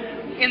forth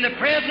in the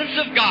presence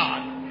of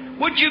God?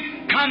 Would you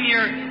come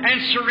here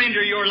and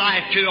surrender your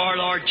life to our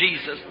Lord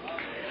Jesus?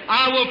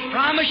 I will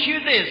promise you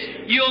this,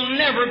 you'll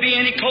never be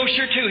any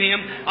closer to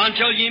Him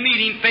until you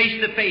meet Him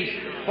face to face.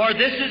 For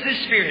this is His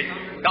Spirit.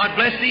 God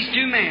bless these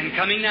two men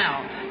coming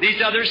now,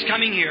 these others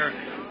coming here.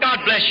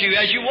 God bless you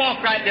as you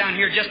walk right down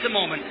here just a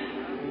moment.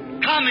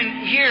 Come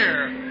and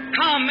hear.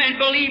 Come and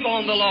believe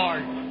on the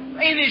Lord.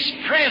 In His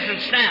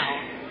presence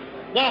now.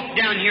 Walk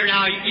down here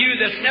now, you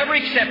that's never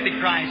accepted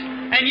Christ,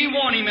 and you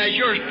want Him as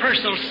your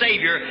personal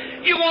Savior.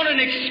 You want an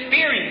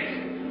experience.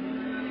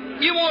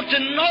 You want to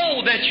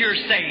know that you're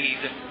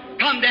saved.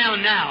 Come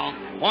down now.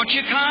 Won't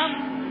you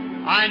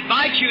come? I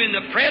invite you in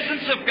the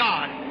presence of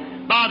God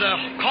by the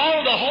call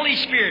of the Holy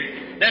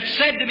Spirit that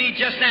said to me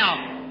just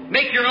now,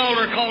 make your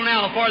altar call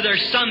now, for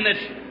there's some that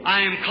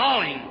I am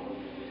calling.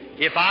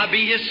 If I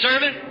be His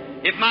servant,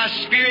 if my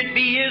spirit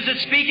be His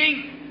that's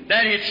speaking,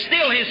 then it's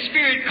still His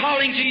Spirit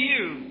calling to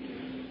you,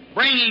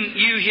 bringing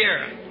you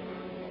here.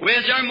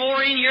 Is there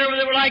more in here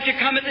that would like to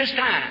come at this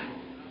time?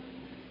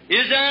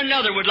 Is there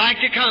another would like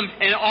to come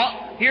and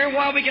here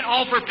while we can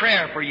offer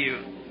prayer for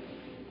you?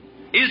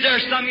 Is there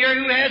some here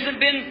who hasn't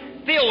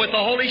been filled with the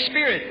Holy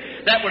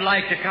Spirit that would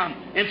like to come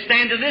and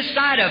stand to this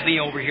side of me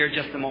over here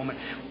just a moment?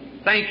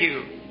 Thank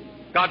you.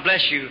 God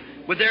bless you.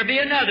 Would there be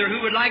another who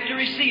would like to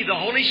receive the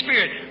Holy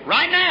Spirit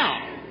right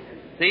now?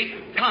 See?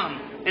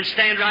 Come and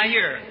stand right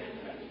here.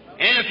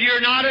 And if you're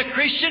not a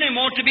Christian and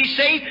want to be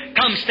saved,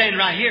 come stand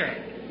right here.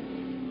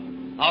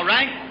 All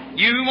right?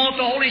 You who want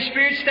the Holy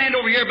Spirit, stand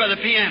over here by the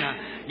piano.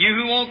 You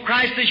who want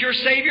Christ as your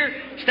Savior,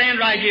 stand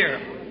right here.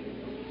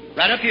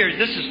 Right up here.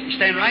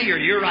 Stand right here.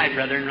 You're right,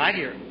 brethren, right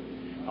here.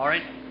 All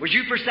right? Was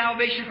you for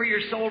salvation for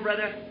your soul,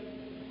 brother?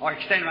 All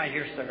right, stand right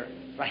here, sir.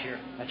 Right here.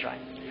 That's right.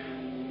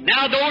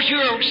 Now, those who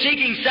are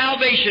seeking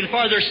salvation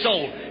for their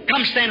soul,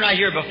 come stand right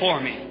here before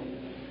me.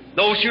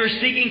 Those who are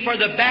seeking for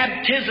the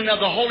baptism of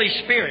the Holy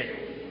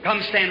Spirit,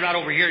 come stand right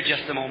over here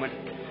just a moment.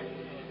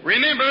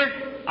 Remember,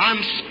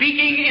 I'm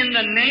speaking in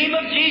the name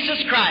of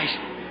Jesus Christ,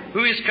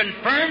 who has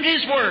confirmed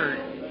His Word.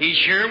 He's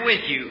here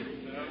with you.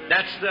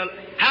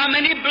 How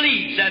many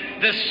believes that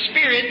the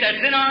Spirit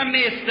that's in our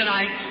midst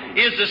tonight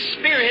is the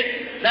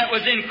Spirit that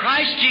was in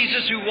Christ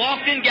Jesus, who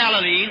walked in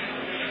Galilee,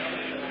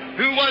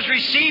 who was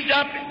received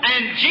up,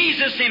 and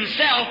Jesus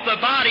Himself, the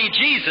body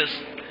Jesus,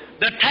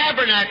 the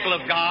tabernacle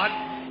of God,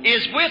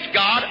 is with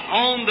God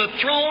on the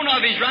throne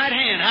of His right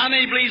hand. How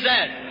many believes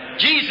that?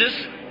 Jesus,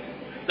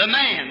 the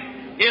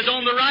man, is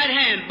on the right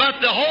hand, but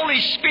the Holy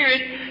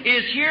Spirit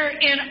is here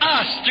in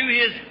us through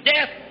His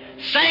death,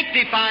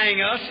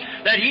 sanctifying us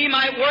that He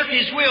might work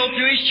His will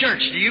through His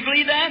church. Do you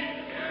believe that?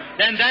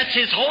 Then that's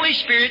His Holy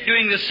Spirit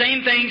doing the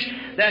same things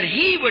that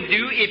He would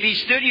do if He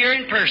stood here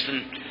in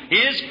person.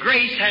 His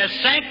grace has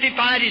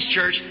sanctified His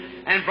church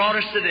and brought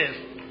us to this.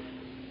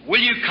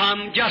 Will you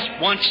come just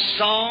one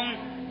song?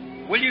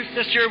 Will you,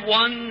 sister,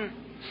 one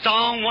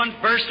song, one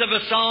verse of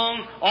a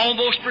song,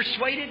 almost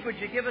persuaded? Would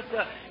you give us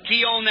a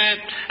key on that?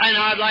 And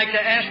I'd like to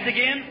ask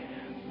again,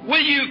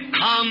 will you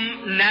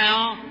come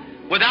now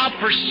without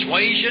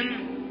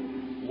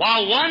persuasion?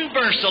 While one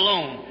verse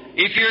alone.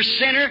 If you're a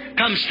sinner,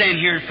 come stand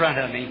here in front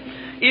of me.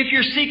 If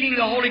you're seeking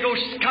the Holy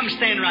Ghost, come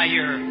stand right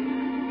here.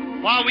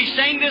 While we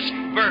sing this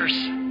verse,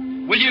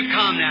 will you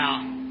come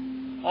now?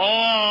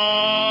 Almost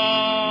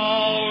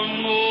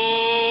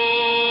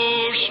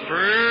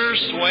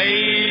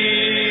persuaded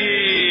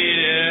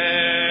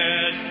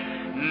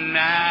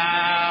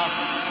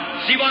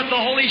now. See what the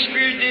Holy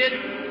Spirit did?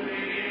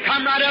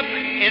 Come right up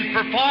and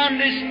perform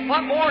this.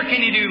 What more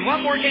can He do? What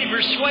more can He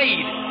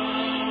persuade?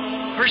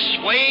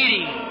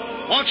 Persuading.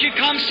 Won't you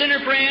come, sinner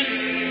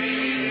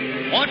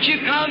friend? Won't you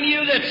come,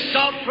 you that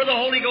sought for the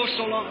Holy Ghost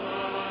so long?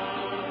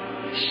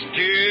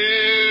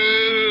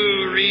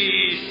 Still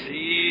receive.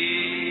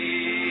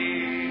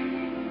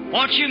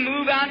 Won't you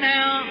move out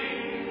now?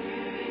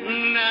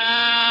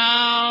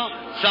 Now,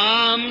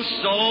 some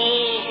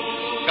soul.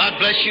 God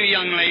bless you,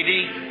 young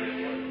lady.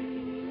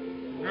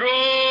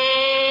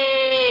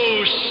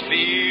 Grow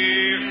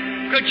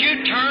spear. Could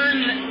you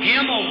turn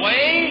him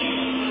away?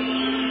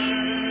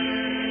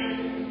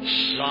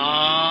 Some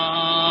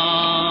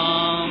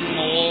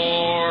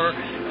more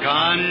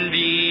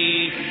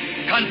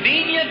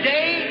convenient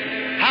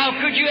day? How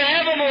could you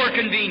have a more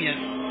convenient?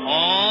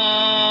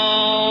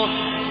 All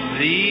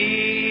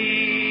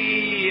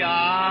the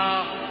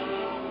hour.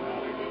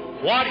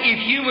 What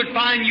if you would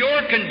find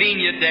your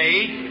convenient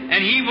day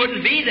and He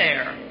wouldn't be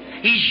there?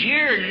 He's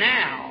here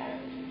now.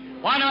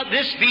 Why not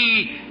this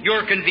be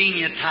your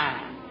convenient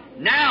time?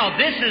 Now,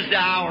 this is the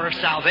hour of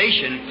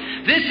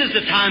salvation. This is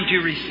the time to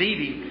receive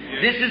Him.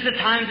 This is the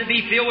time to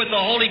be filled with the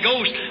Holy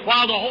Ghost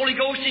while the Holy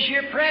Ghost is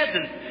here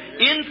present.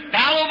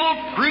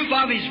 Infallible proof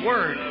of His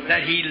Word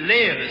that He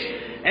lives.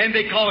 And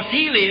because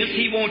He lives,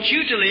 He wants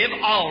you to live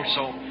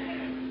also.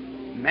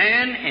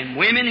 Men and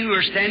women who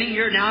are standing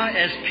here now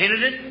as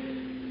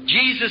penitent,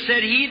 Jesus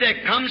said, He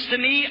that comes to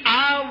me,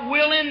 I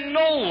will in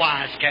no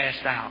wise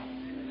cast out.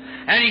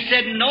 And He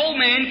said, no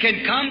man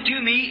can come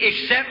to me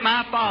except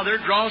my Father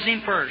draws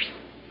him first.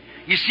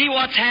 You see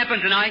what's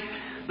happened tonight?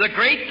 The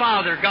great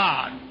Father,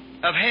 God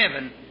of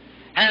heaven,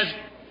 has,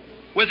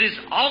 with His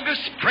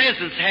august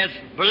presence, has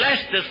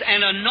blessed us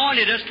and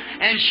anointed us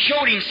and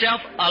showed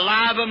Himself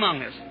alive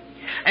among us.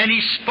 And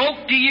He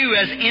spoke to you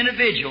as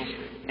individuals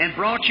and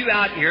brought you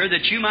out here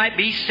that you might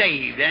be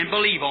saved and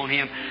believe on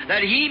Him,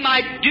 that He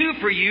might do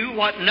for you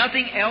what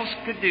nothing else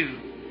could do,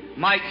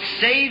 might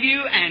save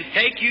you and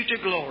take you to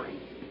glory.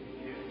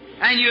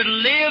 And you'd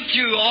live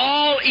through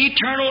all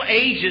eternal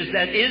ages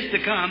that is to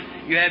come.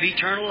 You have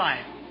eternal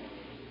life.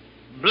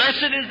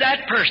 Blessed is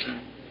that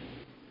person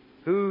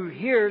who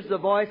hears the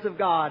voice of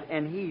God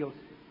and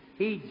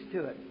heeds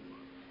to it.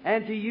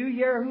 And to you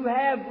here who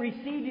have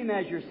received Him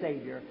as your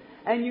Savior,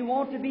 and you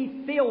want to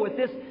be filled with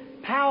this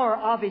power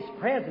of His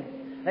presence,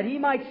 that He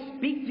might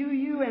speak to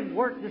you and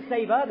work to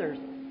save others.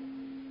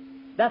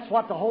 That's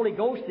what the Holy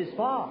Ghost is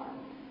for.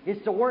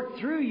 It's to work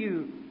through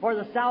you for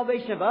the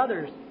salvation of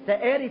others, to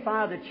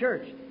edify the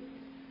church.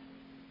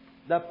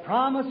 The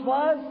promise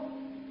was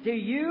to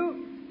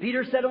you,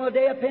 Peter said on the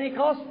day of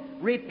Pentecost,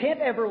 repent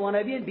every one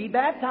of you and be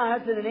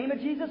baptized in the name of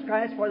Jesus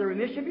Christ for the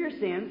remission of your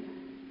sins.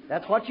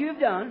 That's what you have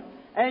done.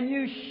 And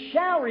you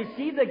shall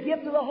receive the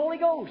gift of the Holy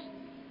Ghost.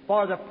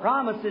 For the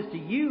promises to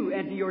you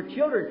and to your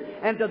children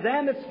and to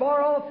them that's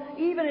far off,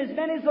 even as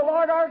many as the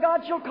Lord our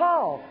God shall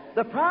call.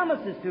 The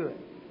promises to it.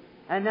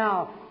 And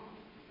now,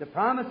 the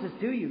promises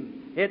to you,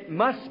 it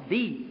must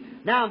be.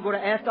 Now I'm going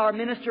to ask our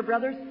minister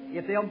brothers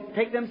if they'll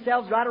take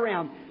themselves right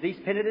around these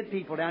penitent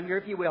people down here,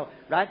 if you will,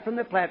 right from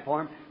the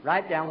platform,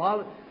 right down,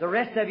 while the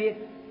rest of you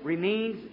remains